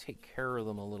kind of take care of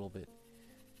them a little bit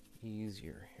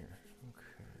easier here.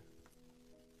 Okay.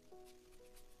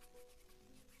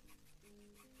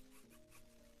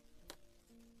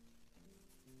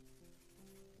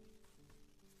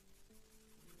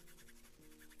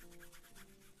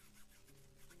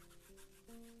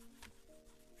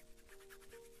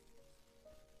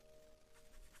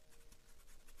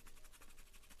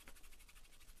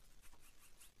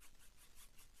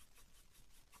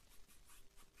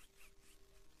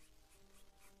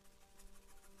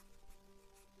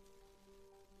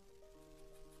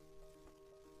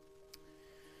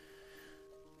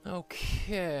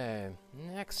 Okay,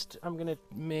 next I'm gonna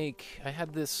make, I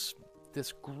had this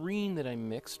green that I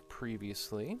mixed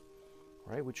previously,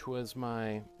 right, which was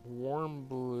my warm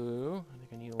blue. I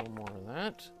think I need a little more of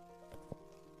that.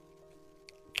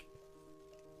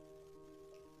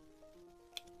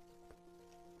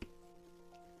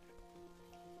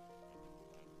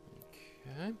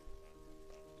 Okay.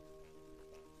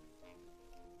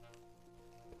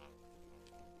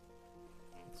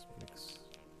 Let's mix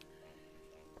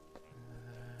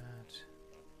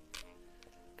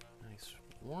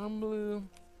warm blue.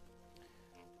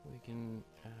 We can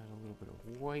add a little bit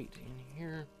of white in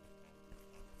here.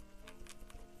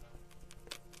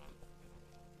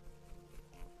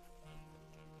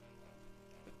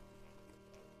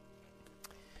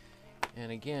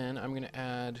 And again, I'm going to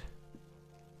add...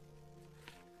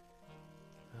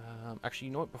 actually,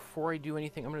 you know what? Before I do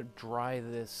anything, I'm going to dry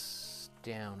this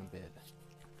down a bit.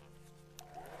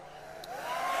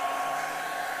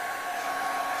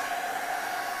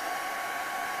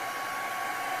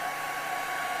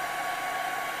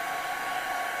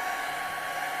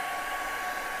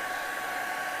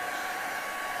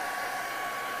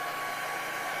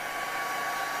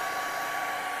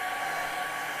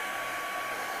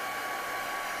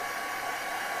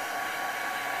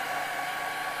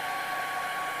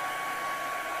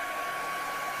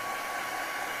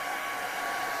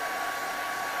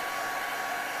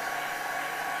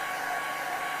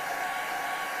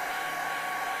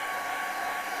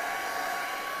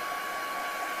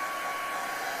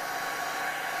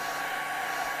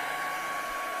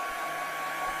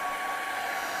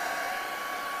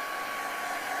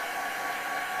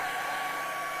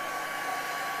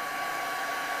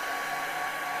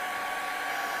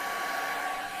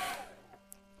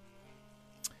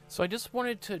 So I just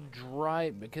wanted to dry,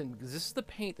 because this is the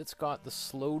paint that's got the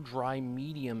slow dry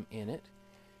medium in it,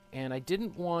 and I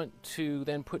didn't want to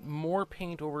then put more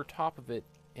paint over top of it,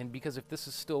 and because if this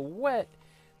is still wet,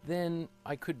 then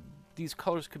these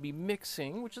colors could be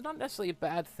mixing, which is not necessarily a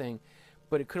bad thing,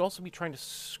 but it could also be trying to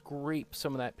scrape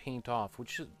some of that paint off,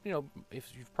 which is, you know,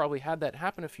 if you've probably had that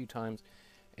happen a few times,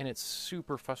 and it's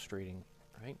super frustrating,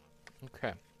 right?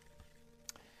 Okay.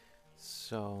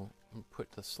 So I'm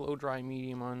put the slow dry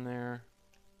medium on there.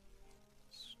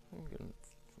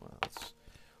 Well, it's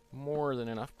more than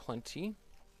enough, plenty.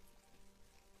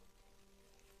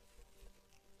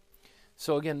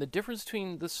 So again, the difference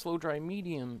between the slow dry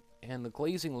medium and the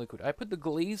glazing liquid, I put the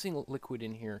glazing liquid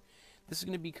in here. This is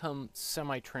going to become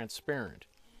semi-transparent.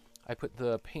 I put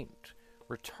the paint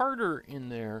retarder in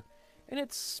there, and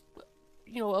it's,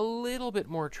 you know, a little bit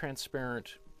more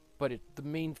transparent, but the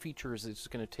main feature is it's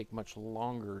going to take much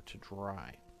longer to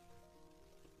dry.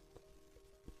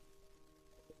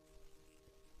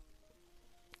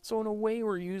 So in a way,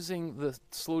 we're using the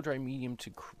slow dry medium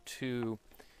to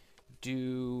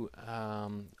do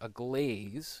a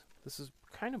glaze. This is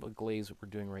kind of a glaze that we're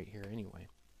doing right here anyway.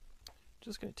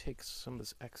 Just going to take some of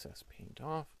this excess paint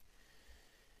off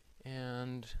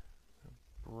and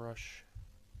brush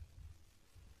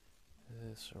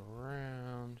this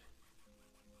around.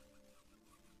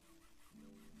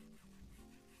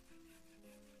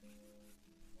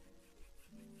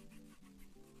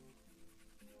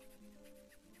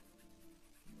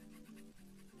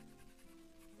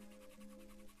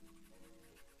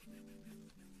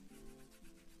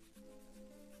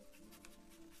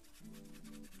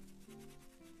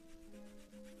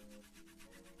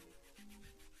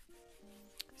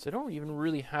 So I don't even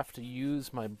really have to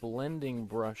use my blending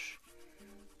brush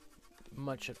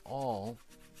much at all.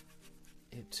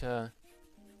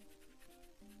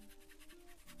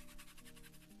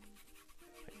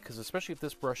 Because especially if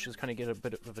this brush is kind of get a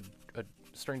bit of a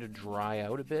starting to dry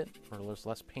out a bit, or there's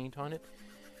less paint on it,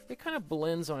 it kind of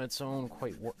blends on its own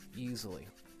quite easily.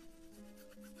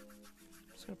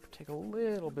 I'm just going to take a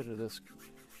little bit of this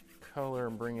color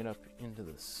and bring it up into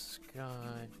the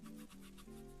sky.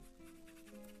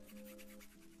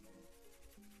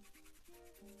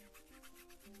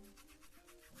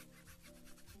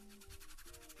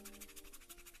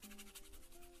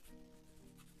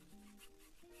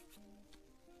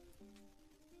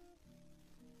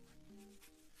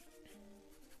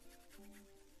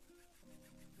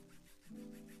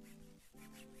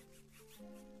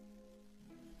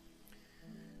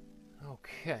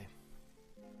 Okay.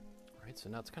 All right, so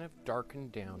now it's kind of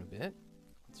darkened down a bit.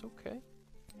 That's okay.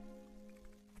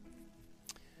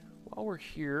 While we're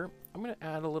here, I'm going to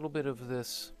add a little bit of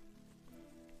this.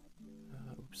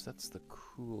 Oops, that's the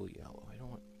cool yellow. I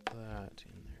don't want that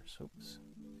in there. So, oops.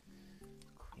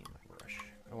 Clean my brush.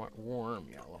 I want warm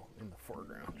yellow in the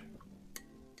foreground.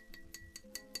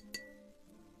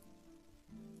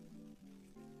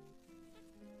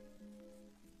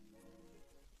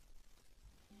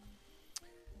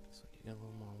 Get a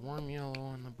little more warm yellow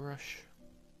on the brush.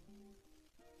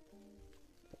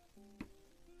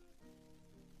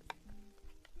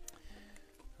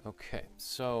 Okay,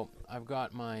 so I've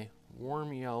got my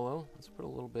warm yellow. Let's put a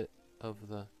little bit of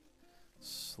the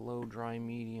slow dry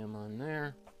medium on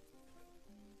there.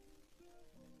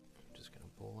 I'm just going to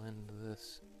blend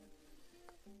this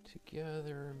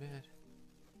together a bit.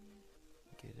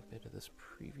 Get a bit of this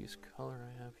previous color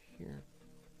I have here.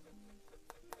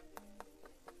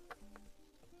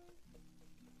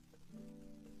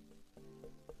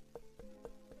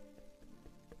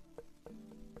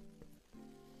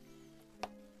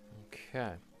 Okay,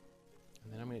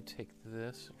 and then I'm going to take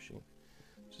this, actually,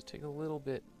 just take a little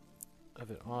bit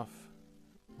of it off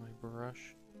my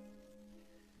brush,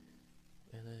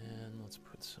 and then let's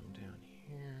put some down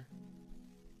here.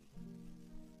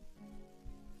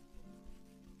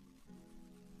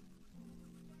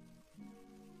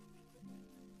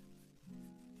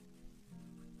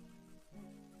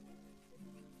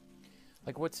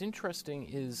 Like, what's interesting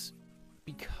is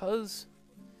because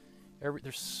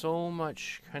there's so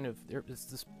much kind of,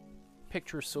 this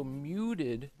picture is so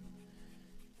muted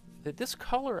that this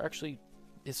color actually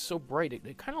is so bright.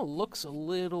 It kind of looks a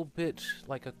little bit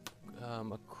like a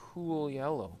cool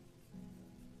yellow.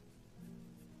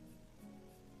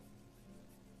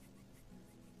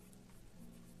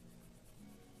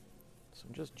 So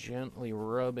I'm just gently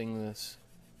rubbing this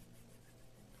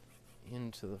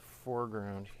into the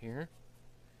foreground here.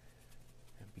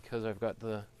 And because I've got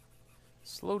the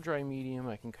slow dry medium,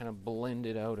 I can kind of blend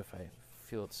it out if I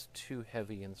feel it's too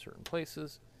heavy in certain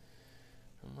places.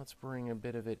 And let's bring a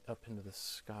bit of it up into the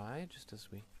sky, just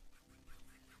as we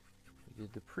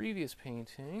did the previous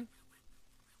painting,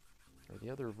 or the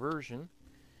other version.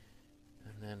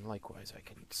 And then likewise, I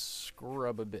can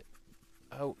scrub a bit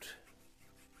out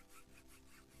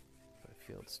if I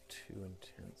feel it's too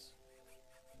intense.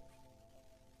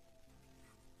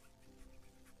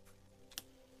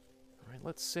 All right,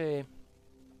 let's say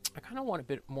I kind of want a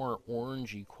bit more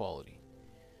orangey quality.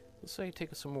 Let's say I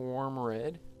take some warm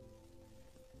red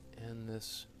and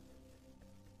this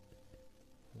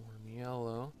warm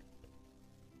yellow.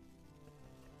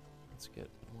 Let's get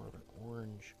more of an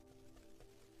orange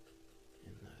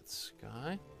in that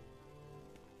sky.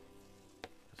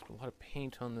 There's a lot of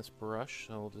paint on this brush,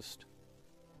 so I'll just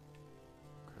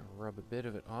kind of rub a bit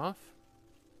of it off.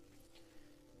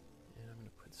 And I'm going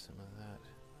to put some of that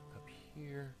up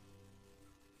here.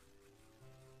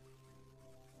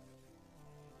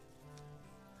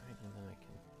 And then I can,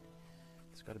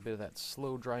 it's got a bit of that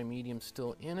slow dry medium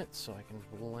still in it, so I can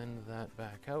blend that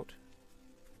back out.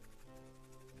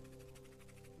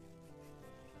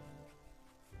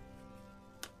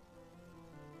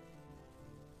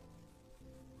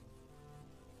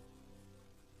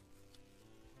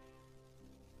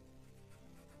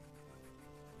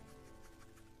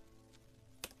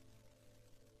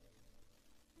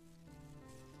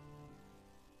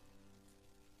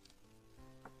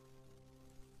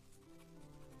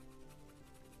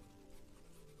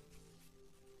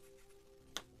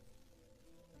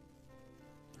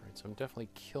 So I'm definitely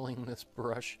killing this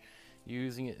brush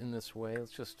using it in this way. I'm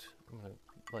going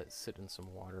to let it sit in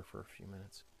some water for a few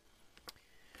minutes.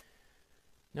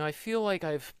 Now I feel like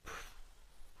I've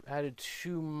added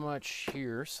too much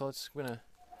here, so let's gonna.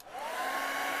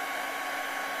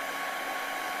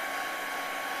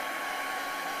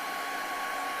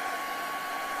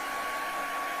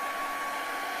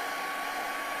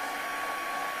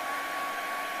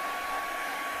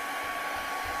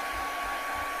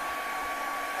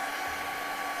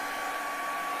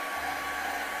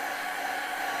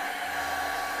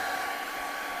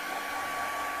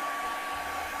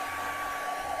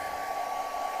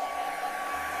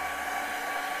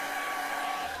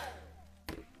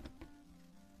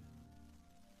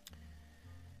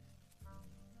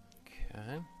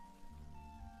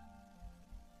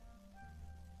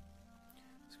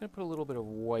 I'm going to put a little bit of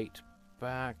white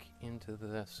back into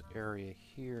this area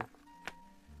here.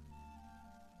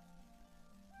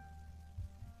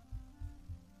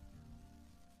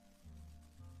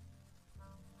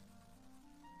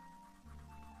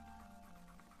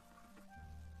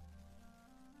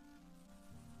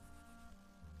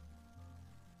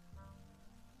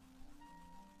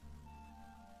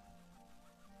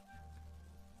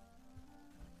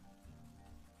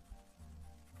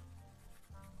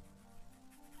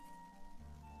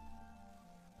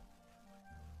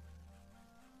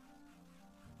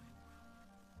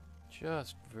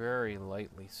 Just very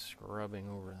lightly scrubbing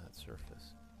over that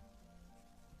surface.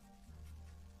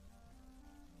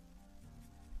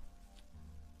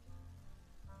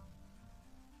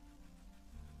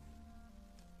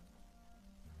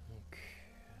 Okay.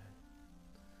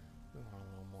 We want a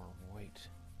little more white.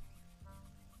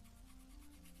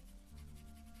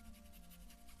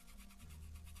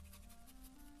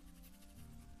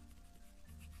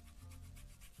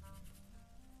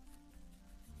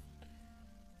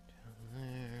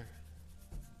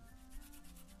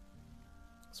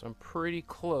 So I'm pretty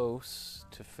close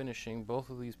to finishing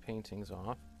both of these paintings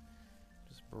off.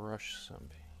 Just brush some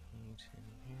paint in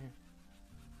here.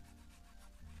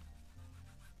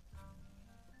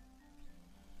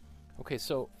 Okay,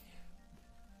 so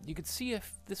you can see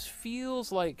if this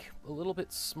feels like a little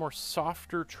bit more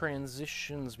softer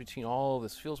transitions between all of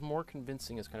this. Feels more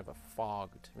convincing as kind of a fog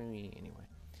to me anyway.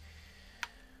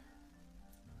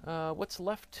 What's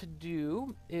left to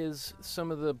do is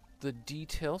some of the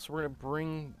details. We're going to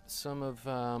bring some of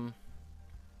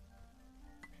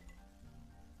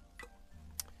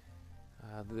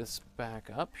this back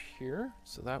up here.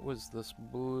 So that was this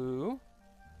blue,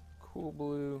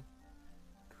 cool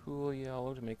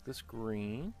yellow to make this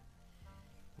green.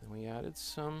 Then we added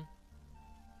some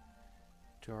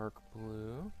dark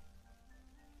blue.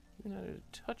 Even added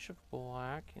a touch of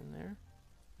black in there.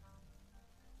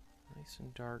 Nice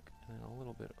and dark, and then a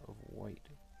little bit of white.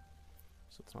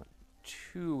 So it's not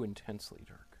too intensely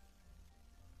dark.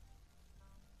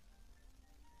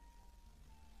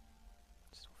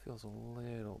 Still feels a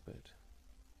little bit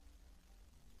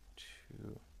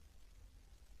too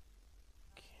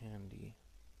candy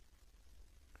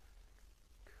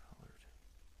colored.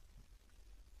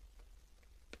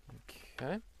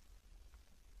 Okay.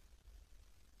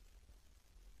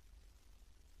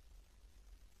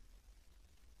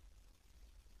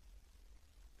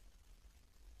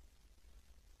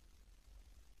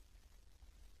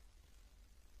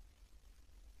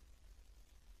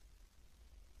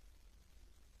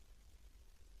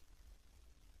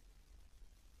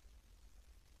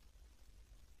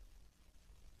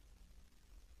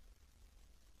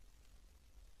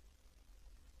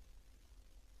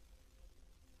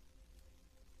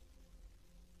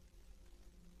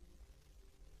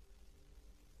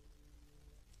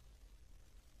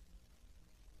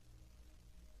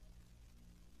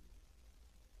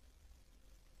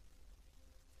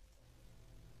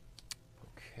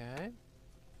 Okay.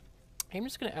 I'm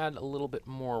just going to add a little bit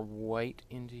more white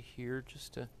into here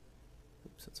just to,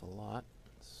 oops, that's a lot.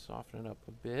 Soften it up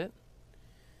a bit.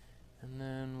 And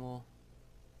then we'll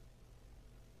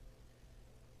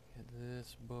get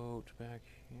this boat back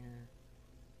here.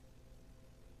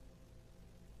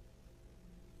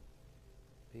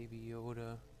 Baby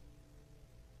Yoda.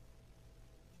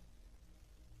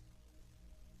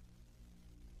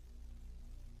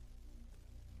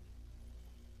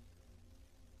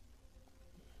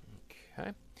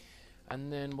 Okay,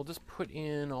 and then we'll just put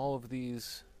in all of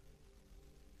these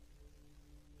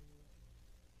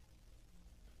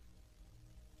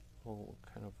little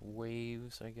kind of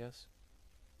waves, I guess.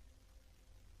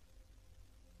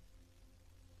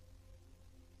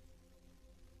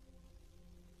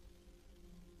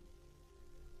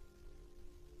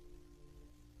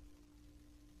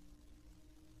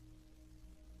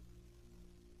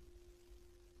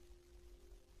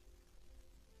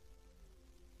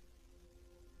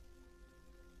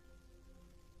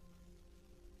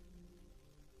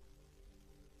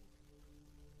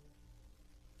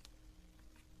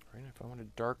 if I want to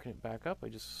darken it back up, I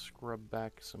just scrub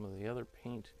back some of the other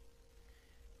paint.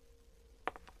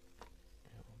 And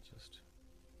I'll just,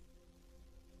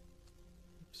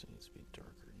 oops, it needs to be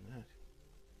darker than that.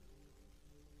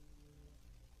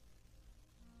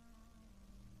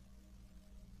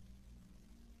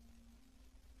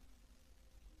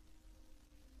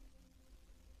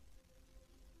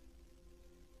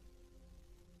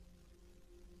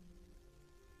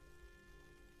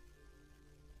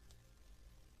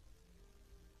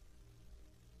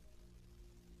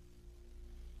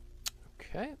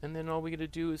 Okay, and then all we got to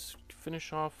do is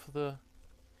finish off the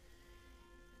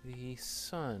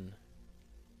sun.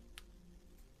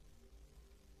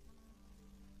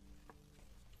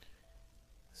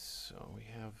 So we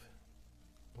have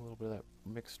a little bit of that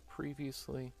mixed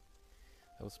previously.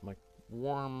 That was my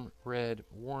warm red,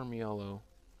 warm yellow.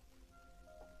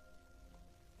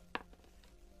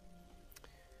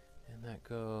 And that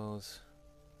goes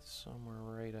somewhere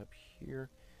right up here.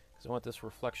 I want this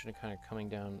reflection kind of coming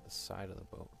down the side of the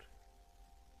boat.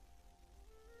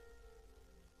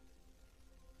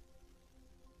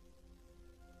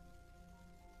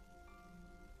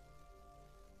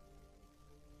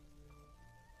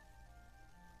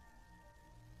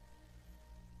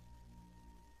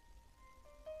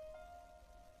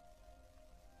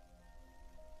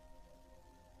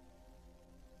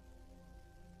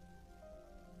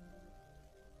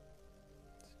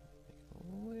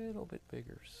 Make it a little bit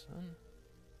bigger, son.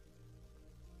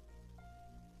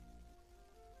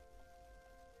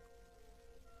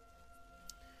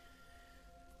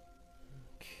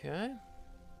 Okay.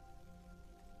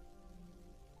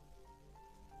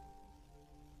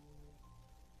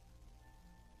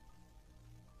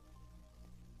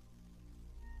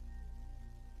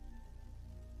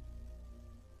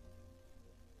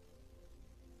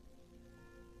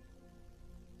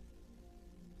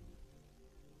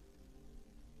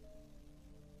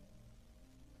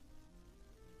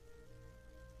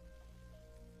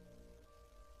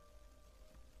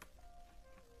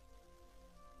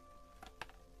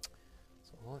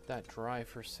 We'll let that dry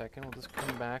for a second. We'll just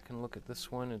come back and look at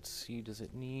this one and see, does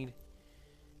it need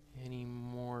any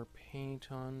more paint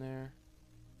on there?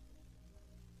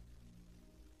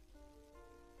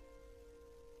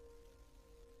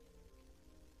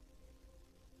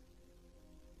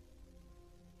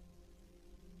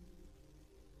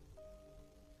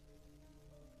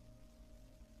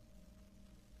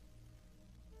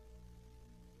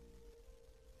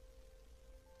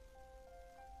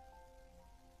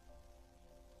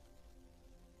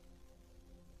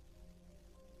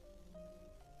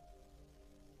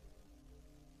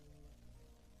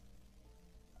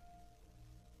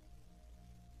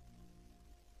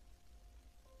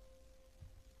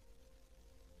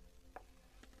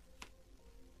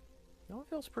 No, it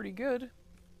feels pretty good.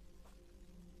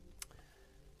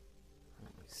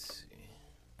 Let me see.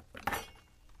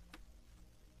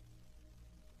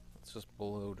 Let's just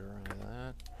blow dry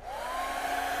that.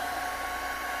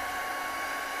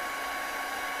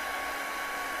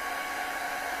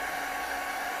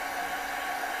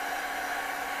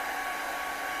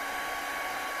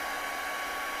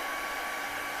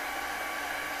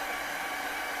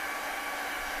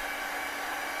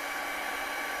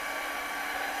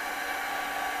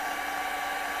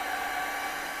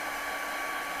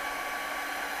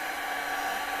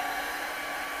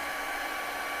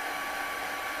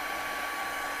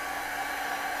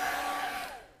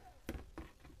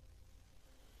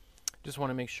 Just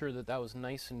want to make sure that that was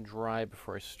nice and dry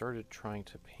before I started trying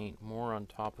to paint more on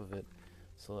top of it,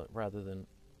 so that rather than,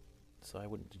 so I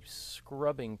wouldn't be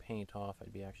scrubbing paint off,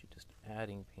 I'd be actually just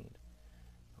adding paint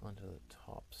onto the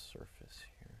top surface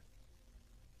here.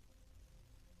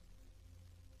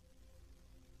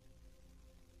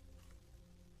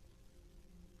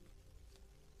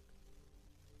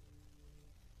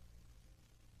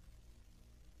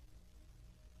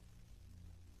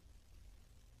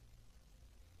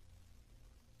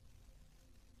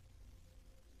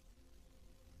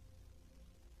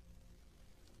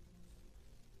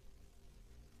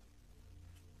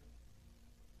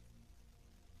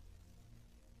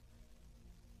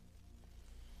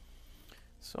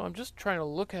 So I'm just trying to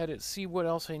look at it, see what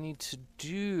else I need to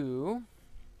do.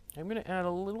 I'm going to add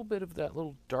a little bit of that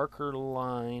little darker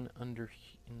line under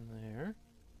in there.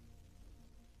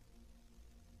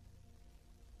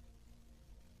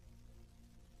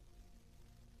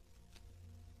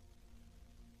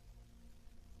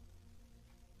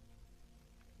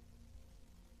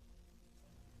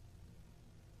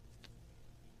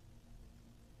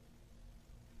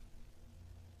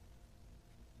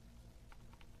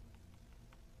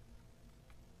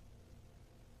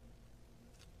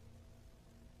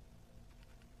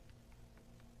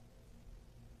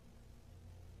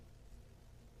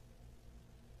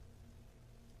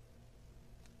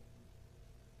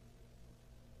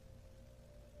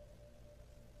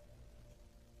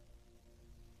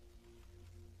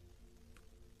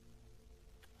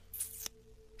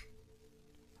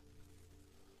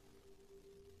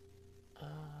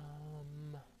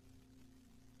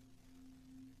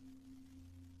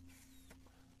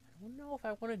 if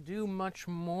I want to do much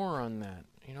more on that.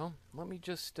 You know, let me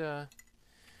just, I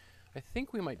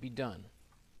think we might be done.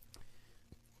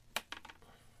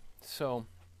 So,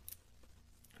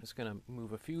 I'm just going to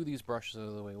move a few of these brushes out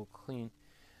of the way. We'll clean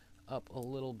up a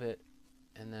little bit,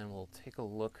 and then we'll take a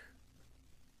look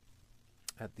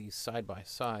at these side by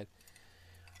side.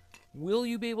 Will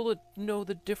you be able to know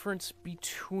the difference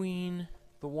between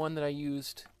the one that I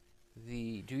used? Do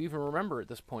you even remember at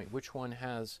this point which one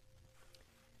has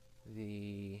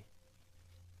the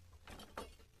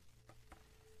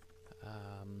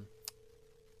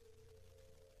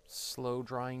slow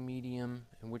drying medium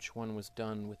and which one was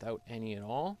done without any at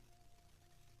all?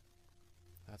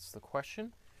 That's the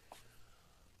question.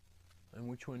 And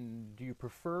which one do you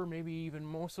prefer, maybe even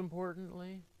most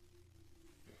importantly?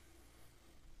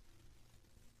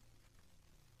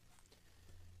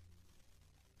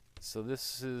 So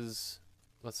this is,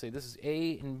 let's say this is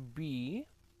A and B.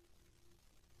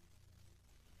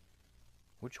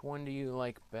 Which one do you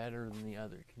like better than the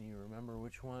other? Can you remember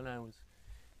which one I was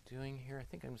doing here? I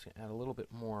think I'm just going to add a little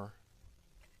bit more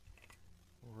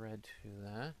red to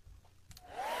that.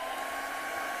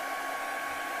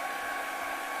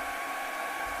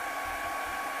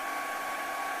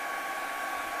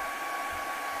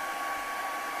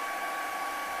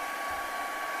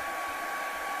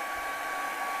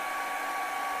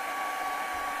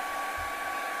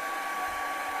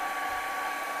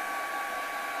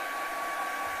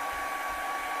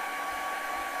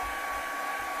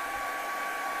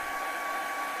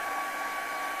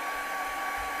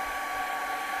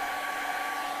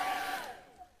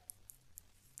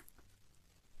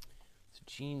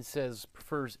 Gene says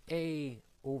prefers A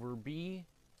over B.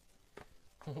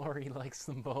 Laurie likes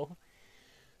them both.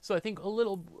 So I think I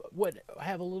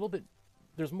have a little bit,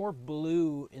 there's more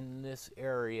blue in this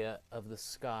area of the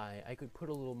sky. I could put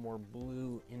a little more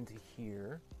blue into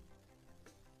here.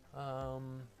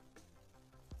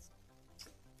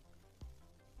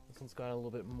 This one's got a little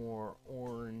bit more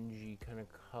orangey kind of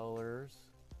colors.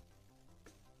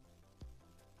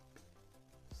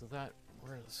 So that,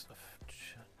 where's the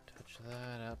touch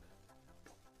that up.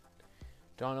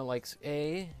 Donna likes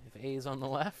A, if A is on the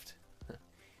left.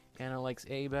 Anna likes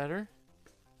A better.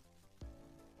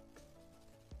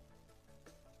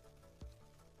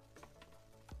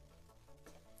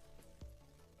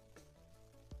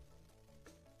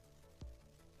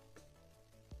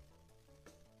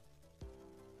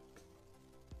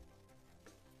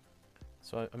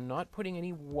 So I'm not putting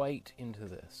any white into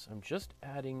this. I'm just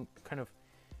adding, kind of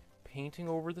painting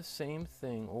over the same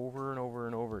thing over and over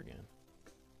and over again.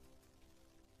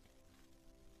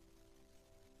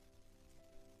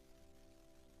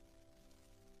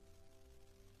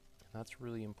 That's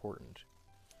really important.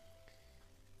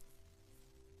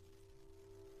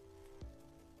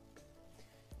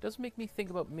 It does make me think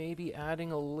about maybe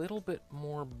adding a little bit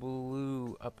more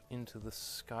blue up into the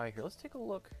sky here. Let's take a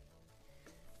look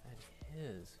at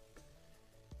his.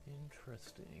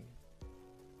 Interesting.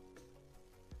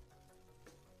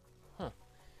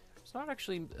 It's not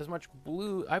actually as much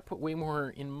blue. I put way more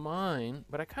in mine,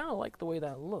 but I kind of like the way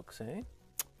that looks, eh?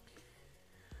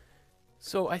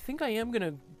 So I think I am going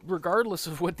to, regardless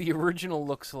of what the original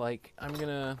looks like, I'm going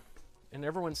to, and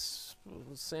everyone's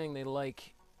saying they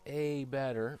like A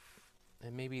better,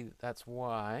 and maybe that's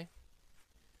why.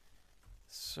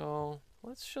 So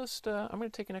let's just, I'm going to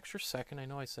take an extra second. I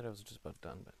know I said I was just about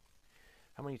done, but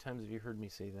how many times have you heard me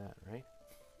say that, right?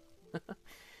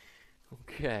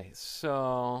 Okay,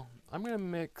 so I'm going to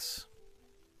mix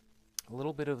a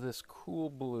little bit of this cool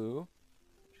blue.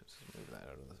 Just move that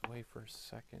out of the way for a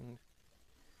second.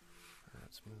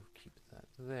 Let's keep that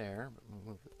there, but we'll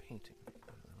move the painting out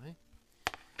of the way.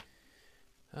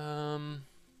 So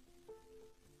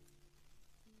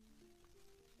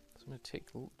I'm going to take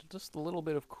just a little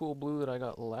bit of cool blue that I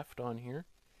got left on here,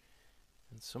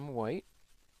 and some white.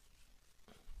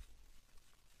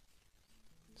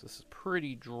 So this is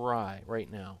pretty dry right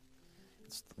now.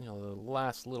 It's, you know, the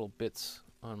last little bits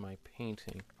on my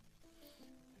painting.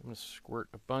 I'm going to squirt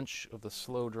a bunch of the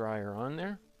slow dryer on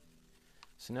there.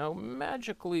 So now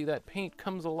magically that paint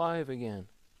comes alive again.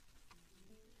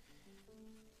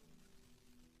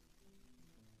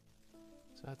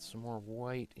 Let's add some more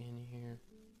white in here.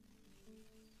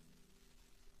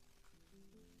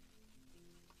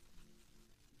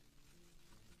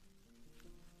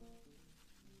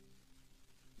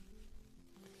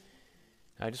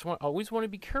 I just always want to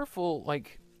be careful,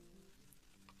 like,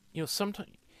 you know,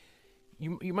 sometimes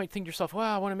you might think to yourself,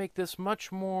 wow, I want to make this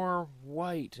much more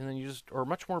white, and then you just, or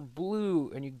much more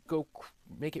blue, and you go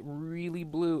make it really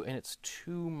blue, and it's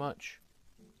too much.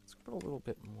 Let's put a little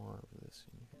bit more of this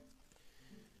in here.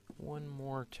 A one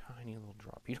more tiny little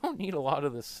drop. You don't need a lot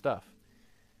of this stuff.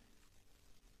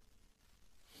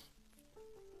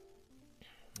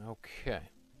 Okay.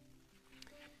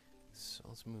 So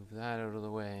let's move that out of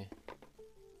the way.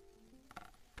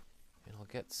 And I'll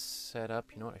get set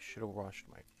up. You know what? I should have washed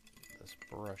this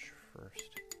brush first.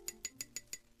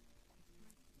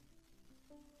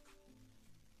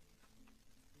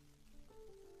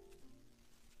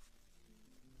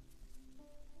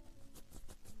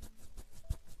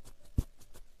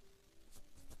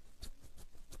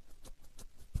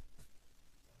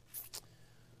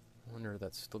 I wonder if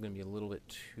that's still going to be a little bit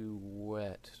too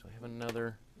wet. So I have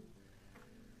another.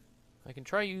 I can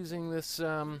try using this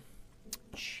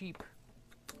cheap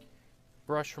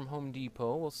brush from Home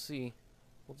Depot. We'll see.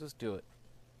 We'll just do it.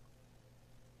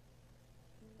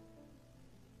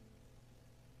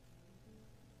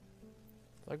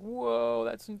 It's like, whoa,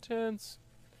 that's intense.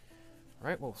 All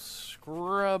right, we'll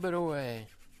scrub it away.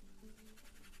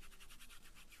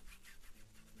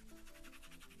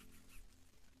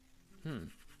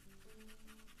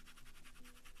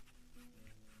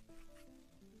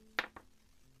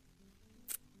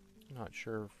 Not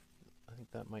sure. I think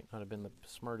that might not have been the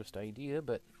smartest idea,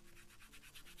 but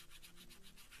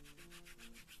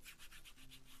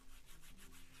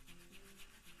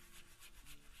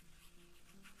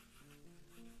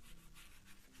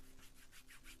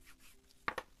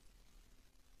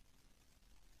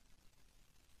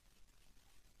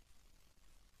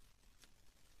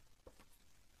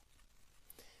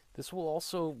this will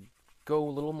also go a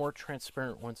little more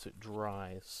transparent once it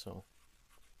dries, so.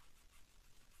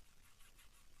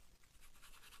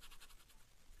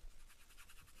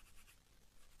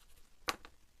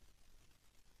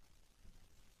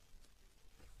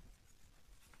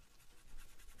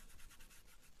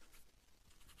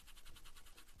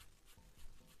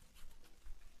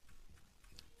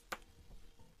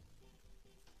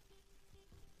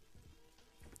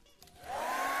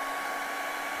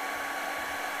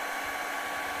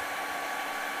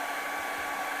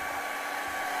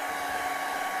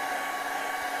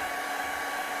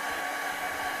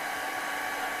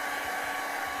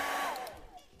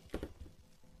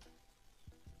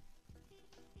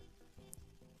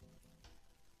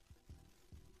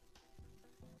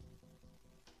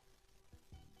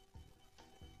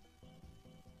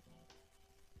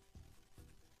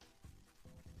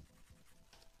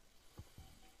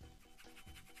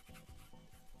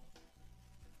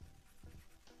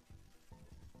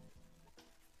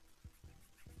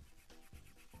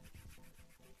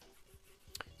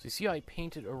 So you see how I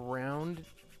painted around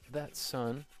that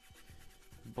sun,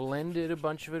 blended a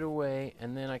bunch of it away,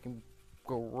 and then I can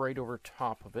go right over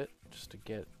top of it just to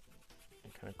get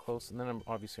kind of close. And then I'm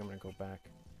going to go back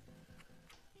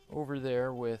over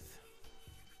there with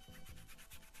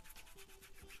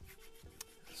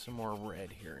some more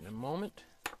red here in a moment.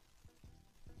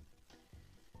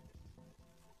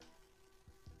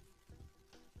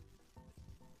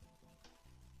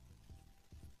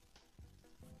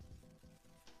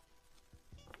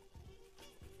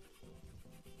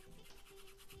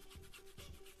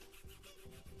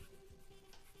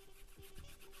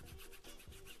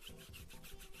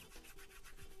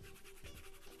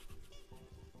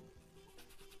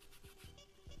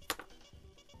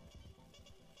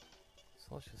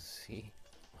 Let's just see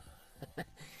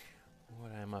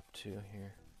what I'm up to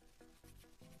here.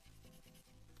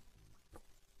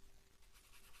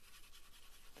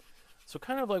 So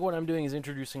kind of like what I'm doing is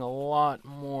introducing a lot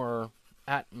more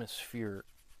atmosphere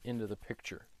into the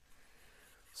picture.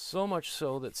 So much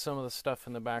so that some of the stuff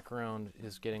in the background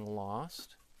is getting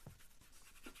lost.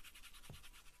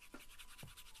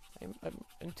 I'm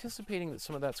anticipating that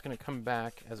some of that's going to come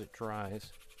back as it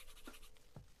dries.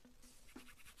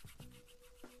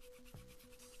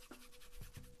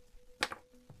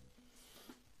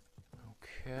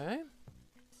 Okay.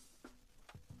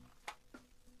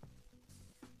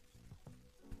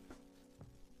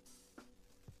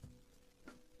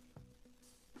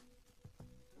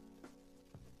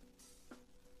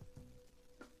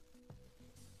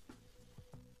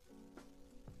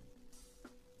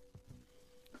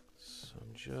 So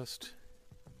I'm just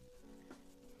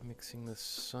mixing the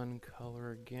sun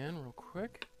color again real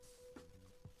quick.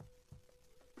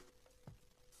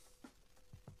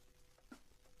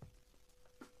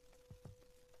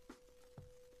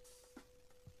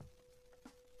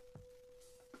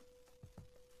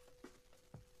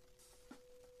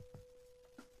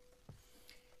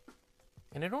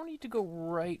 And I don't need to go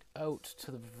right out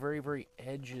to the very, very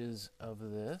edges of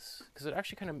this, because it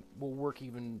actually kind of will work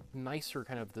even nicer,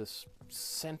 kind of this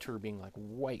center being like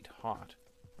white hot.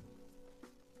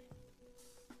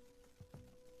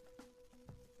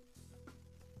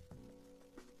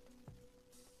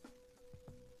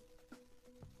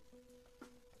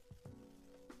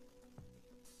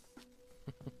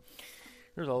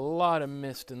 There's a lot of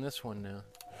mist in this one now.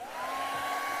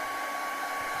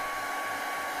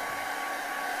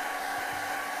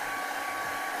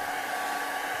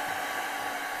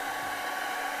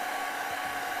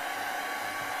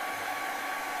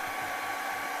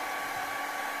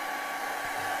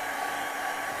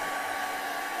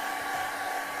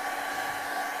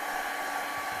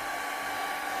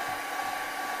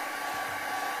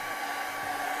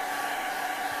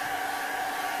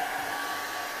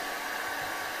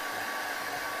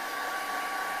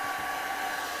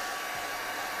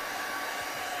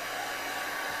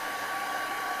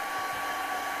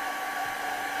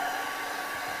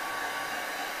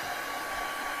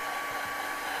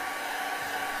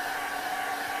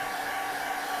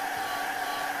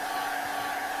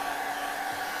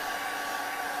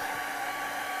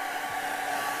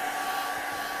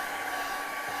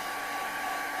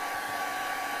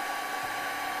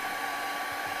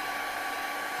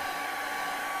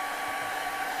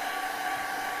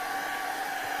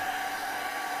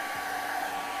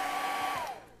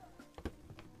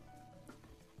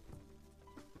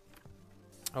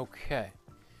 Okay,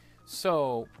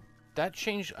 so that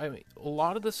changed. I mean, a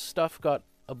lot of the stuff got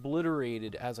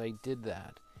obliterated as I did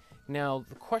that. Now,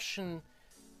 the question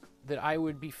that I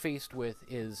would be faced with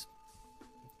is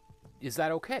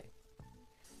that okay?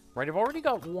 Right, I've already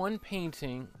got one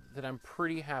painting that I'm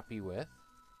pretty happy with.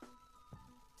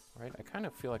 Right, I kind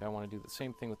of feel like I want to do the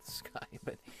same thing with the sky,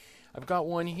 but I've got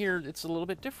one here that's a little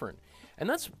bit different. And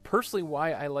that's personally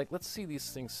why I like, let's see these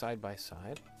things side by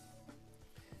side.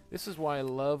 This is why I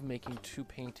love making two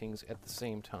paintings at the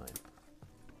same time.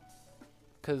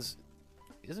 Because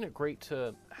isn't it great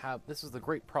to have, this is the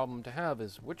great problem to have,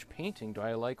 is which painting do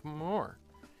I like more?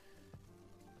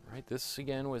 Right, this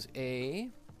again was A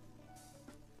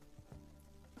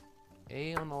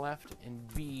on the left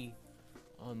and B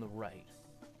on the right.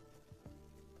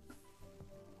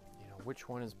 You know, which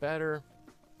one is better?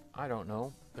 I don't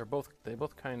know. They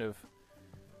both kind of,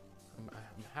 I'm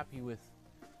happy with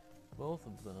both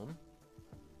of them.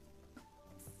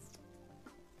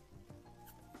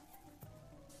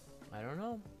 I don't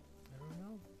know.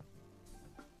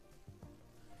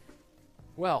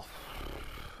 Well,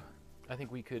 I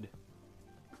think we could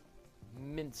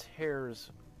mince hairs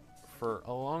for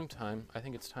a long time. I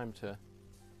think it's time to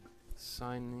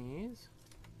sign these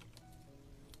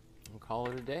and call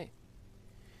it a day.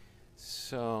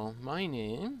 So, my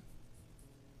name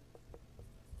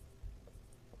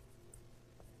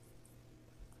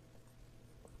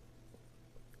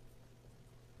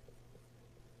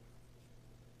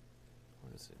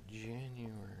is it,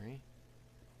 January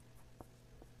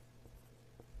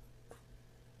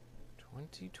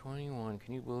 2021.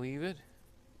 Can you believe it?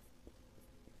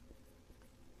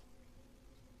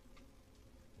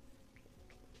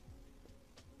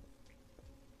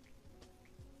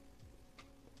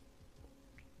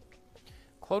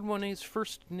 Claude Monet's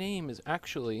first name is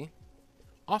actually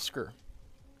Oscar.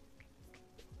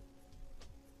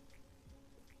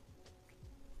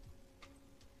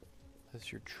 That's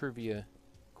your trivia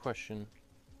question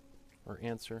or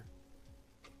answer.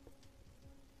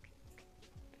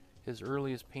 His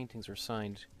earliest paintings are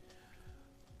signed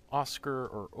Oscar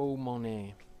or O.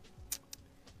 Monet.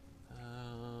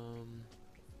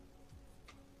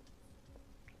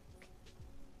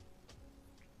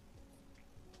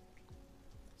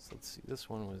 So let's see, this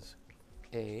one was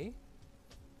A.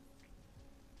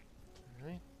 All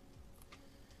right.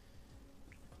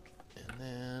 And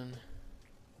then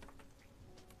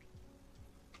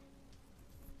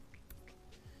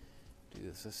do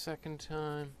this a second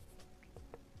time.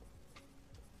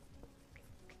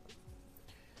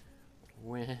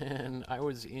 When I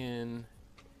was in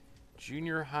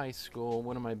junior high school,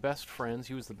 one of my best friends,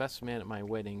 he was the best man at my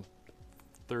wedding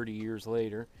 30 years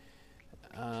later,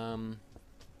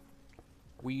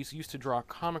 we used to draw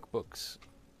comic books,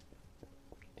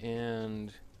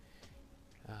 and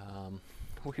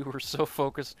we were so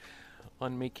focused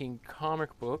on making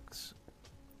comic books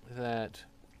that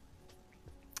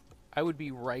I would be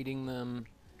writing them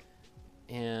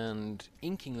and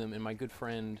inking them, and my good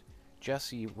friend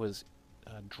Jesse was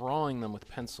drawing them with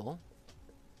pencil.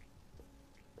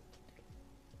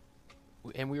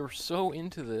 And we were so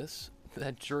into this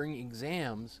that during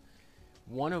exams,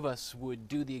 one of us would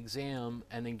do the exam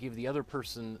and then give the other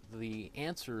person the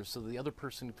answers so the other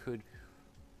person could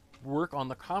work on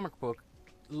the comic book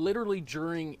literally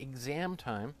during exam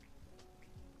time.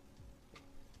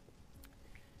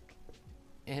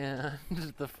 And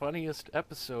the funniest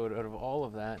episode out of all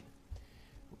of that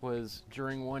was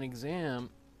during one exam,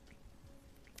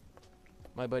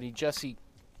 my buddy Jesse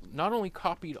not only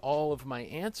copied all of my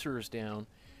answers down,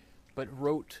 but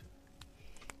wrote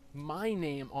my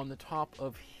name on the top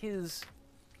of his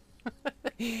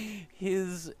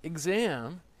his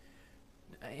exam,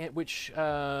 which you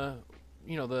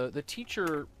know, the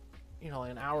teacher, you know,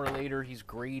 an hour later he's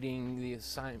grading the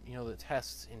the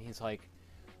tests, and he's like,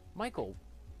 Michael,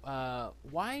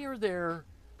 why are there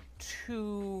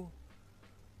two?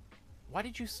 Why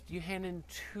did you hand in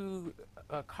two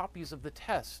copies of the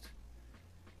test?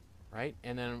 Right,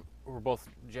 and then we're both,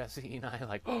 Jesse and I,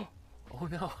 like, oh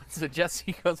no. So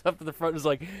Jesse goes up to the front and is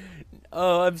like,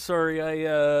 oh, I'm sorry,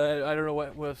 I don't know what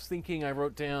I was thinking. I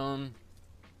wrote down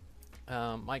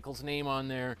Michael's name on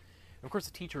there. And of course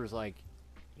the teacher is like,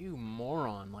 you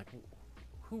moron, like,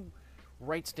 who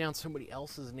writes down somebody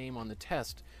else's name on the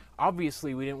test?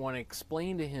 Obviously we didn't want to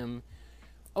explain to him,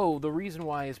 oh, the reason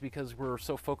why is because we're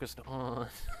so focused on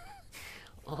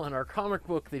on our comic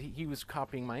book that he was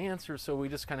copying my answer, so we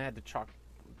just kind of had to chalk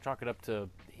it up to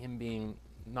him being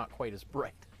not quite as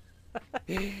bright.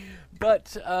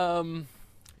 But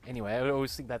anyway, I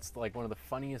always think that's like one of the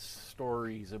funniest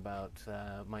stories about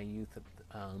my youth,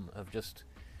 of just,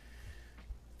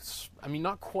 I mean,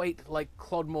 not quite like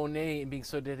Claude Monet and being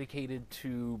so dedicated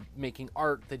to making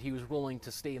art that he was willing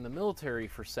to stay in the military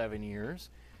for 7 years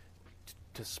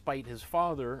to spite his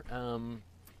father,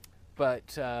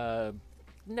 but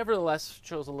nevertheless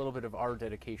shows a little bit of our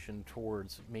dedication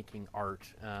towards making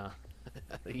art at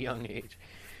a young age.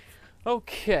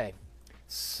 Okay,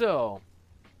 so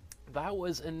that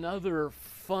was another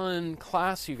fun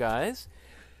class, you guys.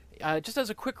 Just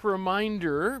as a quick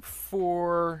reminder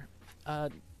for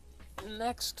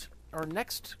next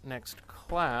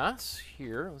class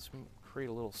here, let's create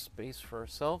a little space for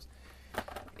ourselves,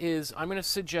 is I'm going to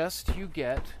suggest you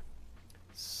get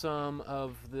some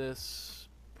of this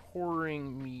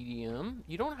pouring medium.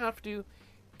 You don't have to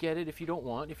get it if you don't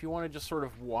want. If you want to just sort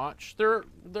of watch, there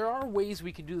are ways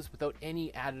we can do this without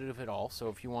any additive at all, so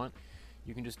if you want,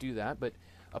 you can just do that. But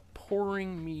a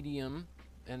pouring medium,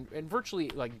 and virtually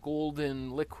like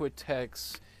Golden,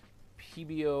 Liquitex,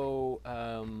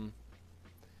 PBO,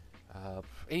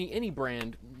 any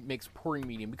brand makes pouring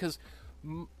medium, because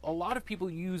a lot of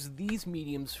people use these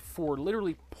mediums for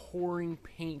literally pouring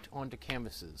paint onto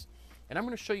canvases. And I'm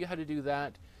going to show you how to do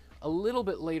that a little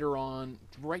bit later on,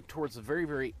 right towards the very,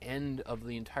 very end of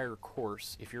the entire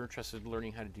course, if you're interested in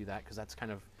learning how to do that, because that's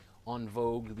kind of on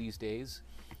vogue these days.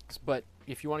 But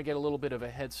if you want to get a little bit of a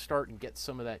head start and get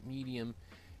some of that medium,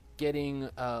 getting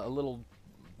a little,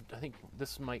 I think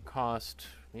this might cost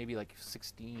maybe like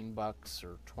 16 bucks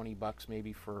or 20 bucks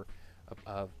maybe for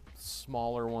a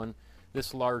smaller one.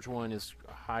 This large one is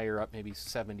higher up, maybe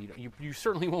 70. You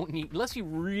certainly won't need, unless you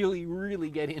really, really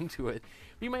get into it.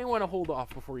 You may want to hold off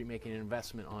before you make an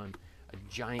investment on a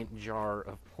giant jar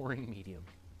of pouring medium.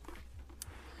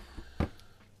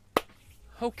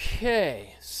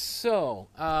 Okay, so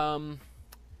that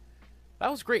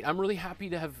was great. I'm really happy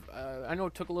to have, I know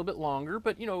it took a little bit longer,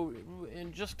 but, you know,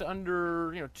 in just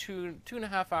under, you know, two and a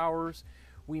half hours,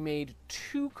 we made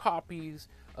 2 copies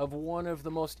of one of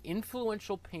the most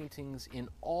influential paintings in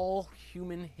all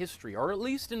human history, or at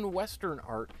least in Western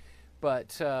art.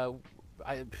 But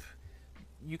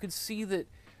you can see that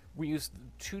we used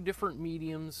 2 different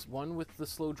mediums, one with the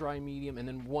slow dry medium and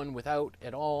then one without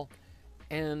at all.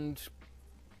 And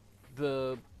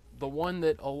the one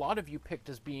that a lot of you picked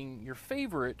as being your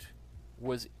favorite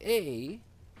was A.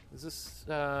 Is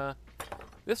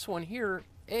this one here,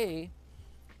 A?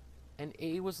 And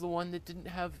A was the one that didn't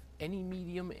have any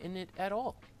medium in it at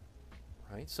all,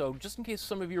 right? So just in case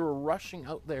some of you are rushing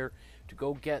out there to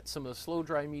go get some of the slow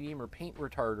dry medium or paint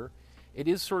retarder, it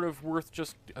is sort of worth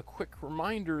just a quick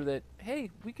reminder that, hey,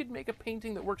 we could make a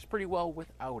painting that works pretty well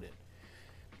without it.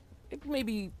 It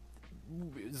maybe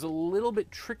is a little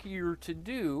bit trickier to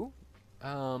do,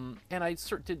 and I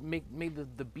made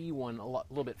the B one a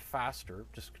little bit faster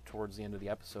just towards the end of the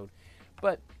episode,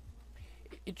 but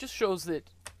it just shows that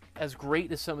as great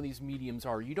as some of these mediums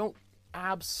are, you don't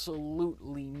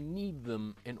absolutely need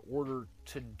them in order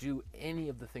to do any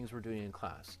of the things we're doing in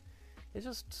class. It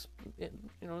just, you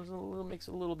know, makes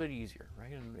it a little bit easier,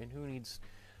 right? And who needs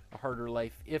a harder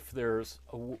life if there's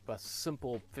a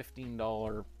simple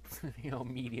 $15, you know,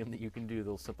 medium that you can do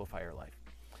that'll simplify your life.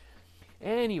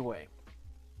 Anyway,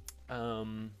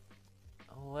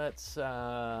 let's,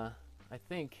 I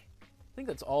think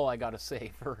that's all I got to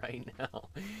say for right now.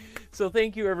 So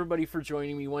thank you everybody for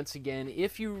joining me once again.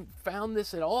 If you found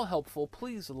this at all helpful,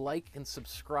 please like and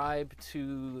subscribe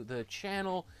to the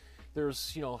channel.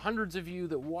 There's, you know, hundreds of you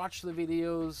that watch the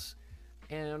videos,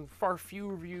 and far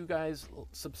fewer of you guys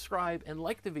subscribe and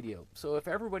like the video. So if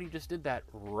everybody just did that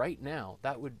right now,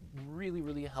 that would really,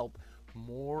 really help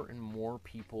more and more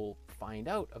people find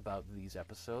out about these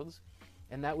episodes,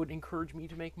 and that would encourage me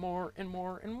to make more and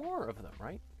more and more of them,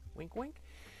 right? Wink, wink.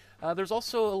 There's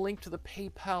also a link to the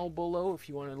PayPal below if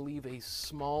you want to leave a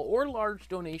small or large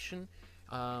donation.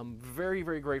 Very,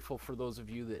 very grateful for those of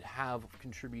you that have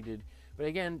contributed. But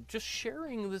again, just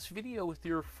sharing this video with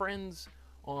your friends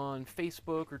on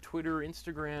Facebook or Twitter,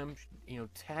 Instagram,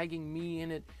 tagging me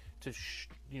in it to,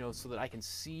 so that I can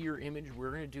see your image.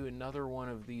 We're going to do another one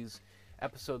of these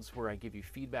episodes where I give you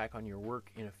feedback on your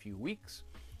work in a few weeks.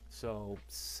 So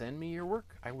send me your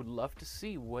work. I would love to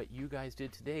see what you guys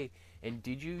did today. And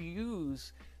did you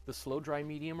use the slow dry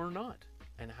medium or not?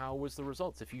 And how was the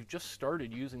results? If you've just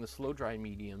started using the slow dry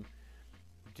medium,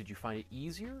 did you find it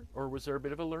easier, or was there a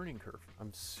bit of a learning curve?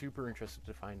 I'm super interested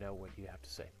to find out what you have to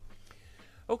say.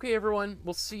 Okay, everyone,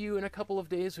 we'll see you in a couple of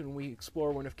days when we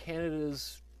explore one of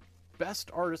Canada's best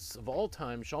artists of all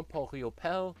time, Jean-Paul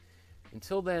Riopelle.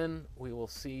 Until then, we will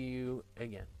see you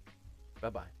again.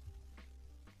 Bye-bye.